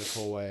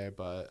physical way,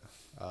 but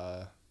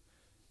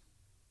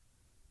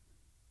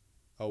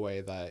a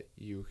way that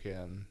you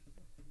can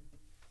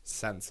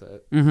sense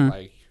it.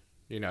 Like,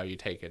 you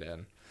take it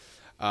in.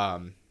 I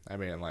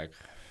mean, like,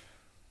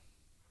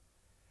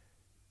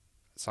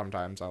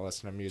 sometimes I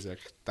listen to music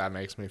that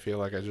makes me feel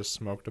like I just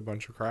smoked a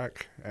bunch of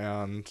crack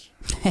and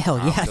Hell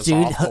yeah, just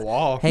dude. off the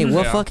wall. Hey,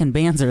 what Yeah. fucking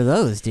bands are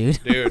those, dude?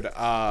 Dude,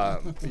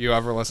 you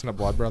ever listen to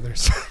Blood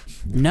Brothers?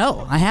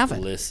 No, I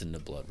haven't. Listen to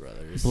Blood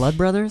Brothers. Blood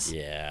Brothers?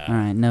 Yeah. All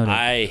right, noted.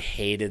 I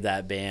hated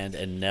that band,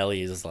 and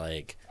Nelly is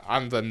like,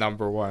 I'm the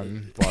number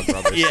one Blood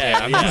Brothers yeah,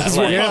 fan. yeah.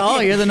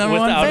 Like, You're the number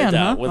one without fan, a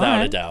doubt, huh? without All a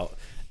right. doubt.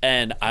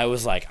 And I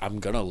was like, I'm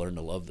gonna learn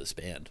to love this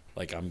band.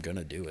 Like, I'm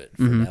gonna do it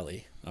for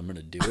Nelly. I'm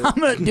gonna do it. I'm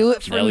going to do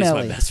it for Nelly's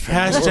Nelly. my best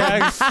friend.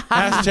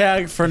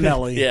 Hashtag for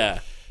Nelly. Yeah.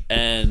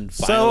 And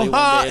So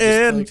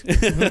finally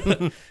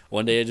hot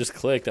one day it just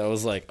clicked. I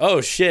was like, oh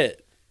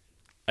shit,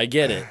 I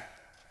get it.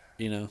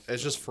 You know?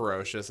 It's just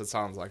ferocious. It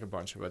sounds like a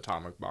bunch of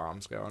atomic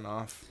bombs going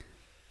off.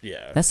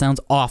 Yeah. That sounds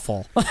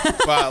awful.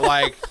 But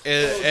like So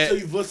it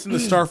you've listened to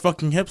Star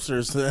fucking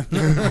Hipsters then.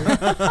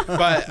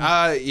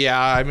 but yeah,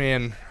 I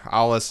mean,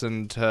 I'll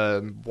listen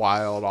to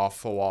wild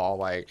off the wall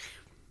like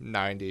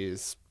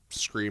 90s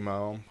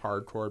screamo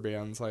hardcore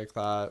bands like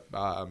that.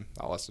 I'll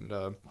listen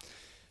to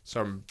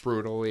some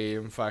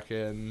brutally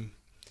fucking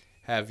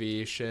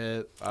heavy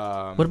shit.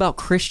 What about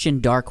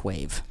Christian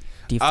Darkwave?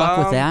 Do you fuck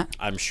with that?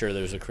 I'm sure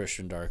there's a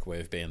Christian dark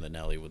wave band that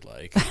Nelly would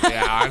like.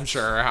 Yeah, I'm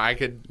sure I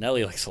could.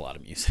 Nelly likes a lot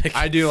of music.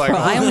 I do like. Bro,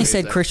 all I the only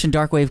said music. Christian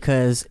Darkwave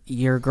because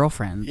your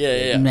girlfriend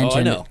Yeah.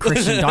 mentioned Oh, I know.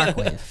 Christian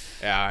Darkwave.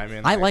 Yeah, I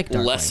mean, I like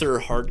Darkwave. Lesser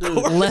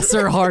hardcore.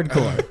 Lesser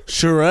hardcore.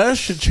 Suresh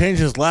should change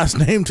his last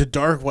name to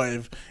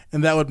Darkwave,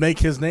 and that would make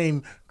his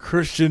name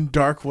Christian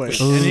Darkwave,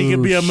 and he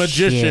could be a Ooh,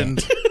 magician.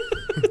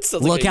 It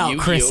sounds Look like a out,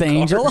 Yu-Gi-Oh Chris card.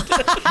 Angel.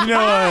 You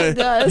know,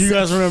 does. you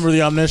guys remember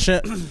the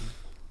Omniscient?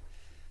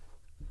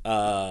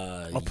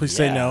 Oh, Please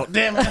say no.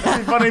 Damn it! It'd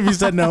be funny if you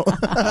said no.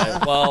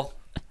 Well,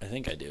 I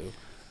think I do.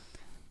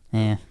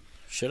 Yeah.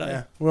 Should I?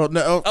 Yeah. Well,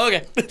 no. Oh,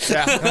 okay.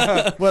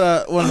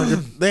 But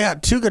they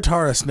had two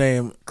guitarists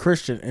named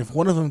Christian. If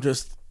one of them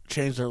just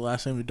changed their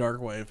last name to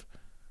Darkwave,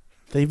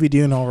 they'd be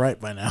doing all right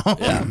by now.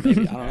 Yeah,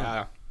 maybe. I don't know.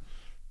 yeah.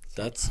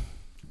 That's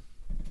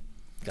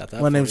got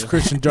that. My for name's you.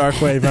 Christian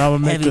Darkwave, and I'm gonna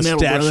make Heavy the metal,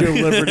 Statue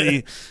brother. of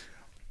Liberty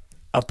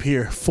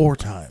appear 4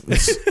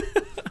 times.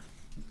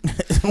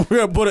 We're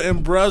gonna put it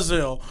in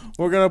Brazil.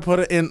 We're gonna put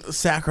it in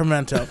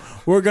Sacramento.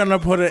 We're gonna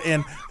put it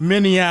in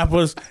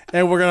Minneapolis,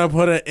 and we're gonna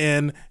put it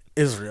in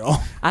Israel.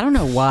 I don't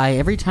know why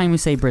every time you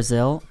say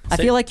Brazil, I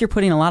feel like you're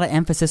putting a lot of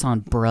emphasis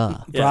on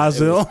bruh. Yeah,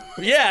 Brazil.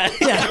 Yeah,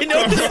 I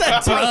noticed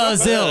that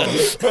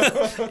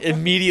Brazil.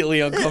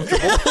 immediately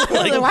uncomfortable.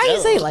 Like, Why do you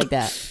say it like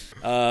that?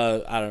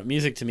 I don't know.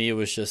 Music to me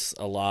was just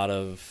a lot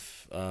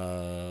of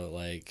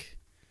like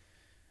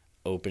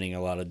opening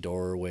a lot of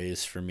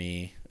doorways for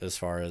me as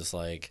far as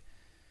like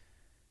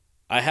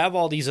I have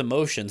all these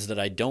emotions that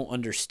I don't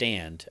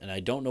understand and I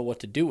don't know what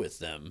to do with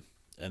them.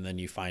 And then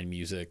you find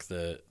music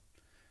that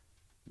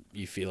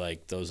you feel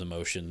like those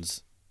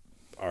emotions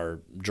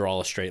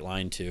draw a straight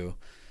line to.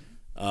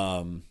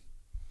 Well,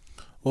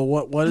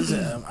 what is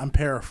it? I'm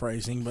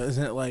paraphrasing, but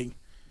isn't it like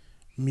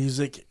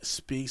music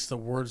speaks the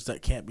words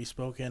that can't be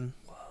spoken?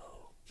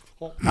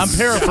 I'm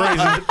paraphrasing.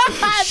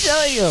 I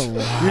tell you.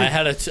 I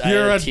had a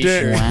You're a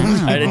t-shirt. dick.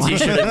 Wow. I had a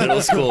t-shirt in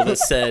middle school that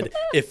said,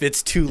 "If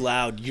it's too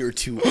loud, you're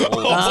too old."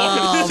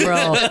 Oh,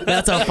 bro,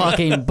 that's a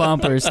fucking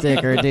bumper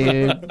sticker,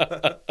 dude.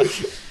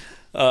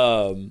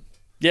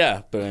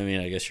 Yeah, but I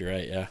mean, I guess you're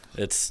right. Yeah,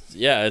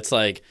 it's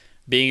like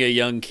being a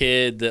young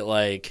kid that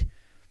like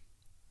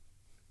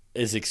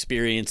is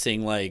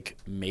experiencing like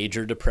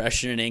major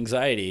depression and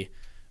anxiety,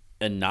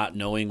 and not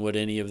knowing what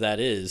any of that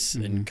is,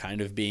 and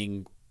kind of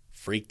being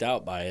freaked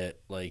out by it.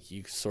 Like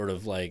you sort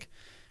of like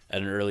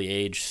at an early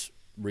age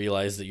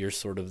realize that you're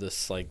sort of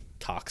this like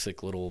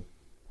toxic little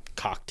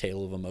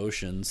cocktail of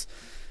emotions.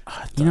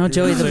 You know,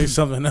 Joey, Say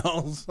something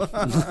else.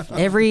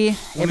 every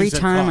said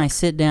time I cock.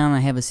 sit down and I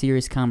have a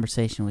serious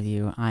conversation with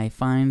you, I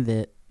find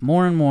that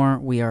more and more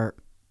we are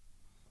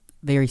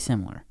very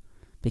similar,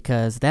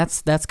 because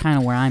that's kind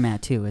of where I'm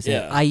at too. Is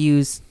that I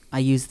use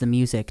the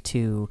music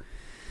to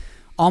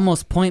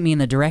almost point me in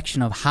the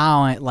direction of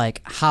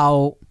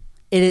how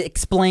it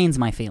explains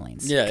my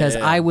feelings. Yeah, Because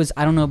yeah.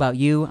 I don't know about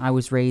you, I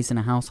was raised in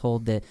a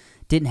household that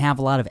didn't have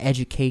a lot of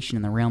education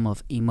in the realm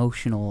of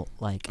emotional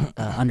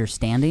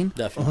understanding.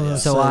 Definitely. Yeah.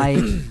 So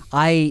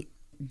I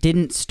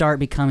didn't start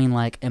becoming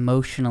like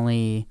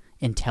emotionally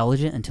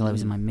intelligent until I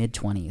was in my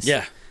mid-20s.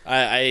 Yeah,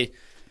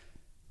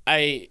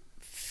 I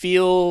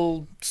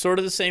feel sort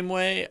of the same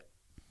way.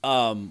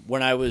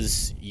 When I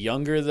was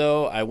younger,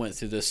 though, I went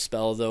through this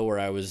spell though where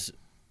I was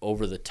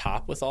over the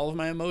top with all of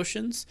my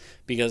emotions,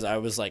 because I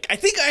was like, I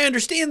think I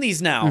understand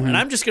these now, and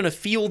I'm just gonna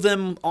feel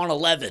them on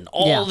 11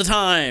 all the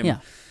time. Yeah.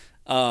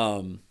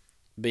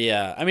 But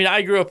yeah, I mean,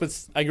 I grew up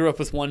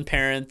with one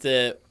parent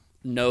that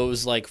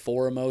knows like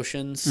 4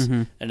 emotions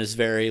and is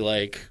very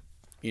like,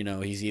 you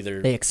know, he's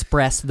either They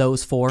express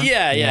those 4.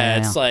 yeah,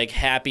 it's like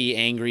happy,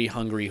 angry,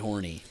 hungry,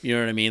 horny. You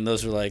know what I mean?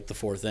 Those are like the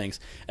 4 things.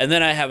 And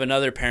then I have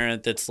another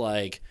parent that's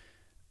like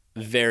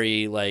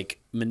very like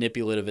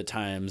manipulative at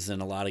times,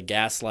 and a lot of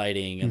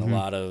gaslighting and a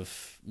lot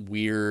of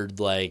weird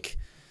like,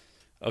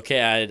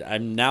 okay,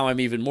 I'm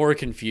even more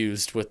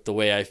confused with the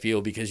way I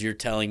feel because you're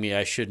telling me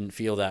I shouldn't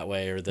feel that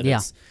way, or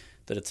that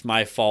it's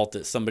my fault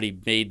that somebody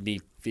made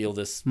me feel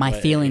this My way.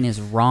 feeling is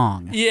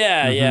wrong.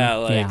 Yeah,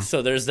 Yeah.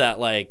 so there's that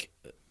like,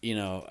 you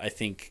know, I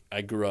think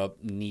I grew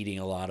up needing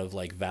a lot of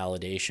like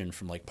validation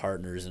from like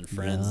partners and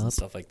friends and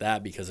stuff like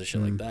that because of shit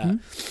like that.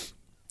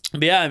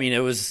 But yeah, I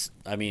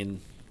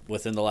mean,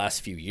 within the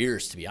last few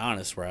years, to be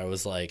honest, where I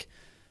was like,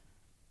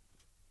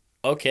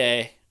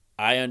 okay,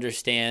 I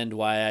understand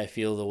why I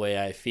feel the way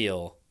I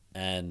feel.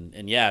 And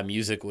yeah,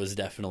 music was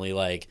definitely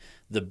like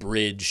the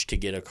bridge to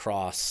get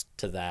across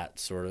to that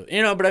sort of,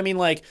 you know, but I mean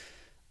like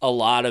a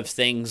lot of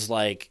things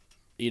like,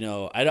 you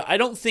know, I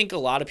don't think a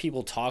lot of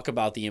people talk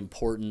about the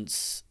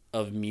importance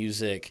of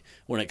music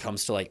when it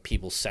comes to like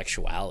people's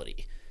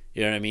sexuality.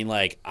 You know what I mean?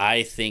 Like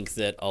I think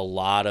that a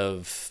lot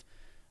of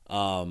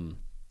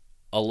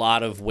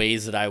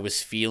ways that I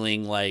was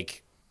feeling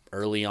like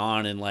early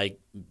on in like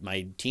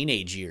my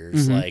teenage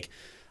years, like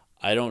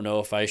I don't know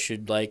if I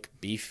should like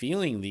be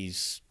feeling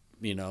these,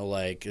 you know,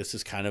 like this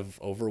is kind of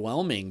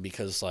overwhelming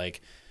because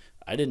like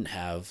I didn't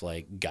have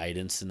like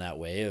guidance in that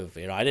way of,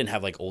 you know, I didn't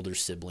have like older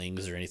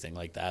siblings or anything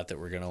like that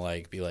were going to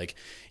like be like,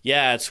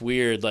 yeah, it's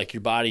weird. Like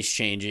your body's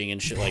changing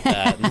and shit like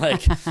that. And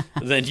like,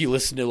 then you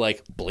listen to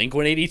like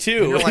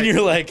Blink-182 and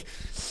you're like,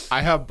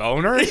 I have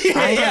boner.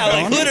 yeah,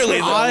 like literally.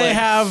 Though, I like,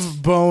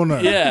 have boner.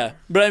 yeah.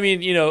 But I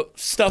mean, you know,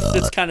 stuff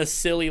that's kind of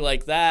silly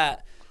like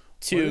that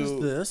to, What is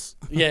this?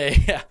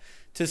 yeah,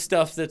 to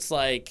stuff that's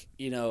like,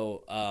 you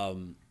know,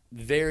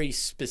 very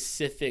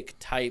specific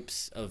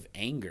types of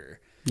anger.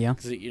 Yeah.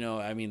 'Cause, you know,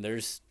 I mean,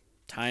 there's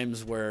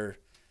times where,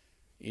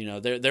 you know,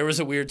 there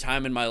was a weird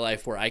time in my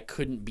life where I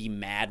couldn't be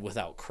mad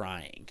without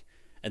crying.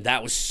 And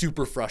that was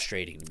super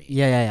frustrating to me.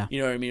 Yeah.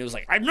 You know what I mean? It was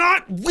like, I'm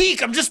not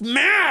weak. I'm just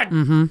mad.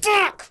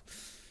 Fuck.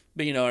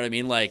 But you know what I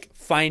mean? Like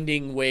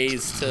finding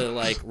ways to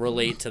like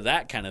relate to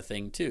that kind of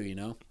thing too, you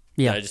know?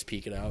 Yeah. Did I just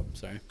peek it out?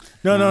 Sorry.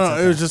 No.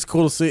 It was just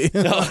cool to see.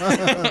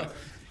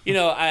 You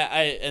know,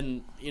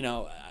 and you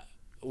know,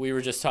 we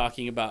were just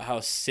talking about how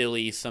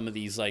silly some of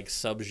these like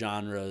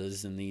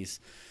subgenres and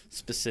these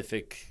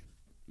specific,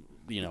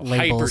 you know, Labels.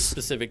 hyper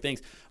specific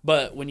things.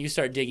 But when you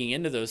start digging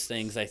into those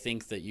things, I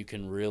think that you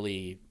can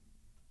really,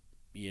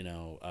 you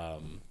know,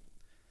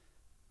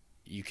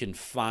 you can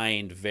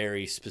find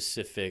very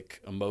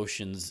specific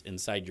emotions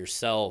inside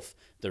yourself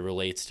that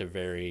relates to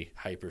very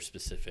hyper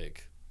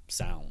specific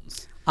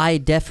sounds. I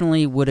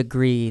definitely would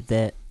agree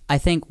that I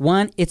think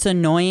one, it's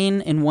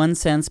annoying in one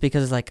sense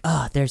because it's like,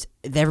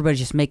 everybody's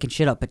just making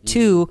shit up. But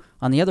two,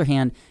 on the other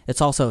hand, it's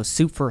also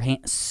super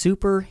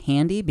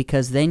handy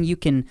because then you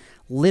can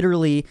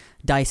literally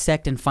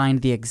dissect and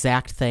find the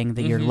exact thing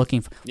that you're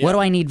looking for. Yeah. What do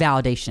I need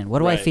validation? What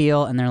do I Right.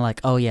 feel? And they're like,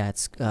 oh yeah,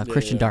 it's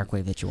Christian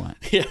Darkwave that you want.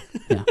 Yeah.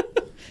 Yeah.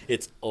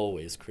 It's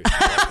always Christian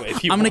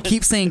Darkwave. I'm going to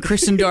keep saying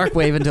Christian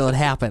Darkwave until it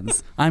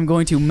happens. I'm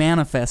going to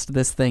manifest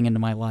this thing into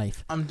my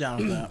life. I'm down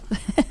with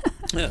that.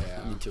 Yeah,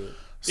 I'm into it.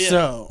 Yeah.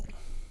 So,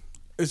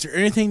 is there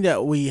anything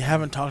that we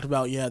haven't talked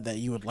about yet that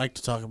you would like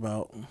to talk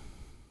about?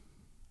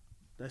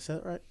 Did I say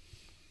that right?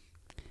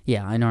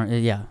 Yeah, I know.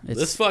 Yeah, it's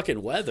This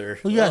fucking weather.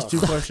 Well, you Ugh. asked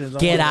 2 questions.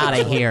 get out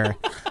of here.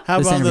 How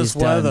This about this interview's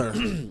done.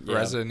 weather? Yeah.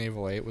 Resident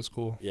Evil 8 was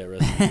cool. Yeah,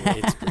 Resident Evil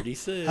 8's pretty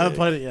sick. I haven't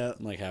played it yet.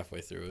 I'm like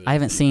halfway through it. I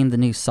haven't seen the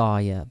new Saw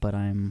yet, but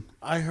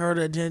I heard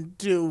it didn't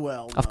do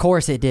well. of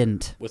course it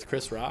didn't. With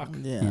Chris Rock.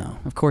 Yeah. Yeah,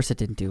 of course it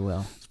didn't do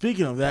well.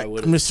 Speaking of that, I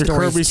would've- Mr.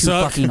 Story's Kirby too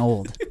suck. fucking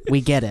old.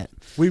 We get it.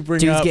 We bring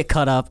Dudes up get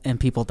cut up and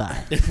people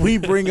die. we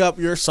bring up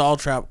your Saw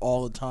Trap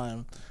all the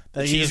time.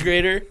 That you Cheese just-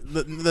 grater.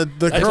 The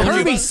I told you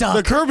Kirby about- suck.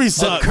 The Kirby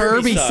suck.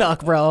 Kirby suck.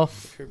 suck, bro.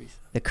 Kirby.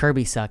 The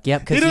Kirby suck.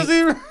 Yep. He Because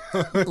doesn't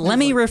even. let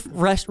me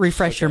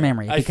refresh your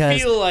memory I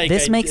because feel like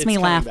this makes it's me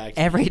coming laugh back to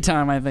every me.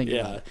 time I think Yeah.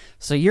 about it.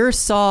 So your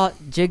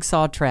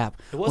Jigsaw Trap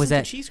It wasn't was the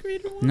that cheese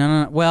grater one?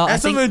 No. Well,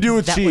 Has I think something to do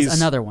with that cheese. was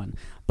another one.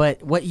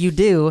 But what you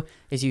do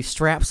is you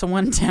strap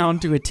someone down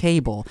to a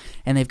table,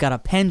 and they've got a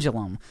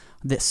pendulum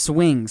that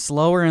swings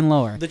lower and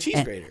lower. The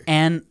cheese grater.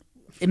 And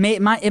it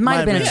might have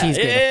been a been. cheese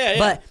Yeah, grater. yeah.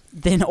 But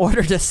in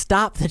order to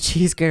stop the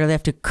cheese grater, they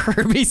have to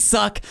Kirby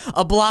suck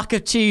a block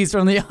of cheese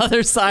from the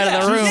other side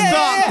of the room.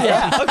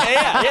 Yeah. Okay,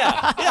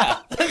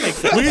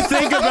 yeah.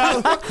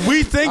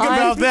 We think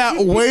about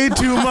that way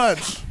too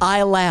much.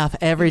 I laugh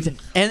every time,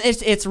 and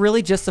it's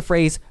really just the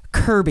phrase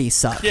Kirby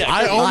suck. Yeah.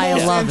 I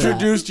almost love that.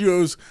 introduced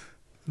you as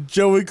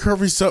Joey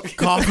Kirby Suck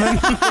Kaufman.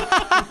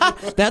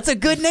 That's a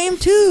good name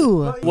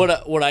too.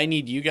 What I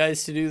need you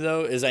guys to do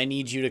though is I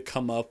need you to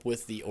come up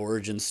with the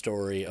origin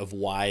story of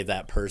why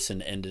that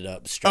person ended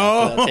up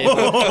strapped to that table.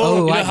 Oh,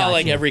 You know I how got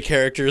like you. every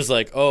character is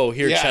like, oh,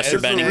 here Yeah, Chester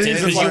it's the Bennington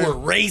reason because you why- were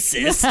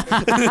racist.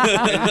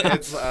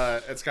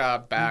 It's got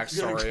a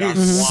backstory on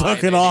Suck why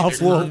it they need off,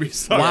 to Wolf. Kirby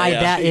suck. Why Yeah.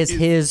 that is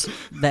his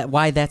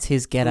why that's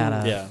his get out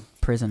of Yeah.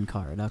 prison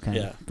card. Okay,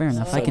 Yeah. fair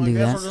enough. I So can I do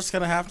guess that. we're just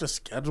gonna have to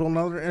schedule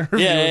another interview.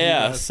 yeah, with you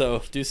yeah. guys.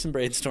 So do some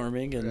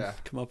brainstorming and Yeah.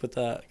 come up with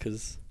that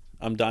because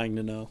I'm dying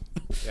to know.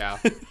 Yeah.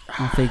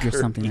 I'll figure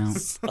something out.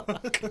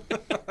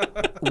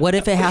 What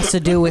if it has to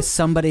do with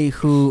somebody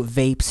who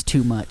vapes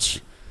too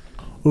much?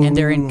 And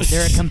they're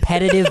a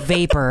competitive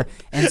vapor,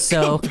 and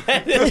so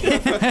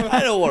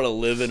I don't want to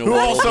live in a Who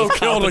world also of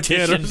killed a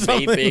kid or competition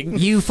something. vaping.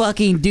 you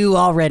fucking do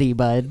already,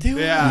 bud.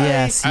 Yeah.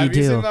 Yes, you Have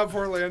you do. seen that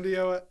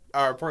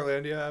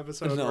Portlandia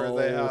episode where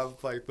they No. have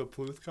like the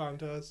Pluth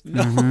contest?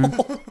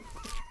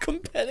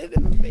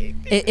 Competitive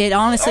vaping. It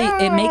honestly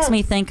it makes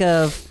me think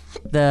of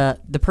the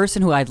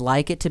person who I'd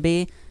like it to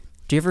be.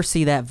 Do you ever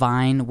see that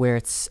Vine where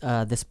it's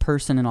this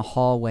person in a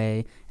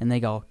hallway and they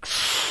go,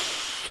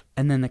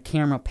 and then the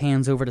camera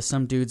pans over to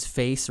some dude's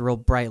face, real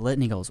bright lit,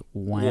 and he goes,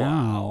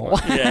 "Wow."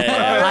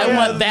 Yeah, I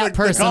want that the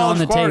person on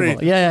the college table.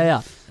 party.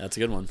 Yeah. that's a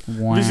good one.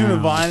 Wow. You see the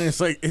Vine? It's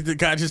like the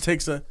guy just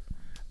takes a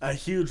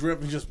huge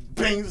rip and just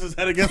bangs his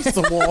head against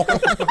the wall.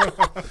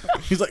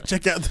 He's like,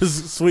 check out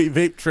this sweet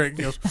vape trick.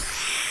 He goes,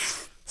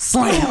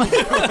 Slam.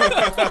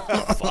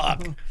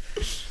 Fuck.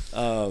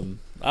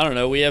 I don't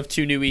know. We have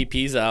 2 new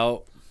EPs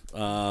out.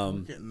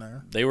 getting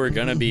there. They were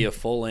gonna be a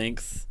full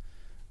length,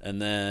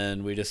 and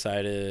then we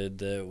decided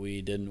that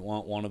we didn't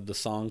want one of the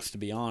songs to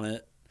be on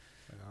it.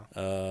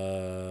 One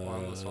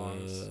of the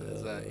songs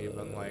is that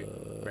even like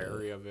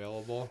very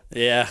available?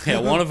 Yeah.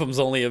 One of them's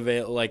only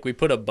available. Like we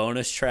put a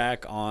bonus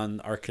track on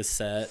our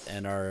cassette,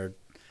 and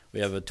we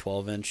have a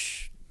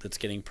 12-inch that's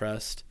getting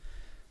pressed,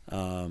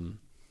 and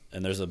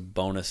there's a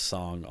bonus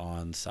song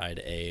on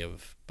side A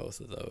of both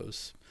of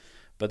those.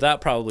 But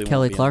that probably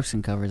Kelly won't be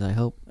Clarkson covers, I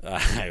hope.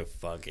 I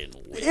fucking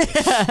wish.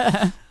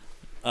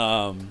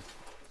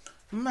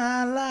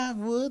 My life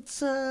would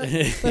suck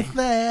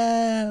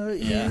without you.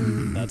 Yeah,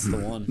 that's the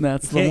one.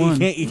 That's the You one.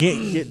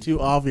 can't get too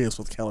obvious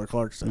with Keller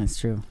Clarkson. That's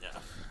true.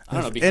 I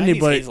don't know. Behind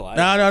Anybody? These Hazel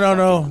No.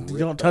 Eyes,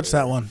 Don't touch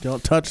that one.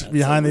 Don't touch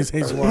behind these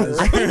hazel eyes.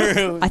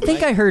 I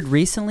think I heard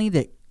recently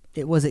that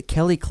it was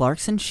Kelly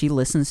Clarkson. She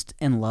listens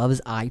and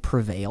loves "I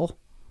Prevail."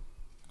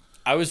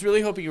 I was really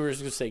hoping you were going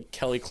to say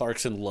Kelly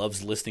Clarkson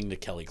loves listening to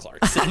Kelly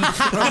Clarkson.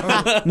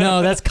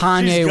 No, that's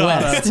Kanye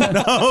West.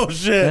 No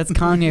shit. That's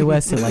Kanye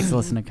West who likes to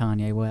listen to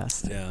Kanye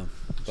West. Yeah,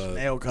 but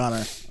Hey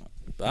O'Connor.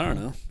 I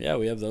don't know. Yeah,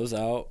 we have those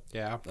out.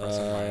 Yeah.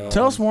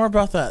 Tell us more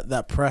about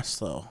that press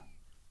though.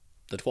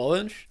 The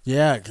 12-inch?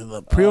 Yeah, because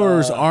the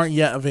pre-orders aren't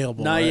yet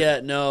available. Not right?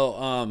 yet.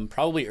 No.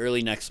 Probably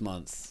early next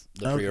month.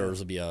 The Okay. pre-orders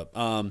will be up.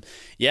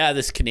 Yeah,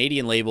 this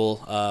Canadian label,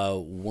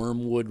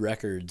 Wormwood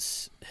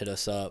Records, hit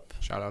us up.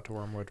 Shout out to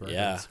Wormwood Records.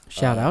 Yeah.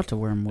 Shout out to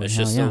Wormwood. It's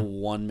Hell just yeah. a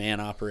one-man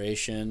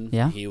operation.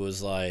 Yeah. He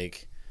was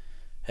like,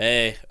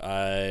 hey,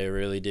 I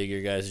really dig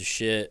your guys'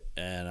 shit,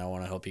 and I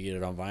want to help you get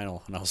it on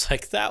vinyl. And I was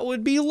like, that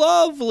would be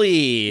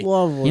lovely.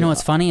 Lovely. You know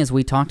what's funny is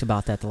we talked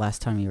about that the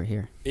last time you were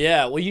here.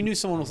 Yeah, well, you knew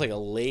someone with like a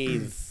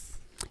lathe.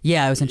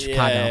 Yeah, I was in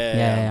Chicago.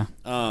 Yeah.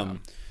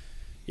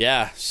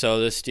 Yeah, so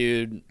this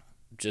dude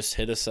just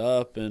hit us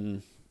up,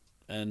 and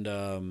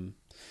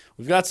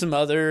we've got some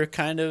other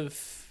kind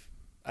of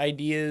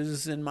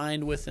ideas in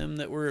mind with him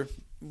that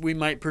we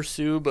might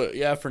pursue, but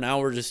yeah, for now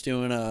we're just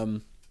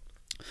doing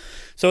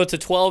so it's a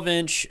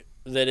 12-inch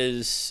that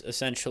is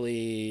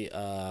essentially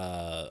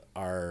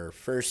our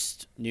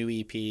first new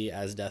EP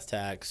as Death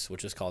Tax,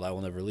 which is called I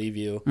Will Never Leave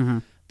You. Mm-hmm.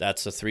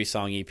 That's a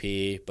 3-song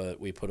EP, but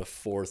we put a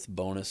 4th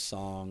bonus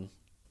song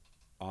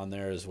on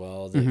there as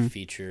well that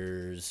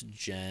features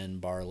Jen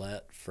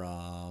Barlett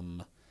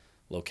from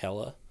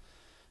Lokella.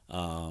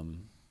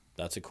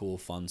 That's a cool,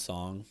 fun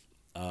song.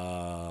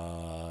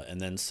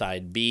 And then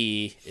side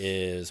B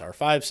is our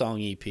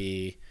 5-song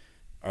EP,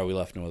 Are We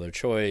Left No Other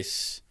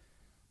Choice?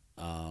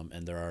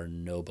 And there are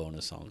no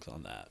bonus songs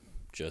on that.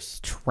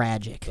 Just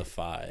Tragic. the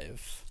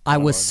 5. I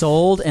was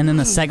sold, and then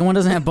the second one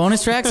doesn't have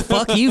bonus tracks?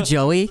 Fuck you,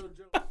 Joey.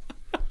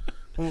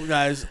 Well,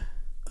 guys,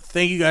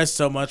 thank you guys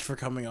so much for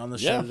coming on the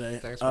show today.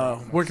 Thanks for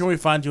having us. Where can we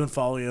find you and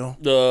follow you?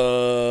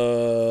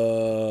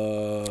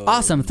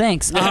 Awesome,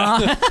 thanks.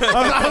 What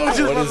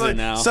is it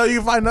now? So you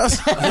can find us.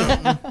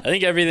 I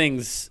think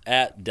everything's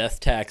at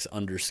DeathTax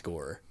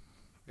 _.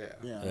 Yeah.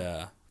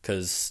 Yeah,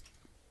 because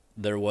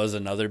there was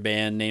another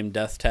band named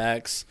Death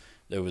Tax.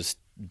 There was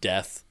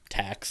Death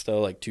Tax,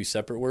 though, like 2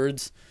 separate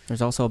words.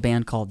 There's also a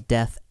band called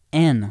Death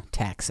N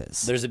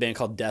Taxes. There's a band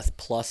called Death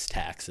Plus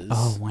Taxes.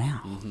 Oh,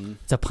 wow.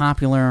 It's a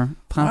popular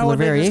Why would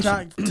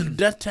variation.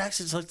 Death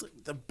Tax is like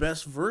the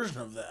best version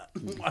of that.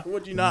 Why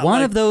would you not? One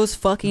like of those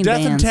fucking Death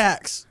and bands.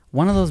 Tax.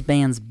 One of those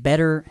bands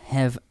better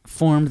have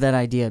formed that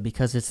idea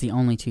because it's the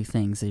only 2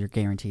 things that you're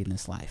guaranteed in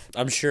this life.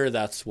 I'm sure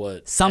that's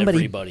what Somebody-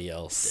 everybody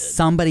else did.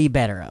 Somebody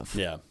better of.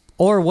 Yeah.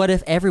 Or what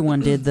if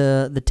everyone did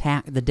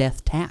the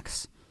death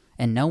tax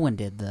and no one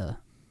did the...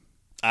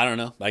 I don't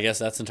know. I guess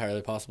that's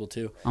entirely possible,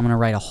 too. I'm going to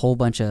write a whole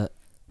bunch of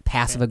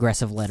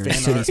passive-aggressive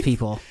letters to these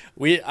people.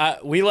 We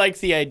like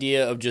the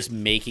idea of just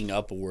making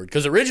up a word.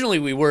 Because originally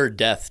we were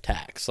Death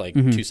Tax, like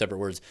 2 separate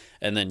words.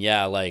 And then,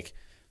 like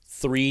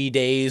 3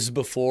 days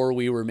before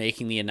we were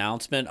making the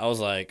announcement, I was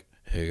like,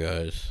 hey,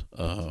 guys.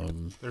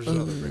 There's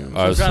another band.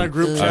 I have kind of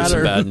group I have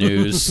some chatter. bad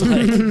news.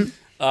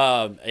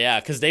 Yeah,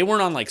 because they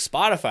weren't on like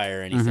Spotify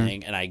or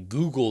anything, and I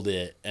Googled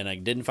it, and I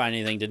didn't find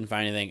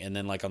anything, and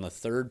then like on the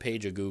 3rd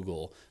page of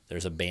Google,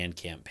 there's a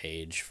Bandcamp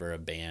page for a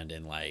band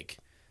in like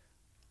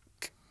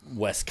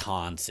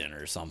Wisconsin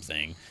or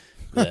something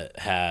that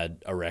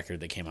had a record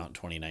that came out in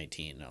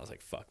 2019, and I was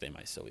like, fuck, they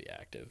might still be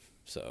active.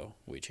 So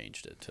we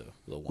changed it to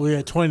the one. Well,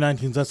 yeah,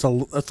 2019. That's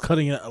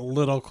cutting it a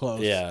little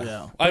close. Yeah.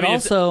 Yeah. But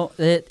also,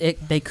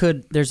 they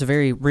could. There's a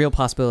very real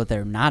possibility that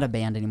they're not a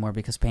band anymore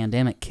because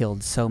pandemic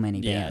killed so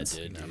many bands.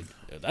 Yeah, it did,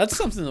 dude. That's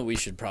something that we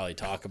should probably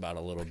talk about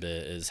a little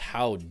bit is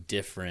how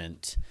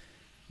different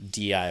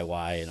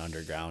DIY and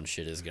underground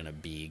shit is going to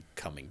be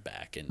coming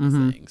back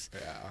into things.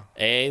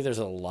 Yeah. There's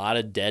a lot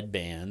of dead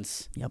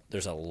bands. Yep.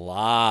 There's a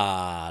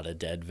lot of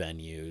dead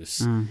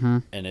venues.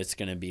 And it's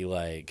going to be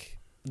like...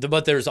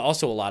 But there's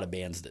also a lot of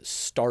bands that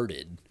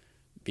started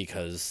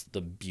because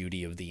the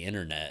beauty of the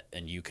internet,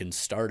 and you can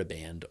start a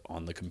band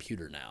on the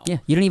computer now. Yeah,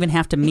 you don't even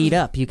have to meet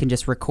up. You can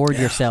just record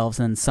yourselves,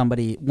 and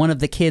one of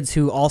the kids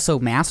who also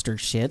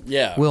masters shit,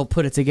 will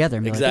put it together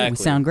and be like, hey, we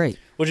sound great.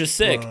 Which is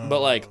sick,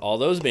 but like all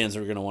those bands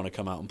are going to want to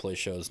come out and play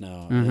shows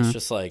now. And it's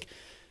just like,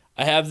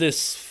 I have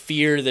this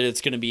fear that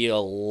it's going to be a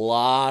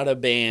lot of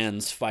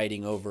bands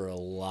fighting over a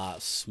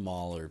lot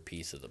smaller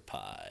piece of the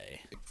pie.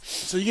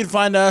 So you can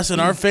find us in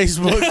our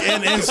Facebook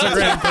and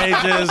Instagram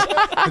pages,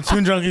 the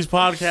Toon Junkies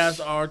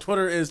Podcast. Our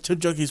Twitter is Toon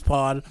Junkies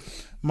Pod.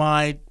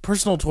 My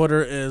personal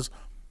Twitter is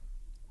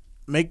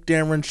Make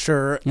Dameron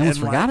Sure. You almost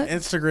and forgot my it?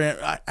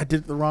 Instagram, I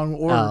did it the wrong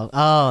order.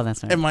 Oh,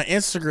 that's right. And my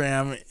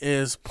Instagram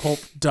is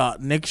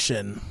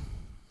pulp.niction.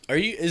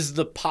 Is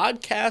the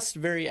podcast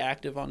very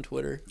active on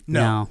Twitter?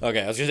 No.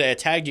 Okay, I was gonna say I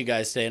tagged you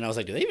guys today, and I was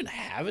like, do they even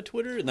have a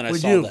Twitter? And then I We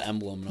saw do. the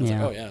emblem, and I was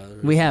like, oh yeah,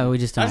 We have it. We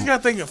just I don't. just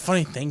gotta think of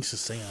funny things to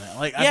say on it.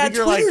 Like, I Yeah,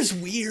 figure, Twitter's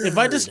like, weird. if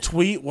I just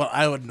tweet what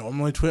I would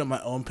normally tweet on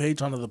my own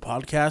page onto the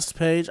podcast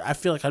page, I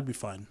feel like I'd be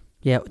fine.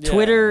 Yeah,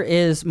 Twitter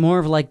is more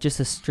of like just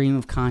a stream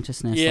of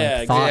consciousness. Yeah,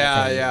 like thought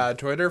Yeah, thing. yeah.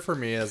 Twitter for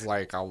me is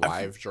like a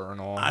live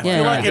journal. I Yeah,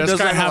 feel like yeah. it Just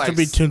doesn't kinda have to like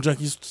be Toon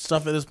Junkies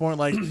stuff at this point.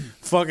 Like,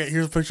 fuck it,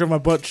 here's a picture of my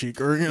butt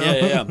cheek, or you know.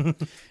 Yeah.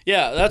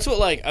 Yeah, that's what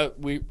like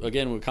with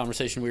a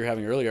conversation we were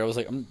having earlier. I was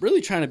like, I'm really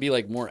trying to be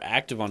like more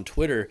active on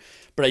Twitter,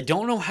 but I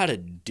don't know how to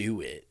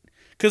do it.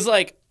 Cause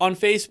like on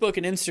Facebook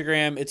and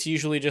Instagram, it's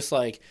usually just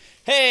like,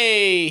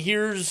 hey,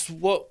 here's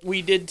what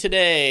we did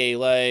today.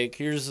 Like,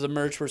 here's the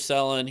merch we're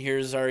selling.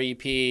 Here's our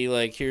EP.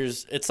 Like,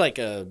 it's like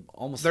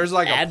almost There's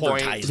like a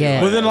point. advertising.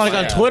 Yeah. But then, like Yeah.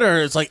 on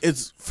Twitter, it's like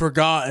it's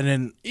forgotten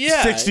in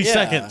Yeah, 60 yeah.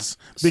 seconds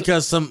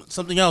because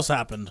something else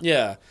happened.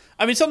 Yeah.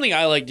 I mean, something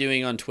I like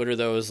doing on Twitter,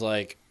 though, is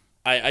like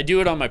I do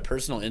it on my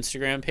personal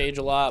Instagram page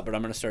a lot, but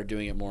I'm gonna start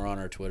doing it more on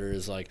our Twitter.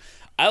 Is like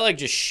I like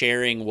just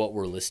sharing what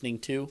we're listening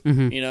to.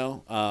 Mm-hmm. You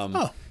know,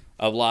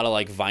 a lot of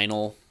like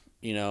vinyl.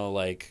 You know,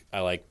 like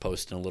I like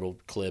posting a little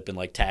clip and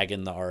like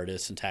tagging the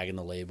artist and tagging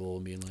the label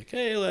and being like,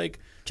 hey, like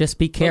just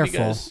be careful.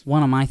 guys.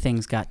 One of my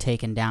things got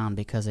taken down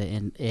because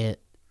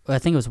it I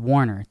think it was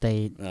Warner.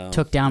 They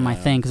took down my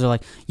thing because they're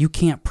like, you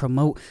can't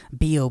promote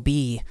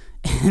B.O.B.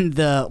 and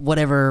the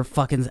whatever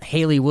fucking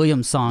Haley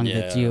Williams song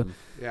that you.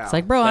 Yeah. It's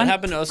like, bro, That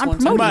happened to us I'm one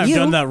time. I promoting might have you.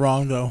 done that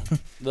wrong though.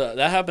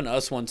 That happened to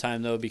us one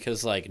time though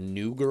because like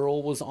New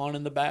Girl was on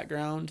in the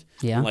background.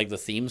 Yeah. And, like the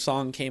theme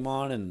song came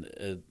on and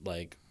it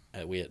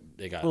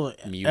got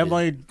muted.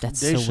 Emily That's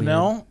so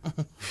Deschanel.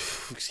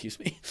 Excuse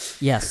me.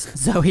 Yes,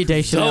 Zoe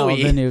Deschanel,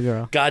 Zoe. the new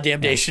girl. Goddamn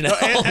Deschanel.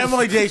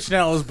 Emily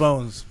Deschanel is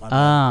Bones.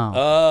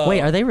 Oh.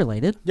 Wait, are they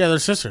related? Yeah, they're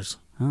sisters.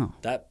 Oh.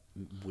 That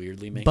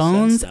weirdly makes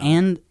Bones sense now.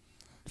 and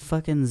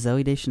fucking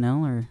Zoe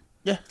Deschanel, or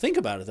Think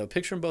about it though.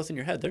 Picture them both in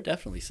your head. They're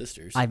definitely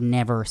sisters. I've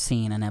never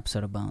seen an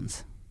episode of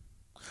Bones.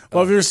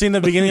 Well, if you've seen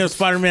the beginning of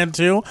Spider-Man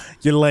 2,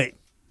 you're late.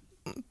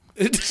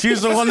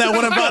 She's the one that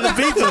went and bought the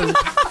pizza.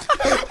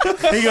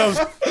 He goes,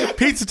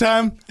 pizza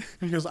time.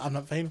 He goes, I'm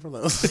not paying for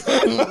those.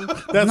 That's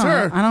No,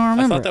 her. I don't I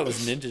remember. thought that was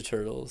Ninja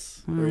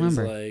Turtles. I Where he's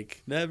remember.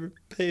 like, never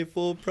pay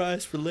full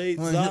price for late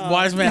Zod.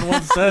 Wise man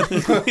once said.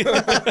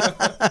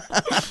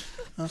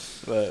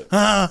 But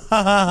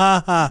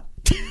Ha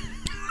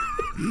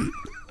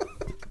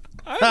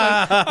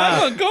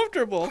I'm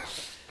uncomfortable.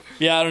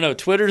 Yeah, I don't know.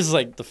 Twitter's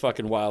like the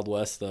fucking Wild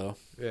West though.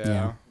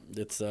 Yeah.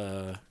 It's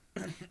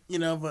You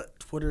know, but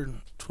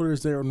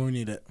Twitter's there when we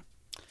need it.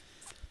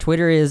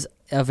 Twitter is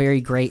a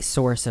very great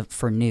source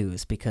for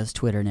news because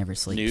Twitter never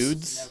sleeps.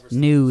 nudes.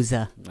 News.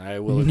 I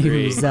will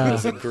agree. News,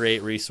 It's a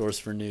great resource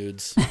for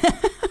nudes.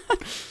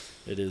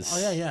 It is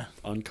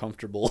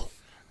uncomfortable.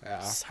 Yeah.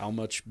 It's how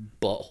much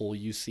butthole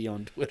you see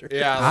on Twitter.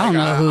 Yeah, I don't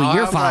know who I'll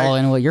you're have,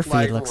 following, what your feed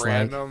like looks like.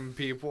 random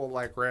people,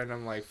 like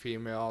random like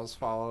females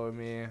follow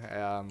me,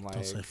 and like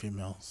Don't say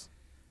females.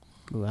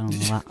 Ooh,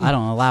 I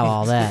don't allow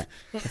all that.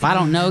 If I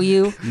don't know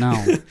you, no,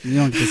 you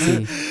don't get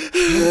to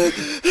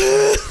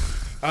see.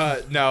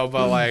 no,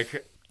 but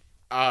like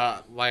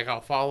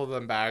I'll follow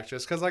them back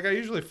just because like I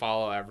usually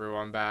follow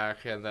everyone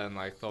back, and then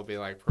like they'll be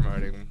like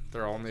promoting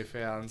their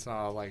OnlyFans, and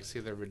I'll like see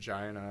their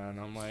vagina, and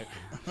I'm like,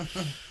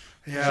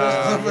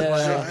 Yeah,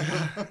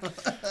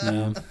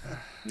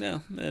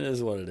 it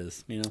is what it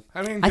is. You know.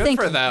 I mean, I good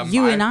think for them.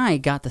 you and I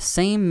got the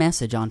same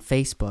message on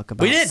Facebook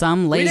about We did.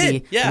 some We lady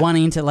did. Yeah.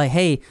 wanting to like,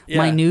 hey,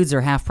 my Yeah. nudes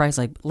are half price.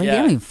 Like, lady, I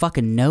Yeah. don't even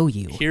fucking know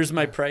you. Here's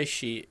my price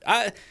sheet.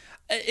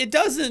 It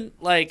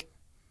doesn't like.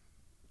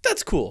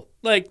 That's cool.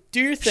 Like,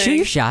 do your thing. Shoot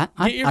your shot.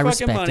 Get your I fucking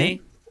respect money.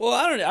 it. Well,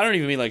 I don't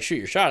even mean like shoot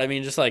your shot. I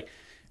mean just like,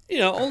 you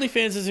know,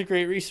 OnlyFans is a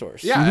great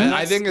resource. Yeah, And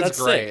I think it's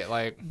that's great. sick.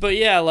 Like, But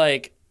yeah,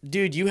 like,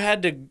 dude, you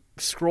had to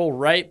scroll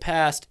right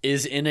past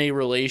is in a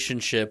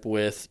relationship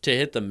with to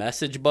hit the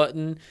message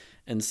button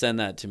and send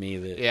that to me.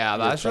 yeah,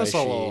 your that's just a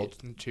price little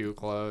sheet. too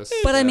close.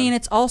 But I Yeah. mean,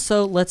 it's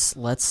also let's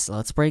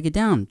break it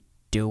down.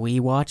 Do we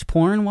watch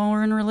porn while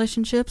we're in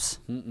relationships?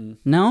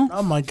 No.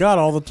 Oh my god,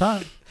 all the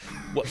time.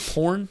 What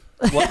porn?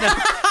 What now?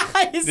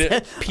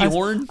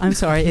 Porn? I'm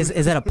sorry.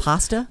 Is that a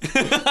pasta?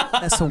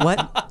 So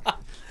what?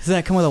 Does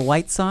that come with a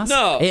white sauce?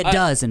 No, it I-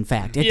 does. In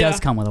fact, it Yeah. does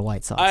come with a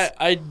white sauce.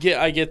 I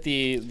get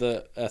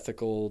the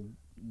ethical.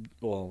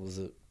 Well, was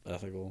it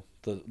ethical?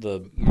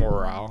 The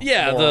Moral.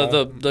 yeah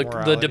the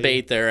morality.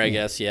 debate there, I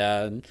guess.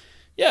 Yeah, and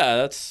yeah,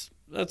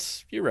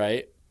 that's you're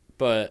right.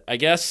 But I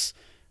guess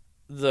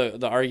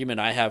the argument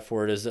I have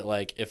for it is that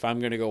like if I'm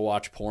gonna go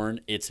watch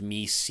porn, it's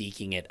me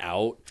seeking it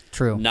out.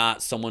 True.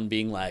 Not someone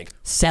being like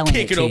Selling it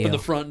kicking to open you. the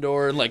front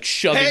door and like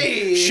shoving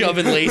Hey!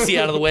 Lacey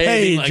out of the way and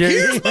Hey, being like, Jerry.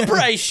 here's my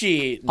price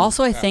sheet.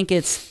 Also, I think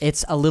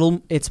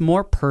it's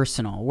more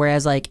personal.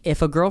 Whereas, like,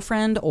 if a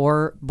girlfriend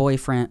or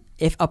boyfriend,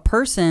 if a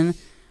person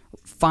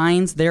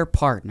finds their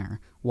partner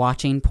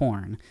watching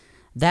porn,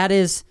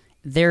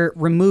 they're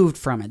removed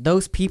from it.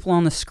 Those people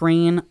on the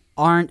screen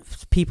aren't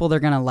people they're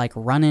gonna like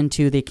run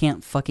into. They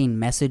can't fucking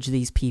message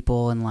these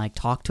people and like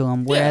talk to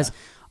them. Whereas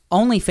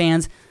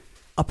OnlyFans,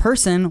 a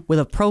person with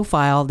a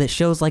profile that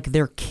shows like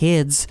their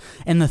kids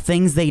and the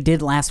things they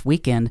did last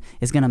weekend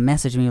is gonna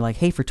message me like,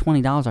 "Hey, for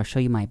 $20, I'll show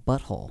you my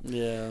butthole."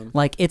 Yeah.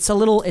 Like it's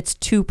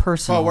too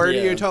personal. But where do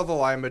Yeah. you tell the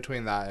line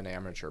between that and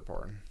amateur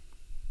porn?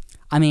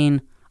 I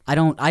mean, I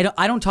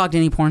don't talk to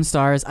any porn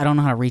stars. I don't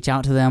know how to reach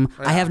out to them.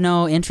 I have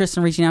no interest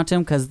in reaching out to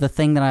them because the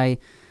thing that I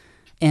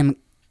am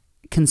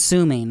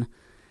consuming,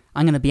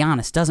 I'm going to be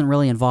honest, doesn't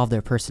really involve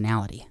their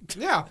personality.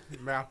 Yeah.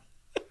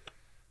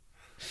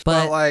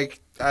 But like,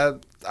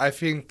 I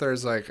think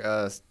there's like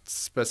a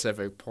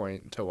specific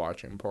point to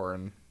watching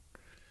porn.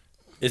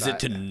 Is it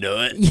to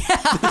nut? it's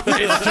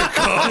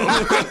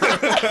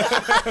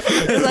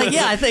like,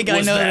 yeah, I think I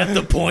Was know. that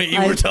the point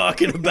you were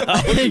talking about?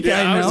 I think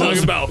I was know.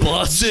 talking about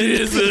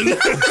buses and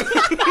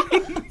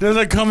Does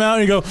it come out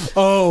and you go,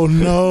 oh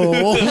no.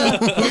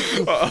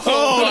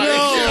 Oh, my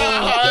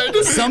God.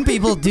 Some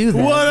people do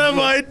that. What have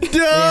I They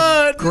done?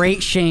 have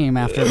great shame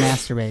after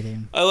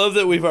masturbating. I love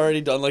that we've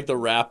already done like the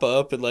wrap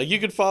up and like you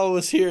could follow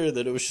us here.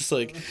 That it was just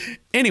like,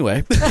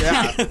 anyway,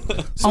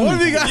 So what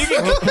have you guys? you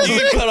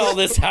can cut all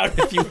this out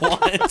if you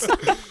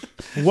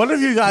want. What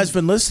have you guys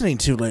been listening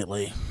to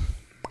lately?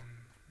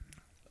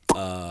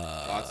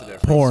 Lots of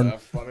different Porn.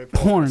 stuff. Let me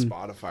pull Porn. up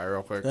Spotify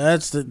real quick.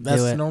 That's the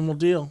it. normal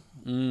deal.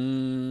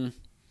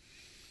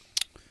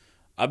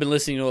 I've been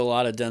listening to a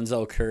lot of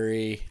Denzel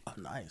Curry. Oh,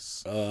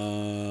 nice.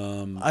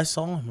 I I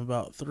saw him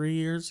about 3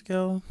 years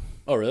ago.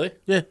 Oh, really?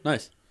 Yeah.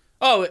 Nice.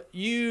 Oh,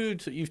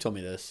 you've told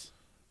me this.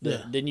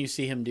 Yeah. Didn't you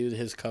see him do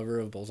his cover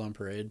of Bulls on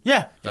Parade?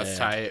 Yeah. That's Yeah.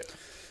 tight.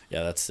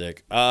 Yeah, that's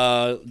sick.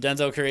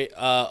 Denzel Curry.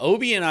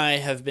 Obi and I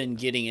have been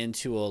getting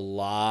into a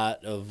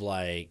lot of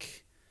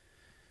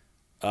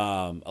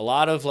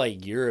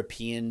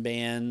European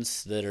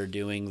bands that are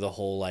doing the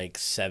whole like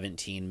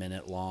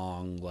 17-minute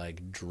long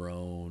like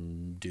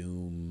drone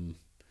doom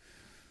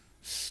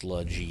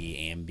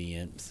sludgy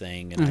ambient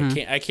thing, and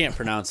I can't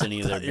pronounce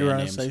any of their You were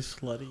band gonna names. say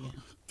slutty.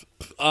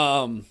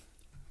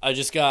 I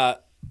just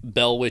got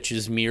Bell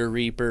Witch's Mirror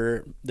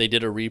Reaper. They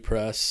did a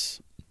repress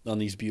on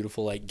these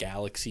beautiful like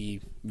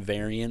Galaxy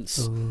variants.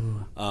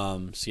 So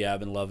yeah,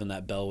 I've been loving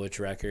that Bell Witch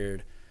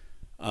record.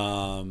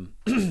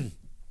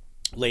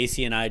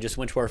 Lacey and I just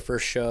went to our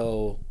first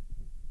show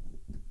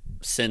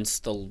since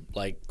the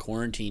like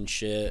quarantine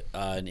shit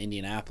in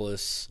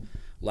Indianapolis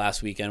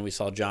last weekend. We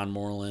saw John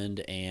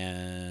Moreland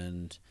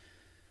and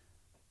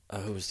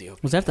who was the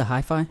opening? Was that the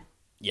hi-fi?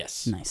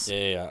 Yes. Nice.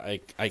 Yeah.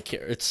 I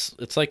can't.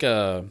 It's like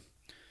a.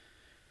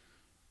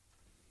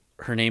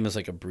 Her name is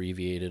like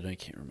abbreviated. I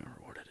can't remember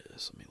what it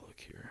is. Let me look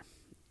here.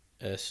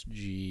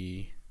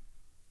 SG.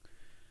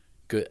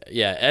 Good.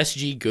 Yeah,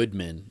 SG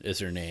Goodman is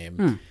her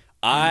name.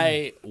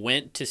 I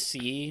went to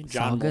see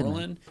John Goodman.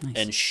 Moreland, Nice.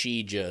 and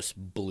she just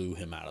blew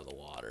him out of the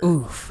water.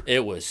 Oof.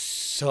 It was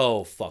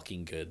so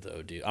fucking good,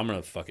 though, dude. I'm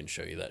gonna fucking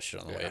show you that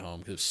shit on the way home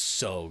because it was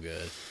so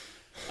good.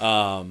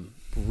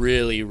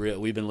 Really,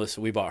 we've been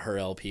listening. We bought her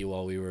LP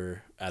while we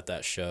were at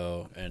that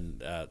show, and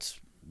that's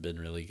been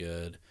really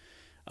good.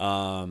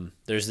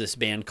 There's this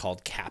band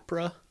called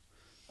Capra.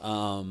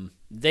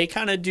 They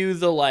kind of do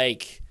the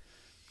like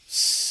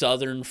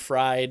southern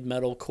fried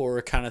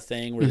metalcore kind of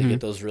thing where they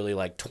get those really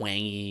like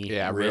twangy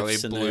Yeah, riffs really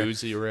in there.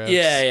 bluesy riffs.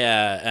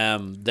 Yeah.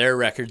 Their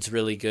record's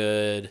really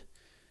good.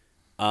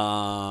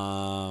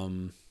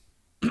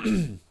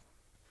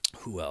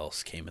 Who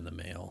else came in the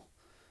mail?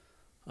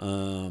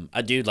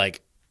 I do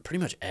like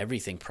pretty much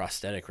everything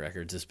Prosthetic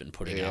Records has been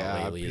putting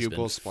out lately.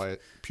 Pupil Slicer.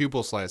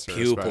 Pupil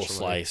especially.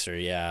 Slicer,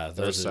 yeah.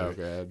 They're Those so are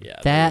good. Yeah,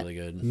 That they're really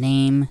good.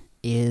 name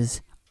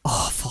is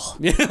awful.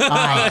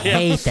 I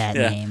hate that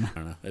name. I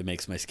don't know. It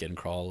makes my skin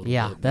crawl a little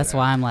Yeah, bit. that's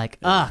why I'm like,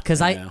 because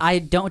Yeah. I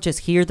don't just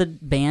hear the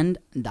band,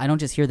 I don't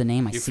just hear the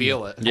name, I You see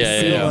feel it.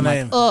 Yeah, Feel yeah. the I'm like,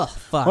 name. ugh,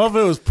 fuck. What if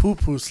it was Poo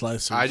Poo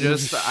Slicer? I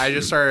just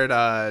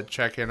started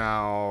checking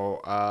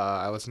out.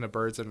 I listened to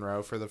Birds in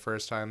Row for the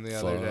first time the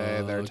other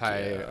day. They're Fuck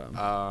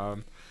tight.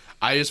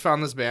 I just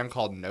found this band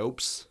called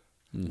Nopes.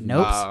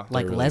 Nope.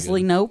 Like really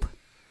Leslie good. Nope?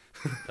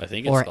 I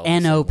think it's Or spelled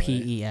the same way.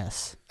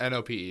 Nopes?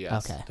 Nopes.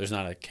 Okay. There's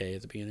not a K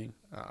at the beginning.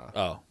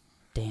 Uh,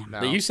 Damn.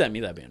 No. You sent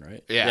me that band,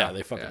 right? Yeah,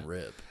 they fucking yeah.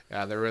 rip.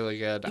 Yeah, they're really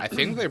good. I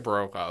think they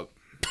broke up.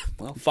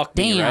 Well, fuck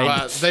me, Damn. right?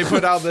 But they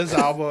put out this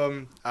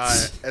album.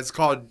 It's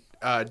called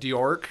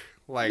Diork,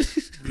 like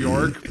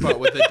Bjork, but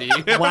with a D.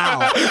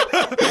 Wow.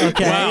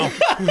 Okay.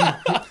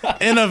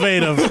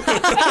 Innovative.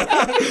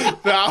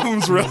 The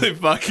album's really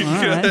fucking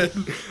good.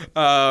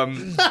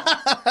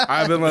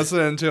 I've been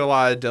listening to a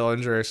lot of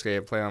Dillinger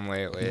Escape Plan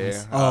lately.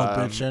 Oh,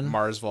 bitchin'.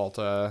 Mars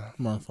Volta.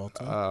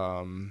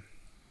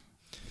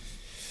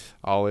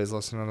 Always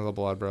listening to the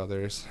Blood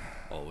Brothers,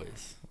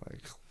 Always.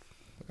 like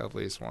at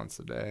least once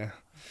a day.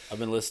 I've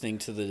been listening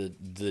to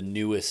the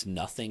newest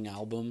Nothing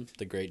album,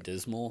 The Great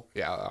Dismal.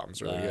 Yeah, that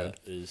album's really good.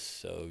 That is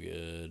so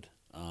good.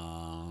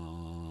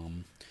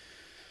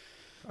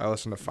 I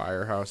listened to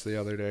Firehouse the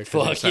other day.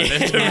 'cause Fuck you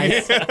sent it to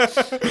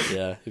me.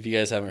 Yeah, if you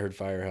guys haven't heard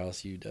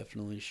Firehouse, you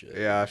definitely should.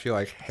 Yeah, I feel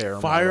like hair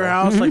metal.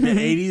 Firehouse, like the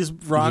 80s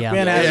rock Yeah.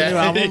 band, has a new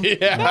album.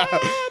 Yeah. Bye,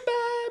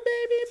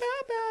 baby,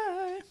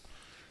 bye-bye.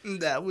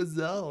 That was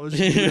all.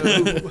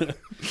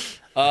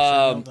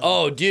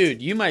 Oh,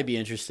 dude, you might be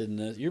interested in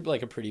this. You're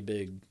like a pretty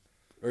big.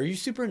 Are you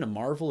super into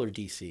Marvel or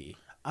DC?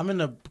 I'm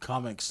into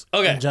comics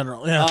Okay. in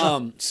general.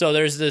 Yeah. So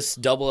there's this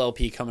double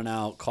LP coming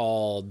out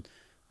called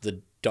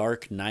The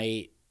Dark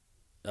Knight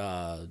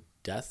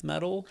Death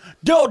Metal.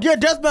 Yeah,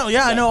 death metal.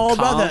 Yeah, I know all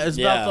about Com- that. It's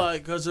yeah. about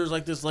because there's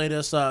like this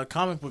latest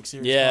comic book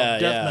series Yeah,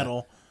 called Death yeah.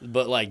 Metal.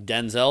 But like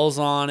Denzel's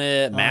on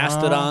it,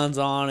 Mastodon's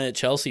on it,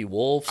 Chelsea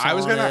Wolfe's I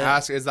was on gonna it.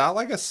 ask, is that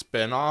like a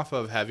spin-off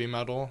of heavy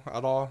metal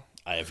at all?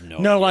 I have no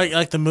No, idea.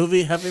 like the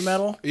movie Heavy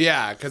Metal.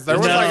 Yeah, because there Is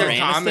was that like a Aniston?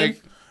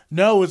 comic.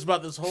 No, it's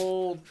about this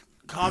whole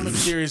comic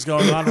series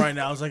going on right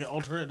now. It's like an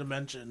alternate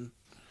dimension.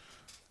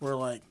 where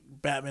like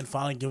Batman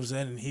finally gives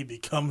in and he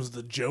becomes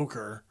the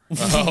Joker.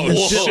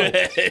 Oh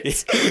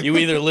shit! You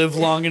either live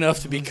long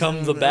enough to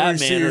become the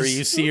Batman, or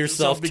you see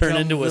yourself turn become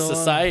into a villain.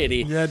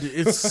 society. Yeah, dude,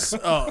 it's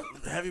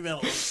Heavy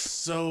Metal is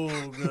so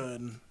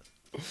good.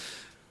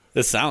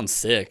 This sounds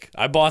sick.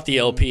 I bought the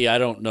LP. I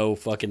don't know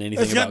fucking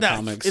anything about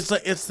comics.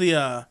 It's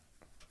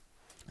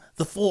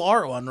the full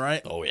art one,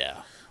 right? Oh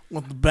yeah,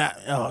 With the bat.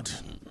 Oh, dude.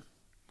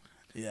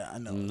 Yeah, I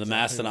know. the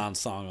Mastodon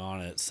song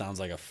on it sounds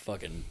like a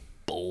fucking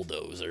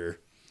bulldozer.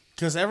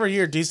 Because every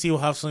year DC will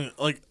have something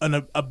like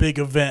a big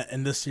event,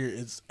 and this year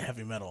it's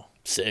Heavy Metal.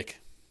 Sick.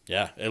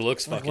 Yeah, it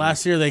looks Like fucking.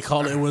 last year they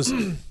called it was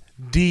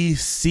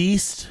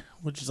Deceased,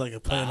 which is like a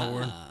play on the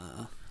word,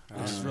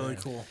 which is really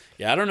cool.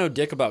 Yeah, I don't know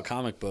dick about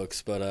comic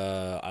books, but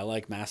I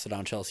like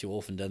Mastodon, Chelsea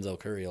Wolfe, and Denzel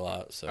Curry a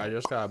lot. So I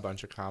just got a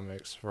bunch of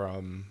comics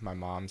from my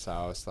mom's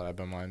house that I've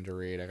been wanting to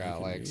read. I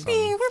got like some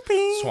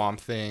Swamp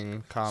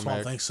Thing comic.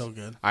 Swamp Thing's so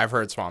good, I've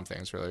heard Swamp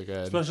Thing's really good.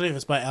 especially if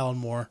it's by Alan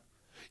Moore.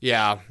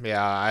 Yeah.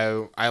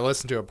 I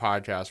listened to a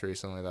podcast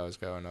recently that was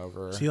going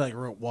over. So he like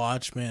wrote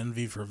Watchmen,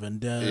 V for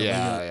Vendetta,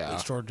 Yeah, League of yeah.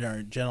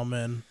 Extraordinary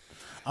Gentlemen.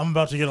 I'm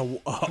about to get a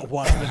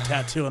Watchmen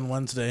tattoo on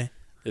Wednesday.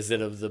 is it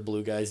of the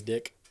blue guy's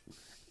dick?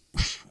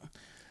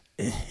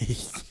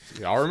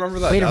 Y'all remember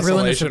that Way to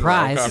ruin the Desolation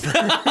Row surprise.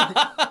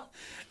 cover?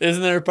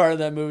 Isn't there a part of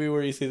that movie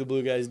where you see the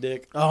blue guy's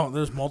dick? Oh,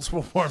 there's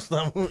multiple parts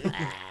of that movie.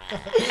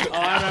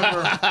 I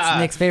remember. It's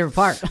Nick's favorite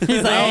part.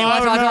 He's like, hey, I watch,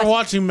 remember watch.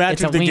 watching It's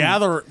Magic a the wing.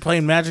 Gathering,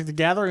 playing Magic the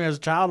Gathering as a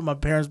child in my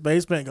parents'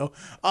 basement. And go,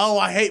 oh,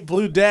 I hate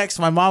blue decks.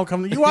 My mom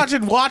comes, you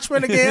watching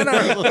Watchmen again?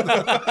 Not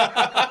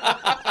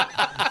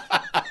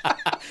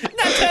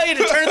tell you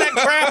to turn that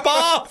crap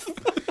off.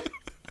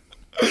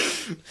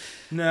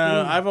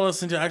 No, I've been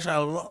listening to. Actually,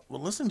 I've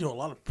been listening to a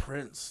lot of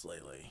Prince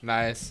lately.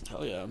 Nice.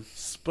 Hell yeah.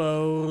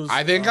 Spose.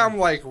 I think I'm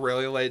like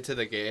really late to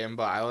the game,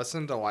 but I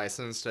listened to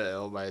License to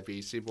Ill by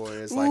Beastie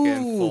Boys like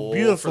in Ooh, full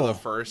beautiful. for the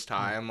first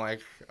time like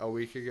a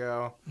week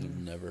ago.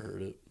 Never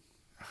heard it.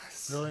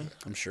 Really.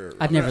 I'm sure.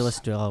 I've never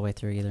listened to it all the way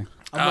through either.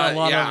 I've got a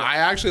lot yeah, of it. I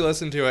actually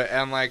listened to it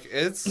and like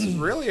it's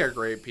really a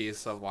great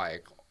piece of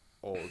like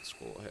old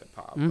school hip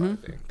hop. I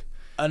think.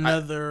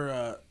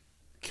 Another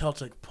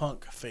Celtic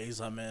punk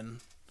phase I'm in.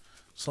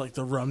 It's like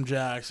the Rum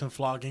Jacks and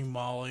Flogging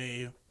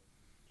Molly,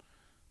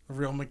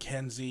 Real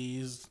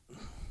Mackenzies,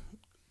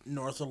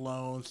 North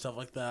Alone, stuff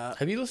like that.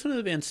 Have you listened to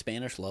the band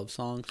Spanish Love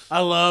Songs?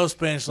 I love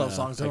Spanish love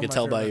songs. I They're could my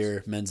tell by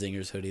favorites. your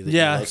Menzingers hoodie that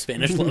Yeah. you love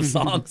Spanish Love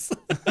Songs.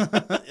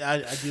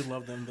 I do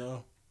love them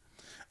though.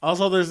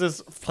 Also, there's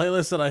this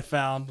playlist that I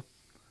found.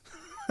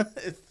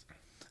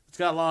 It's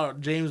got a lot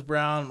of James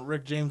Brown,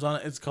 Rick James on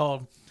it. It's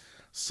called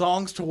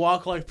 "Songs to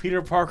Walk Like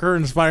Peter Parker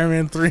in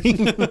Spider-Man 3."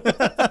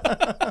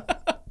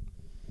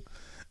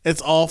 It's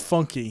all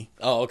funky.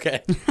 Oh,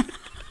 okay.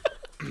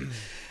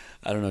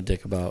 I don't know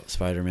dick about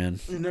Spider-Man.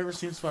 You've never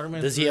seen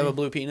Spider-Man? Does 3? he have a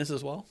blue penis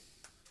as well?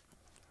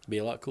 Be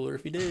a lot cooler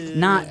if he did.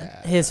 Not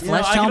his You know,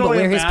 flesh I can tone, but only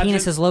where his imagine-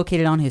 penis is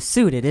located on his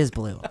suit, it is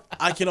blue.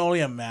 I can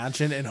only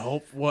imagine and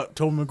hope what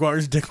Tobey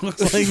Maguire's dick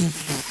looks like.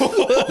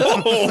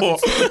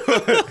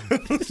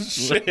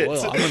 Shit.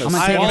 Well, I'm gonna I'm gonna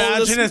I take it.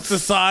 imagine it's the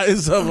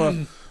size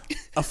of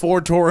a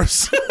Ford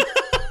Taurus.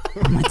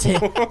 I'm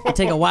gonna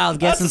take a wild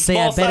guess That's a and say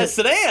small I bet size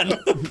it, sedan.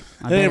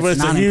 I Hey, bet but it's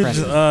it's a not huge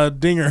impressive.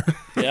 dinger.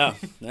 Yeah,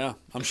 yeah.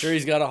 I'm sure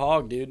he's got a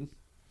hog, dude.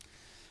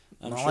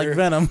 I'm Not sure. like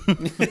Venom.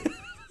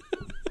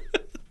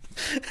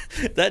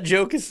 That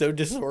joke is so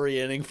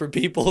disorienting for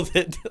people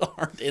that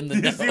aren't in the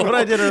know. You see what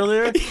I did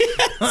earlier?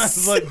 I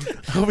was like,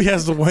 I hope he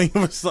has the wing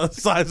of the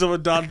size of a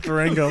Dodge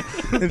Durango.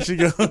 And she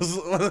goes,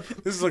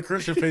 this is a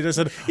Christian page. I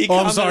said, He oh,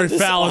 I'm sorry, commented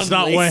this phallus, on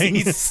not wing.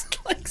 Lacey's,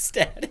 like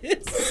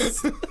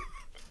status.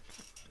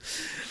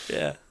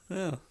 Yeah,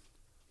 yeah,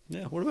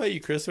 yeah. What about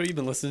you, Chris? What have you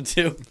been listening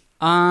to?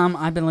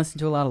 I've been listening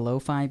to a lot of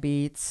lo-fi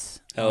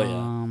beats. Hell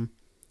yeah.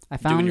 I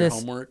found Doing your this.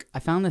 homework. I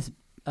found this.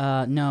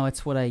 No,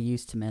 it's what I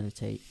use to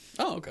meditate.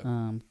 Oh, okay.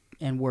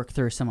 And work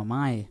through some of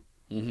my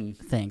Mm-hmm.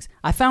 things.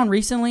 I found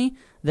recently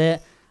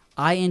that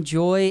I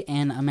enjoy,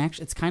 and I'm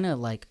actually, it's kind of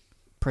like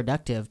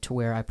productive to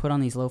where I put on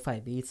these lo-fi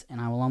beats and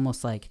I will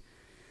almost like,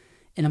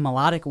 in a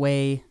melodic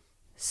way,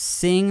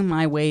 sing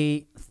my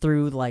way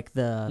through like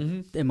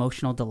the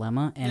emotional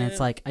dilemma. And it's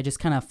like, I just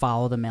kind of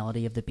follow the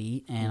melody of the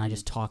beat and I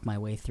just talk my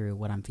way through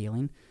what I'm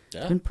feeling.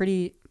 Yeah, It's been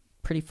pretty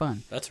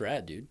fun. that's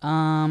rad, dude.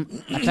 I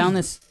found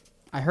this.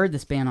 I heard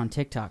this band on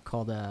TikTok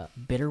called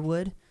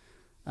Bitterwood.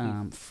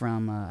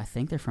 From I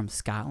think they're from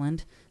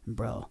Scotland,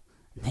 bro.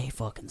 They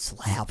fucking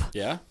slap.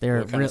 Yeah. They're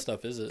what kind real- of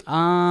stuff is it?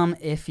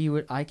 If you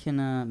would, I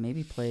can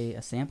maybe play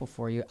a sample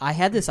for you. I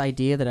had this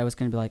idea that I was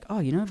going to be like, oh,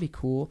 you know, it'd be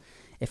cool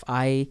if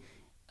I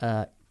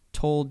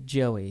told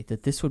Joey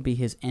that this would be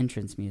his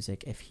entrance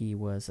music if he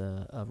was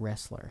a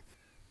wrestler.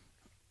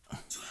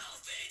 12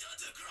 feet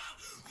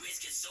underground,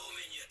 whiskey storm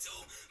in your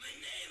tomb. My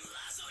name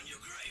lies on your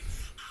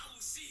grave. I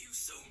will see you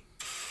soon.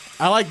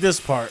 I like this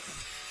part.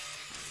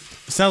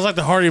 Sounds like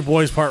the Hardy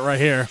Boys part right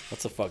here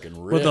That's a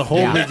fucking riff. with the whole.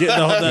 Yeah.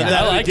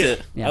 I liked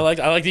it. Yeah. I like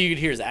that you could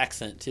hear his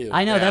accent too.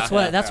 I know that's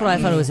what I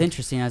thought it was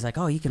interesting. I was like,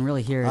 oh, you can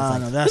really hear it. It's like,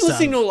 no, I'm that's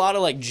listening to a lot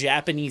of like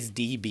Japanese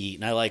D beat,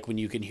 and I like when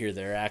you can hear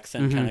their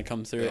accent kind of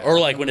come through, or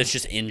like when it's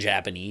just in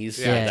Japanese.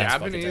 Yeah. That's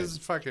fucking Japanese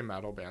tight. fucking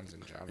metal bands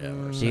in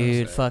general. are so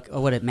dude, sick. fuck.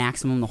 Oh, what it?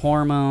 Maximum the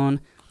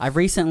Hormone. I've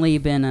recently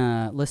been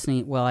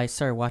listening. Well, I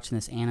started watching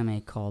this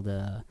anime called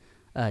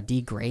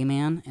D Gray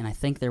Man, and I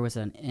think there was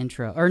an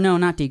intro, or no,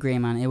 not D Gray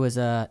Man. It was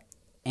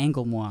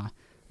Angle Moi.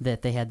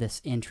 That they had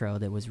this intro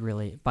that was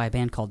really by a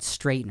band called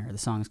Straightener. The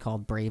song is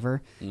called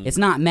Braver. It's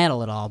not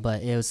metal at all,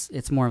 but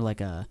it's more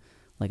like a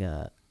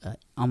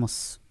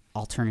almost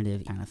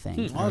alternative kind of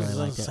thing. I really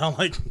liked it. Sound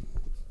like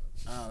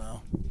I don't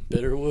know.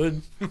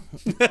 Bitterwood.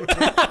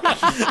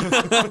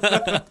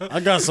 I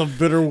got some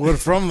bitter wood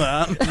from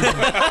that.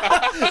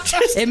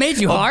 It made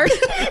you hard?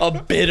 A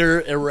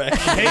bitter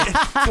erection.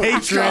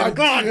 Hatred.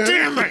 God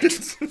damn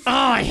it! Oh,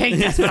 I hate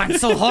this, but I'm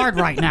so hard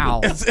right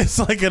now. It's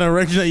like an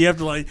erection that you have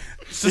to like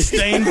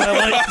sustain by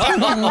like.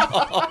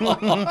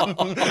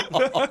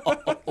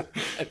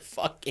 My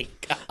fucking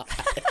god.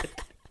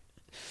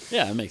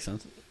 Yeah, it makes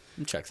sense.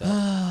 It checks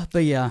out.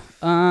 But yeah,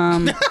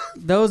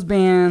 those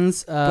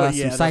bands, But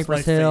yeah, some that's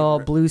Cypress my Hill,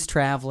 favorite. Blues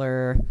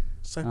Traveler.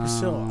 Cypress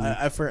Hill.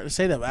 I forgot to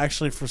say that, but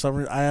actually, for some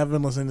reason, I have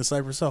been listening to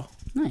Cypress Hill.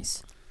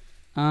 Nice.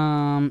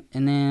 And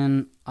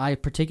then I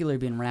particularly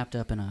been wrapped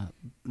up in a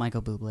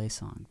Michael Bublé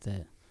song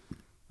that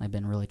I've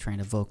been really trying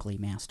to vocally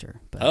master.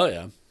 But Oh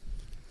yeah.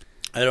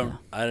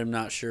 I'm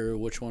not sure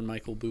which one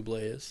Michael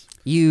Bublé is.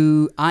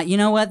 you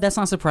know what? That's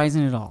not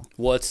surprising at all.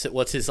 What's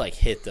his like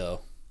hit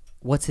though?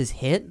 What's his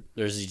hit?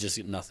 There's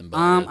just nothing but.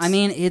 I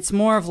mean, it's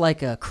more of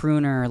like a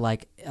crooner,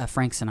 like a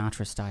Frank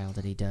Sinatra style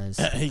that he does.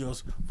 He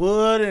goes,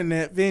 "Wouldn't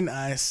it be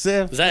nice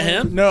if?" Is that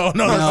him? No, that's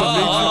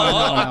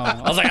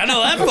I was like, I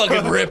know that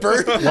fucking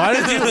ripper.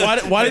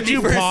 Why did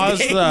you First pause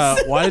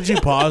names. Why did you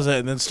pause it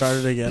and then start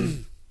it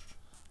again?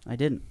 I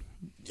didn't.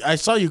 I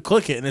saw you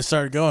click it and it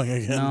started going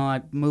again. No,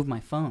 I moved my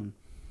phone.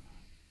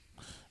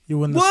 You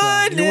win this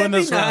round. You win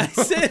this round.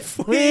 if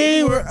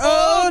We were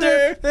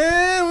older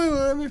and we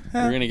wouldn't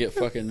have. We're gonna get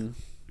fucking.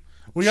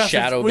 We got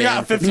shadow we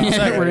got banned for 15 We're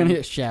seconds. gonna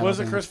get shadow. What was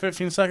it, banned. Chris?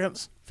 15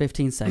 seconds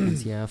 15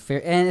 seconds, yeah.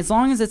 Fair. And as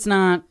long as it's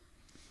not,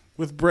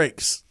 with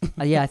breaks.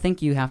 yeah, I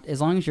think you have.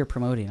 As long as you're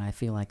promoting, I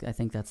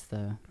think that's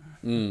the.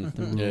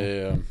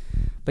 Yeah.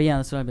 But yeah,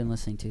 that's what I've been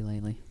listening to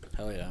lately.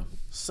 Hell yeah.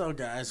 So,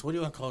 guys, what do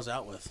you want to close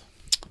out with?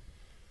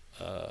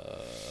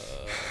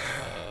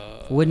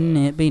 Wouldn't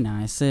it be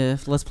nice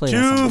if let's play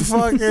that Too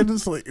song. fucking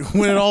sleep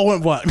when it all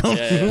went black. No.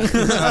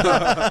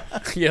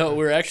 Yeah,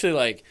 we're actually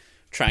like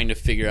trying to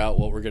figure out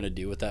what we're gonna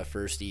do with that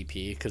first EP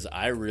because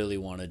I really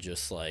want to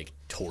just like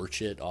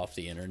torch it off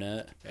the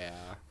internet. Yeah,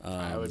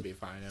 I would be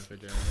fine if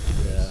it did.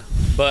 Yeah,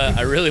 but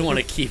I really want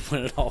to keep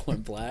When It All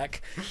Went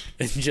Black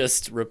and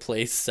just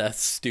replace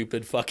Seth's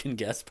stupid fucking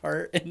guest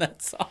part in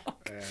that song.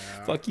 Yeah.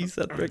 Fuck you,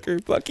 Seth Ricker.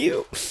 Fuck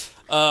you.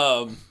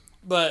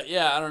 But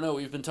yeah, I don't know.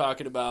 We've been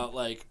talking about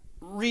like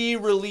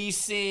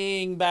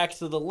re-releasing Back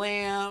to the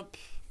Lamp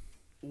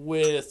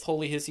with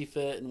Holy Hissy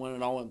Fit and When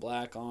It All Went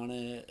Black on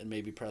it, and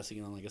maybe pressing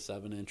it on like a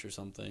 7-inch or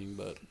something.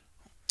 But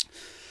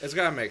It's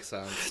gotta make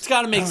sense. it's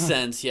got to make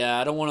sense. Yeah,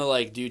 I don't want to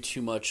like do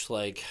too much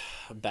like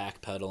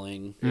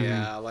backpedaling.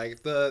 Yeah,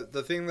 like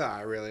the thing that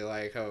I really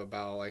like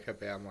about like a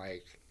band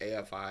like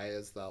AFI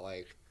is that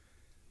like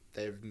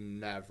they've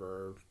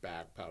never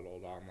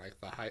backpedaled on like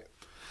the hype.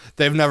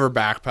 They've never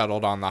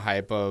backpedaled on the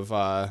hype of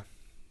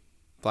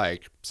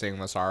like Sing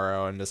the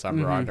Sorrow and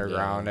December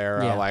Underground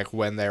era. Yeah. Like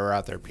when they were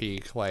at their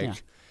peak, like Yeah.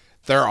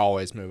 they're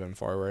always moving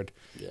forward.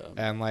 Yeah.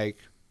 And like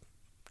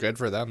good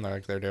for them.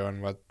 They're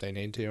doing what they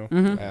need to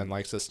and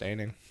like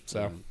sustaining.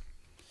 So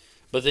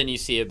But then you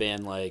see a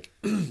band like,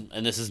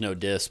 and this is no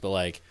diss, but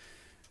like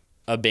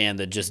a band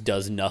that just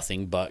does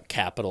nothing but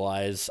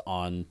capitalize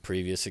on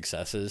previous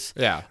successes.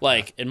 yeah.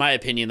 Like, in my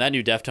opinion, that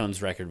new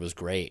Deftones record was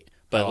great.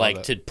 But love like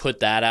it. to put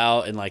that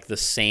out in like the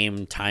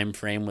same time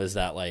frame was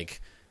that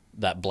like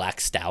that Black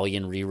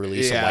Stallion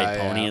re-release of Yeah, White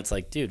Pony. yeah. It's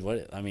like, dude,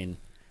 what? I mean,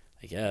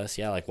 I guess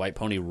like White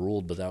Pony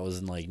ruled, but that was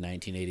in like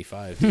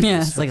 1985.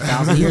 Yeah, it's like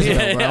 1,000 years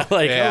ago, bro. Yeah,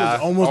 like Yeah,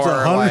 almost or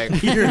 100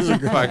 like years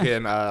ago.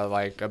 fucking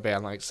like a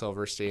band like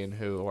Silverstein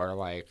who are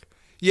like,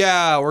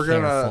 yeah, we're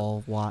gonna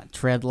Careful,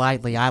 tread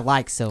lightly. I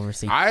like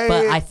Silverstein, I-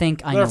 but I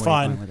think I know They're where you're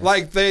fine. going with this.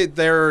 like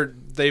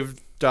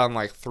they've done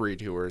like 3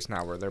 tours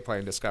now where they're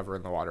playing Discover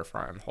in the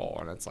Waterfront and Hole,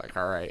 and it's like,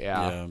 all right,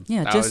 yeah,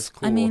 Yeah, that was just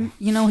cool. I mean,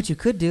 you know what you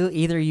could do?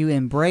 Either you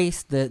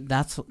embrace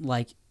that's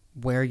like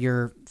where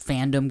your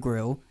fandom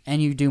grew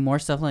and you do more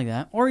stuff like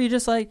that, or you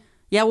just like,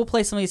 yeah, we'll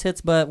play some of these hits,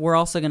 but we're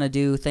also gonna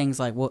do things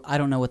like, well, I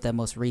don't know what that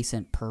most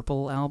recent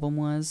Purple album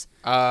was,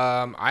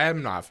 I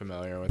am not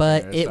familiar with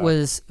but any it of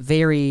was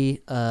very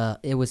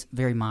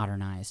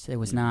modernized. It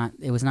was not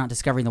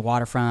Discovering the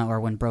Waterfront or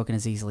When Broken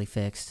is Easily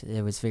Fixed.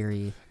 It was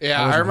very yeah,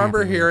 I wasn't remember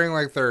happy with it. hearing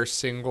like their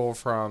single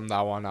from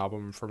that one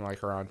album from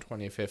like around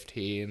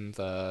 2015,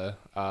 the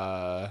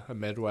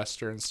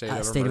Midwestern State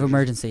of State of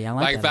Emergency. I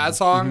like Like that album.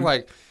 song,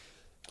 like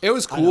It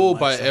was cool,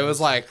 but it was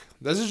like,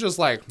 this is just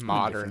like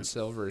modern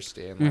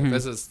Silverstein. Like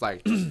this is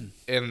like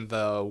in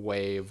the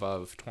wave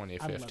of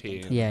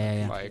 2015.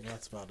 Yeah. Like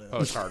That's about it.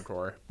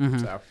 post-hardcore.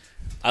 So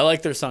I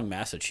like their song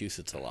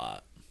Massachusetts a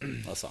lot.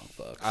 That song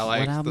fucks. I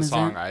like album the is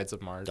song that? Ides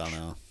of March. Don't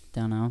know.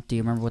 Don't know. Do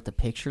you remember what the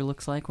picture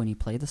looks like when you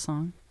play the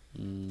song? I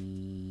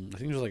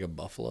think there's like a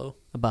buffalo.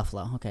 A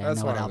buffalo. Okay, That's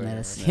I know what one of album that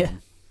theirs, is. Yeah.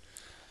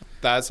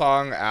 That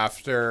song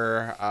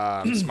after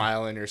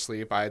Smile in Your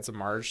Sleep, Ides of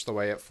March, the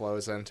way it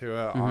flows into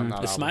it on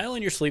that Is album. Smile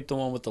in Your Sleep the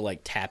one with the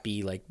like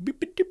tappy like beep,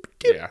 beep, beep,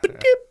 Yeah, beep, yeah.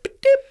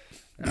 beep, beep,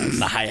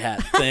 the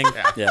hi-hat thing?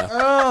 Yeah.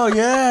 Oh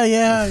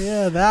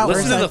yeah. That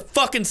Listen was to the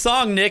fucking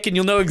song, Nick, and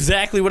you'll know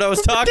exactly what I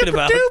was talking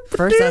about.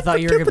 First, I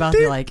thought you were about to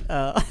be like,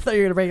 I thought you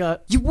were gonna bring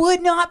up. You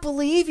would not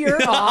believe your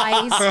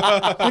eyes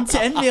when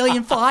 10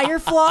 million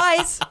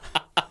fireflies.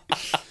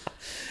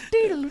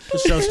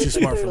 the show's too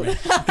smart for me.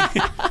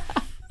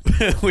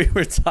 We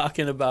were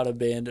talking about a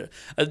band.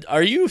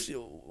 Are you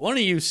one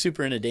of you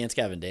super into Dance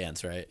Gavin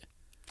Dance, right?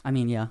 I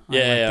mean, yeah. I Yeah,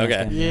 like Dance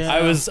okay. Gavin. Yeah.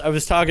 I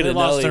was talking They to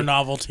lost Nelly. their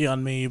novelty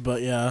on me,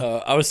 but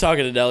yeah. I was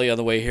talking to Nelly on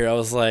the way here. I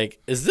was like,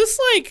 "Is this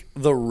like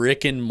the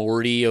Rick and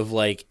Morty of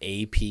like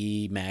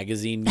AP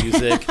magazine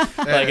music?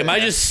 Like, am I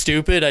just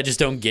stupid? I just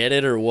don't get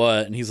it, or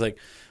what?" And he's like,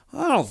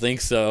 "I don't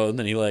think so." And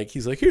then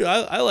he's like, "Here,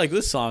 I like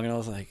this song," and I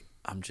was like,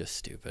 "I'm just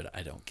stupid.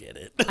 I don't get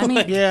it." I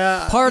mean,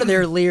 Yeah. part of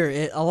their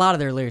a lot of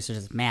their lyrics are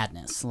just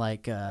madness.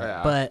 Like,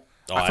 but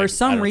I for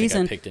some don't think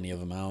reason, I picked any of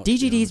them out.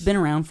 DGD's been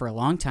around for a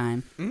long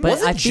time. But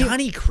Wasn't I feel,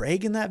 Johnny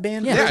Craig in that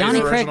band? Yeah, Yeah, Johnny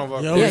he's the Craig. original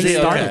vocalist. Yeah, Was he he?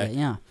 started Okay. it.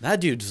 Yeah.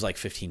 That dude was like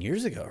 15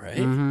 years ago, right?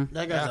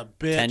 That guy's a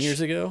bitch. 10 years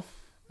ago.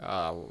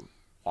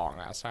 Long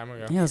ass time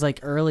ago. Yeah, it was like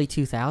early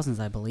 2000s,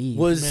 I believe.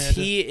 Was Man,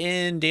 he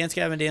in Dance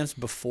Gavin Dance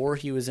before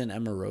he was in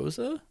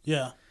Emarosa?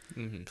 Yeah.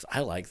 'Cause I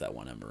like that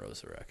one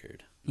Emarosa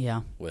record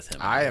Yeah. with him.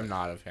 I am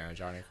not a fan of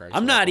Johnny Craig.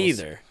 I'm not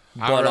either.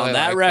 I But really on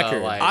that like the,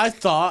 record, like- I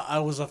thought I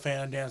was a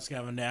fan of Dance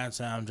Gavin Dance,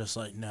 and I'm just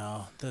like,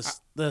 no,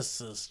 this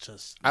is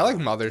just. I like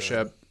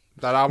Mothership.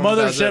 That album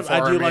does it Mothership. I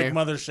for do me. like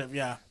Mothership.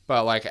 Yeah.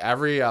 But like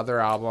every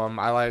other album,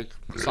 I like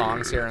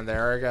songs here and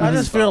there. I guess. I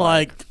just but, feel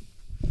like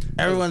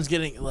everyone's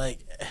getting like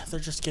they're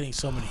just getting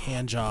so many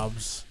hand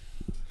jobs.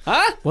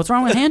 huh? What's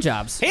wrong with hand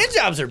jobs? Hand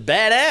jobs are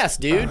badass,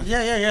 dude.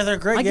 Yeah, they're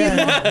great. I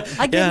give,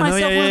 I give Yeah, no, myself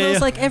yeah, one of yeah, those yeah.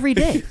 like every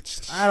day.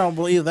 I don't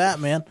believe that,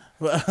 man.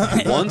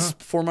 Once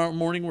before my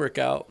morning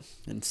workout,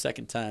 and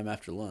second time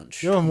after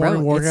lunch. You have a morning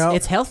Bro, workout.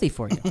 it's healthy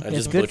for you. I It's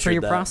just good for butchered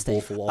your that prostate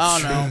Wolf of Wall Oh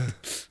Street. no,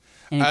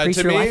 and increase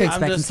to your me, life I'm just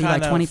expectancy by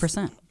kind of-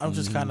 20%. I'm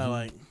just kind of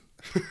like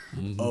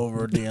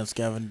over Dance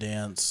Gavin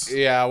Dance.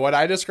 Yeah, what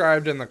I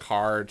described in the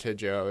car to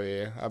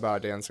Joey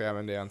about Dance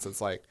Gavin Dance, it's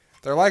like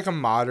they're like a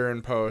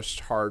modern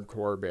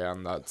post-hardcore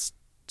band that's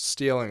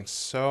stealing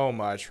so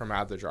much from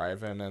At the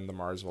Drive-In and the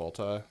Mars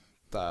Volta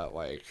that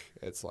like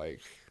it's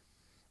like.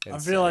 I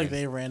feel like insane.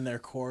 they ran their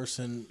course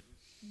and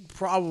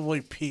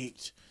probably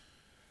peaked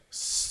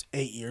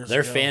 8 years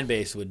Their ago. fan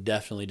base would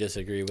definitely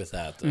disagree with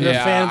that. Though. Their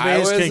Yeah, fan I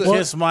base was- can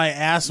kiss my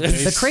ass.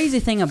 Base. The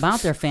crazy thing about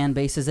their fan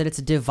base is that it's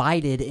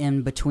divided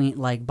in between,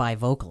 like, by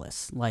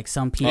vocalists. Like,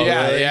 some people,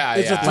 Yeah, really? yeah,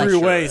 It's yeah. a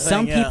three-way sure. thing.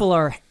 some yeah. people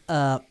are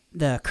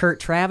the Kurt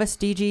Travis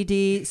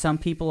DGD. Some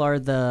people are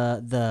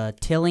the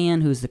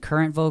Tillian, who's the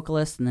current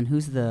vocalist, and then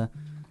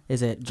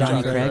is it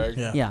Johnny Johnny Craig?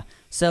 Craig. Yeah.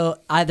 So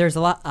there's a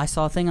lot. I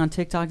saw a thing on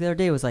TikTok the other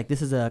day. It was like,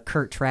 this is a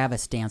Kurt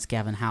Travis Dance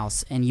Gavin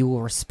house, and you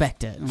will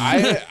respect it. I'm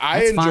like, I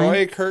That's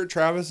enjoy fine. Kurt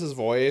Travis's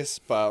voice,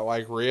 but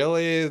like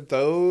really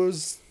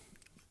those,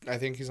 I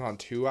think he's on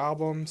 2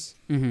 albums.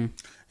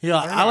 Yeah,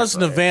 I listen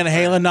to Van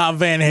Halen, not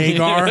Van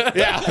Hagar.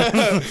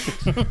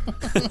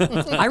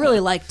 I really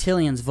like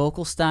Tillian's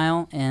vocal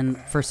style, and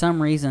for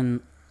some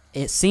reason,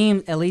 it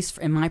seemed, at least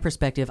in my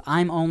perspective,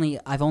 I've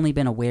only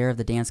been aware of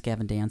the Dance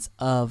Gavin Dance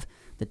of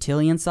the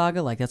Tillian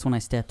saga. Like, that's when I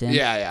stepped in.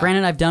 Yeah, yeah.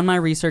 Granted, I've done my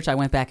research. I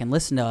went back and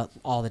listened to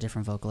all the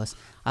different vocalists.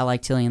 I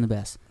like Tillian the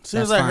best. As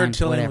soon as That's I heard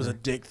fine, Tillian was a whatever.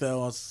 dick,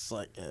 though, I was just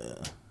like,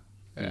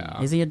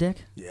 Yeah. Is he a dick?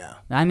 yeah.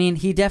 I mean,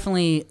 he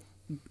definitely.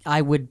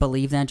 I would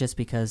believe that just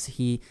because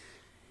he.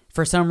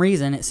 For some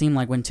reason, it seemed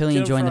like when Get Tillian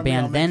in joined the front of me,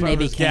 I'll band, make then fun they of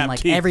his became gap like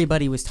teeth.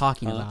 everybody was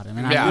talking about him,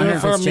 and Yeah. I wonder Get in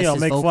if front it's of me, just I'll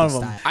his make vocal fun of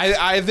him. style.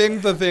 I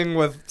think the thing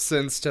with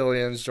since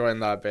Tillian's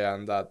joined that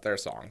band that their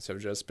songs have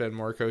just been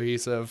more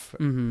cohesive.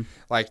 Mm-hmm.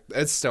 Like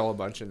it's still a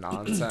bunch of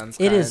nonsense.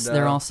 It is. kinda,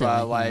 They're all silly, but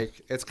yeah.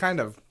 like it's kind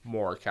of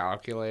more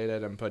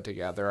calculated and put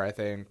together. I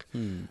think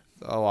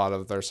a lot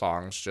of their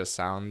songs just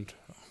sound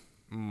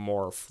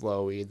more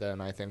flowy than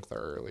I think their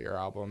earlier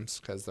albums,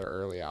 because their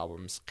early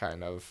albums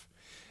kind of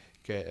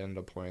get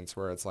into points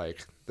where it's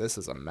like this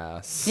is a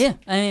mess. Yeah,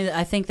 I mean,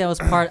 I think that was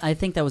part. I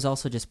think that was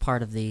also just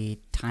part of the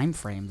time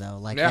frame, though.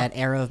 Like Yeah. that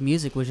era of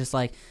music was just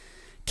like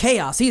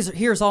chaos.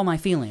 Here's all my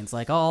feelings,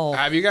 like all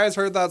Have you guys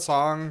heard that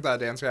song, that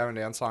Dance Gavin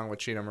Dance song with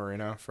Chino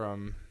Marino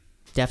from?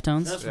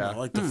 Deftones. That's Yeah.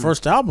 like the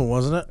first album,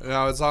 wasn't it?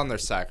 No, it's on their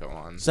second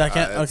one.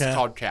 Second? It's Okay.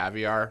 called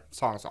Caviar.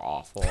 Song's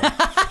awful.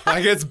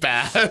 Like it's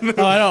bad.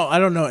 Oh, I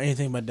don't know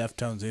anything about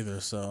Deftones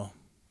either. So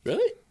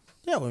Really?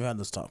 yeah, we've had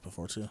this talk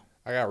before too.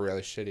 I got a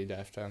really shitty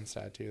Deftones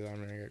tattoo that I'm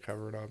gonna get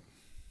covered up.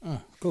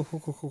 Cool.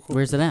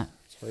 Where's it at?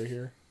 It's right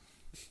here.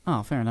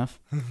 Oh, fair enough.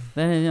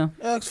 Then, Yeah,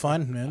 looks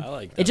fine, man. I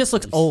like. it just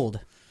looks Deftones. old.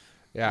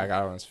 Yeah, I got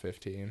it when I was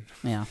 15.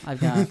 Yeah,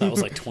 I've got. That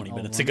was like 20 Old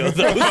minutes one. ago,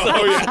 though.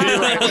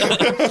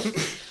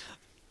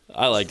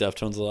 I like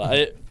Deftones a lot.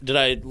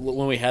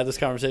 When we had this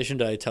conversation,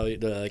 did I tell you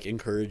to like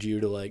encourage you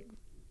to like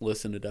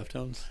listen to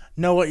Deftones?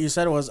 No, what you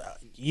said was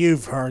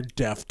you've heard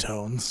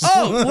Deftones.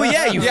 Oh, well,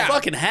 yeah, you Yeah.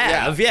 fucking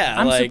have. Yeah,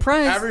 I'm like,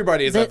 surprised.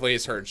 Everybody's that- at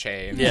least heard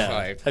Change. Yeah.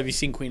 Like, Have you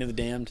seen Queen of the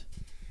Damned?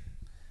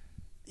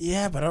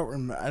 Yeah, but I don't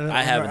remember.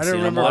 I haven't I seen don't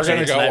it. I'm remember. watching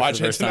We're it gonna go tonight watch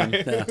for the it first time.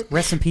 tonight.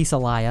 Rest in peace,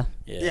 Aliyah.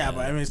 Yeah,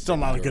 but I mean, it's still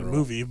not a good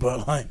movie.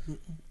 But like,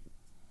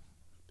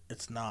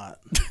 it's not.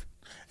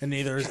 And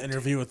neither is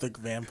Interview with the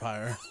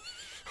Vampire.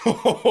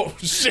 oh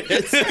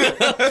shit!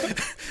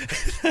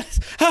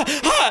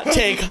 Hot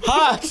take,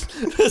 hot.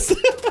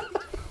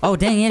 Oh,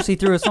 dang, he actually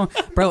threw his phone.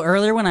 Bro,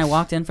 earlier when I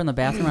walked in from the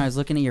bathroom, I was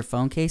looking at your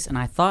phone case, and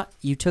I thought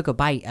you took a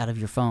bite out of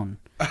your phone.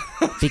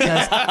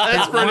 Because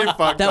That's pretty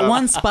fucked that up.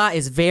 one spot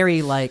is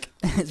very, like,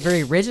 it's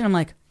very rigid. I'm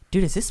like,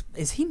 dude,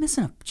 is he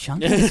missing a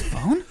chunk of his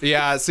phone?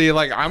 Yeah, see,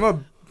 like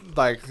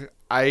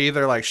I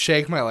either like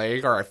shake my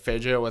leg or I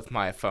fidget with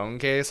my phone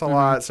case a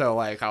lot. So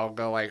like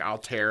I'll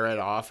tear it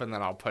off and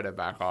then I'll put it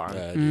back on.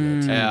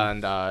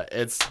 And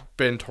it's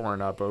been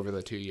torn up over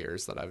the 2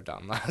 years that I've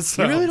done that.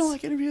 So. You really don't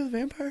like Interview with the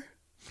Vampire?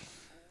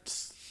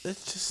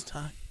 It's just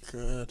not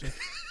good.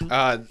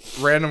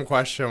 Random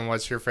question: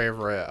 what's your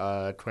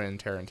favorite Quentin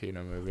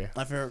Tarantino movie?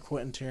 My favorite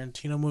Quentin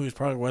Tarantino movie is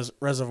probably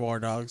Reservoir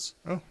Dogs.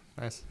 Oh,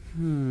 nice.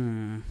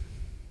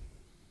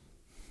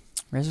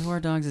 Reservoir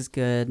Dogs is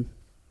good.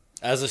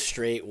 As a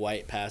straight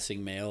white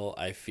passing male,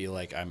 I feel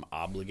like I'm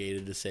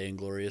obligated to say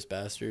Inglourious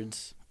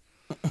Bastards.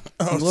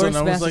 Oh, so Inglourious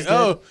I was like,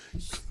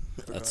 Bastards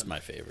That's my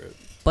favorite.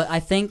 But I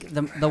think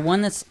the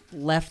one that's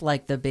left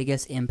like the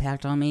biggest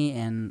impact on me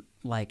and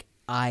like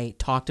I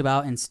talked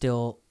about and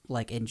still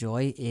like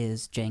enjoy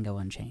is Django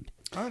Unchained.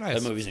 Oh,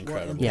 nice. That movie's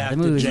incredible. Yeah, the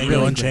Did movie's Django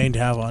really Unchained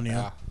have on you?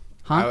 Yeah.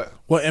 Huh?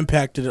 What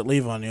impact did it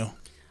leave on you?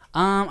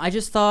 I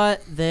just thought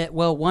that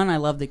one, I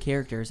love the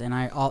characters, and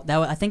I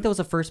think that was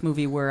the first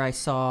movie where I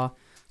saw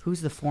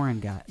who's the foreign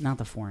guy, not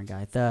the foreign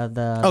guy,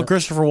 the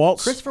Christopher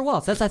Waltz. Christopher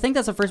Waltz. I think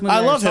that's the first movie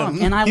I where love saw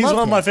him. and I He's loved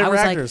one of my him. I favorite was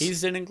like, actors.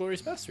 He's in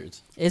Inglourious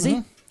Bastards. Is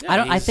he?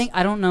 Yeah,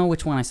 I don't know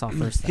which one I saw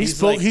first. Though. He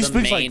He's like he the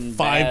speaks like main 5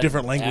 bad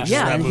different languages. actor. in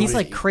yeah, that and he's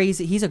movie. like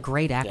crazy. He's a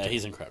great actor. Yeah,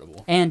 he's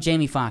incredible. And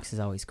Jamie Foxx is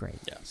always great.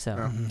 Yeah.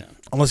 So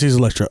Unless he's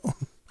Electro,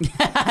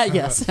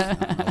 yes.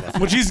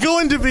 which he's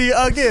going to be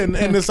again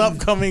in this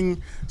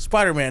upcoming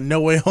Spider-Man: No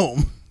Way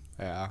Home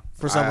Yeah.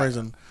 for some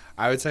reason.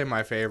 I would say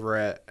my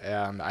favorite,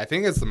 and I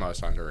think it's the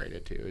most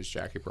underrated too, is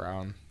Jackie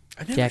Brown.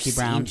 Jackie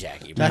Brown.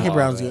 Jackie Jackie Brown.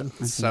 Brown's Love good.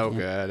 it. It's so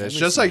good. It's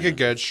just like a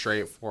good,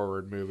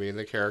 straightforward movie.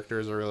 The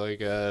characters are really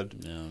good,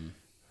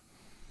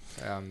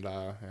 and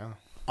yeah.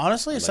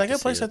 Honestly, I'd like second to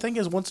see place it. I think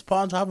is Once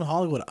Upon a Time in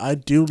Hollywood. I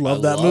do love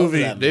I that love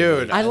movie. that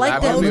Dude, I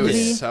like that movie movie.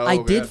 is so I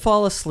did good.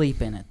 fall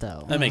asleep in it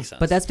though. That makes sense.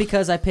 But that's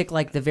because I picked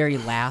like the very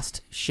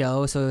last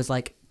show, so it was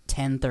like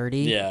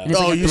 10:30. Yeah. And it's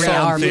Oh, like you a saw it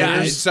 3-hour in movie. Yeah,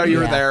 theaters? so you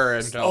were Yeah. there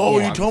until Oh,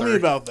 you told me 1:30.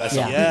 about that.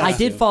 Yeah. Yeah. I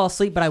did fall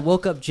asleep, but I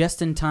woke up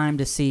just in time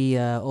to see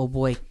old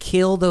boy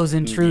kill those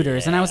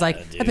intruders, and I was like,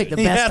 Yeah, I picked the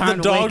He best had the time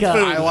to dog wake up.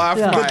 food. I laughed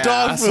Yeah. my The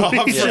dog ass food. off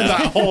for Yeah.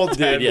 that whole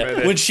 10 Dude, yeah.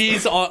 minutes. When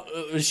she's on,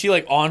 is she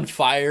like on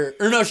fire?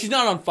 Or no, she's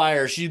not on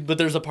fire. But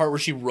there's a part where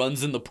she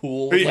runs in the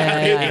pool. with, like, Yeah.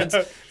 her hands.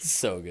 It's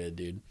so good,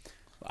 dude.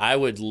 I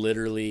would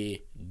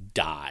literally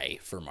die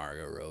for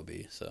Margot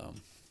Robbie. So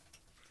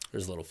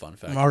there's a little fun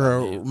fact.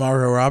 about me.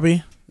 Margot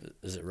Robbie.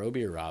 Is it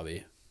Robbie or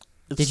Robbie?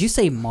 Did you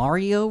say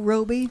Mario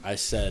Roby? I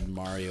said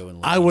Mario and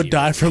Luigi. I would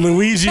die for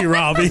Luigi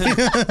Robbie.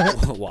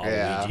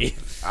 Yeah. Luigi.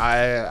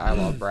 I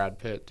love Brad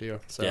Pitt too.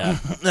 So. Yeah.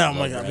 Oh my Love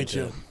god, Brad me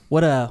too. Pitt.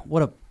 What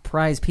a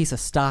prize piece of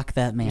stock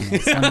that man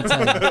is. Let me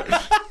tell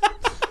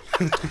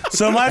you.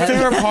 So my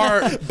favorite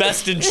part.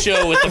 Best in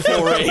show with the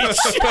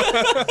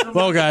 4-H.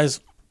 Well, guys,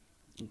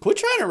 Quit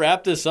trying to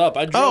wrap this up.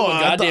 I drove a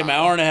I goddamn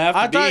hour and a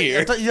half to be here.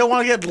 I thought you don't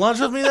want to get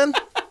lunch with me then.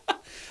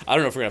 I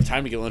don't know if we're gonna have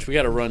time to get lunch. We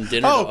got to run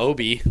dinner Oh. to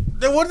Obi.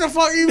 Then what the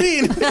fuck you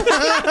mean?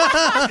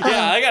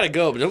 Yeah, I gotta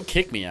go, but don't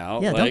kick me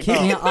out. Yeah, Like, don't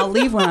kick me out. I'll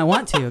leave when I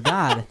want to.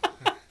 God.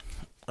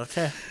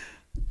 Okay.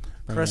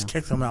 But, Chris yeah.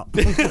 kicked him out.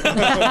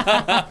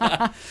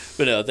 But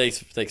no, thanks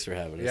for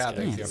having us. Yeah, guys.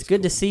 thank you. It's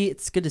good to see.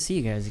 It's good to see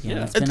you guys again.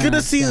 Yeah. It's been good a-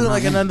 to see been you a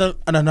like hot minute.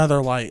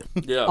 another light.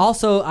 Yeah.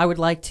 Also, I would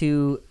like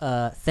to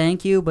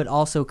thank you, but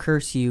also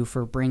curse you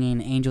for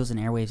bringing Angels and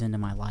Airwaves into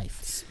my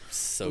life.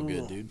 So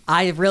good, dude.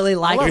 I really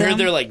like I them. heard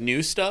they're like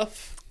new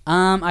stuff.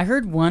 I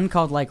heard one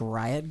called like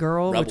Riot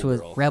Girl, which Rebel was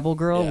Girl. Rebel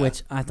Girl, Yeah.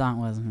 which I thought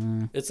was.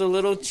 It's a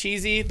little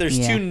cheesy. There's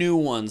Yeah. 2 new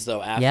ones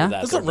though after Yeah?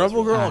 that. Isn't They're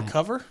Rebel both Girl a Alright.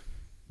 cover?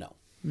 No.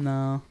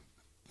 No.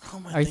 Oh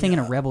my Are you thinking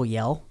God. of Rebel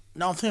Yell?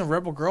 No, I'm thinking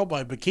Rebel Girl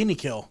by Bikini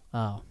Kill.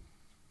 Oh.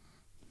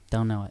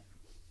 Don't know it.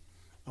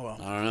 Oh well.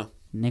 I don't know.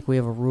 Nick, we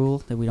have a rule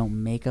that we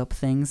don't make up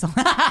things.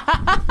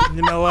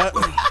 You know what?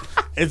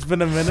 It's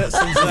been a minute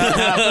since that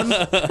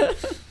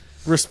happened.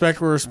 Respect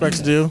where respect's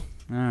due.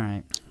 All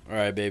right. All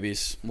right,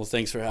 babies. Well,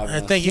 thanks for having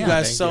us. Thank you Yeah,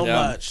 guys thank so you.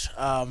 Yeah. much.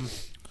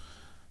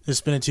 This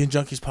has been a Teen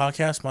Junkies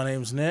podcast. My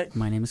name's Nick.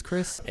 My name is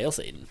Chris. Hail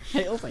Satan.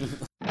 Hey,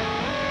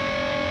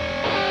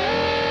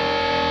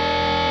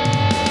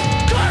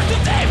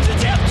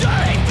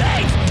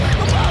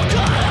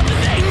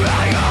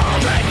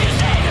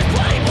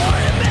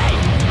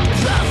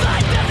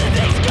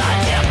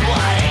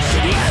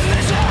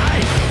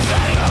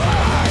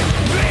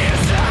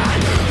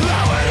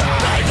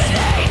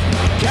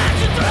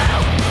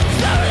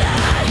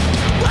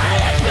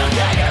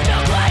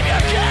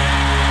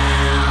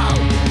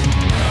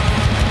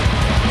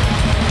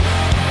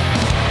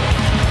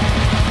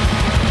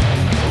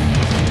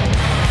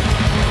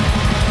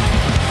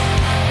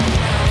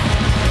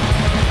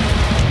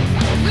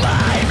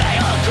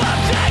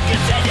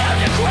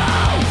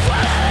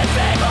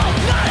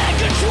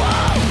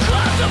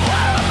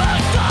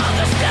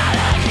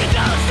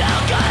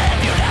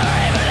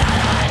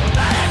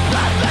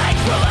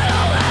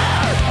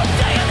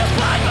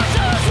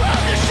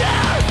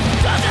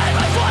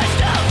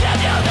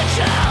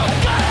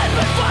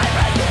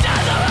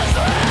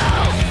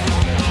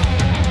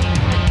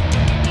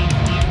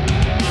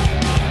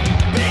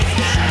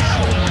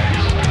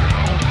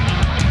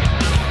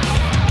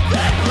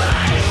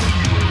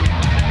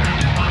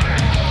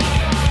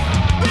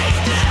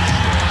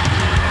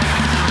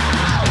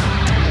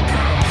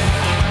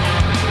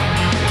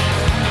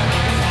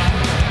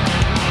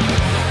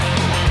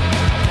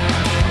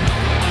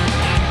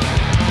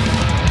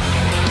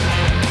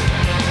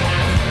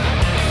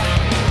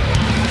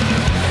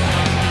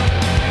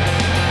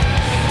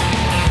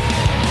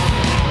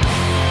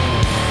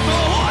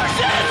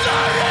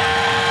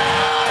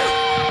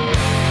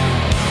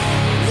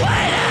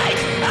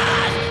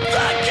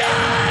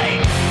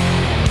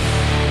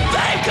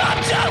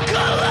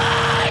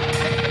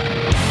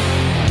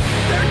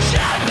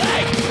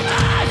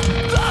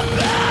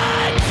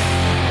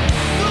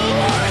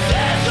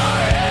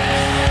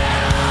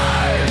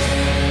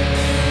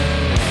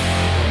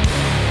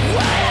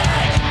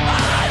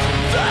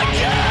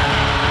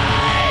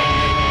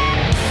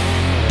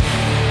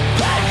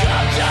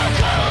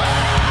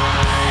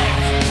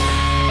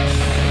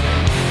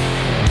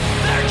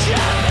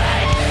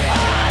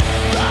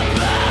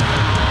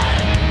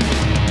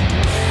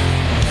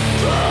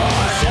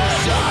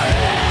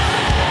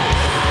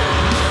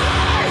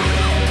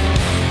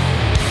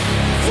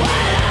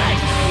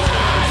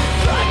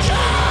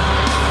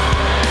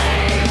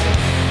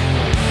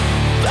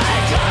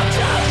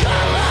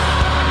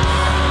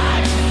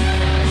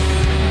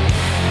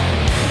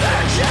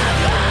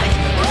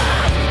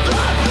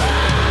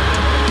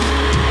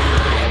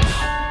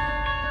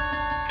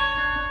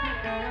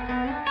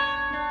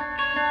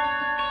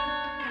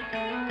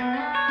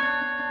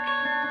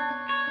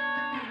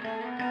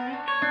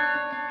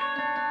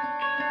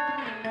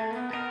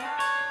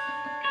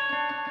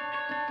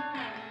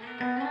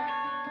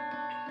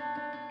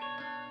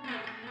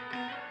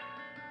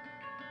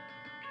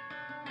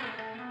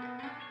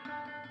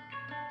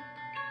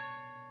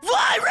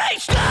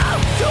 reached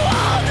out to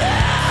all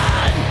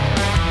men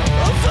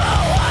of who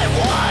I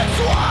once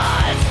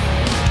was,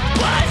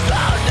 but I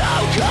found no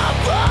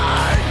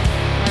comfort.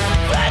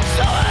 And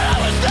so I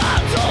was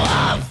down to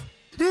love.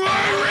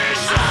 I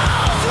reached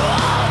out to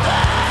all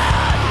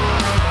men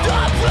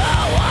of who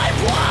I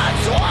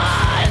once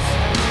was,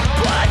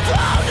 but I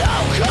found no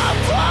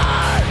comfort.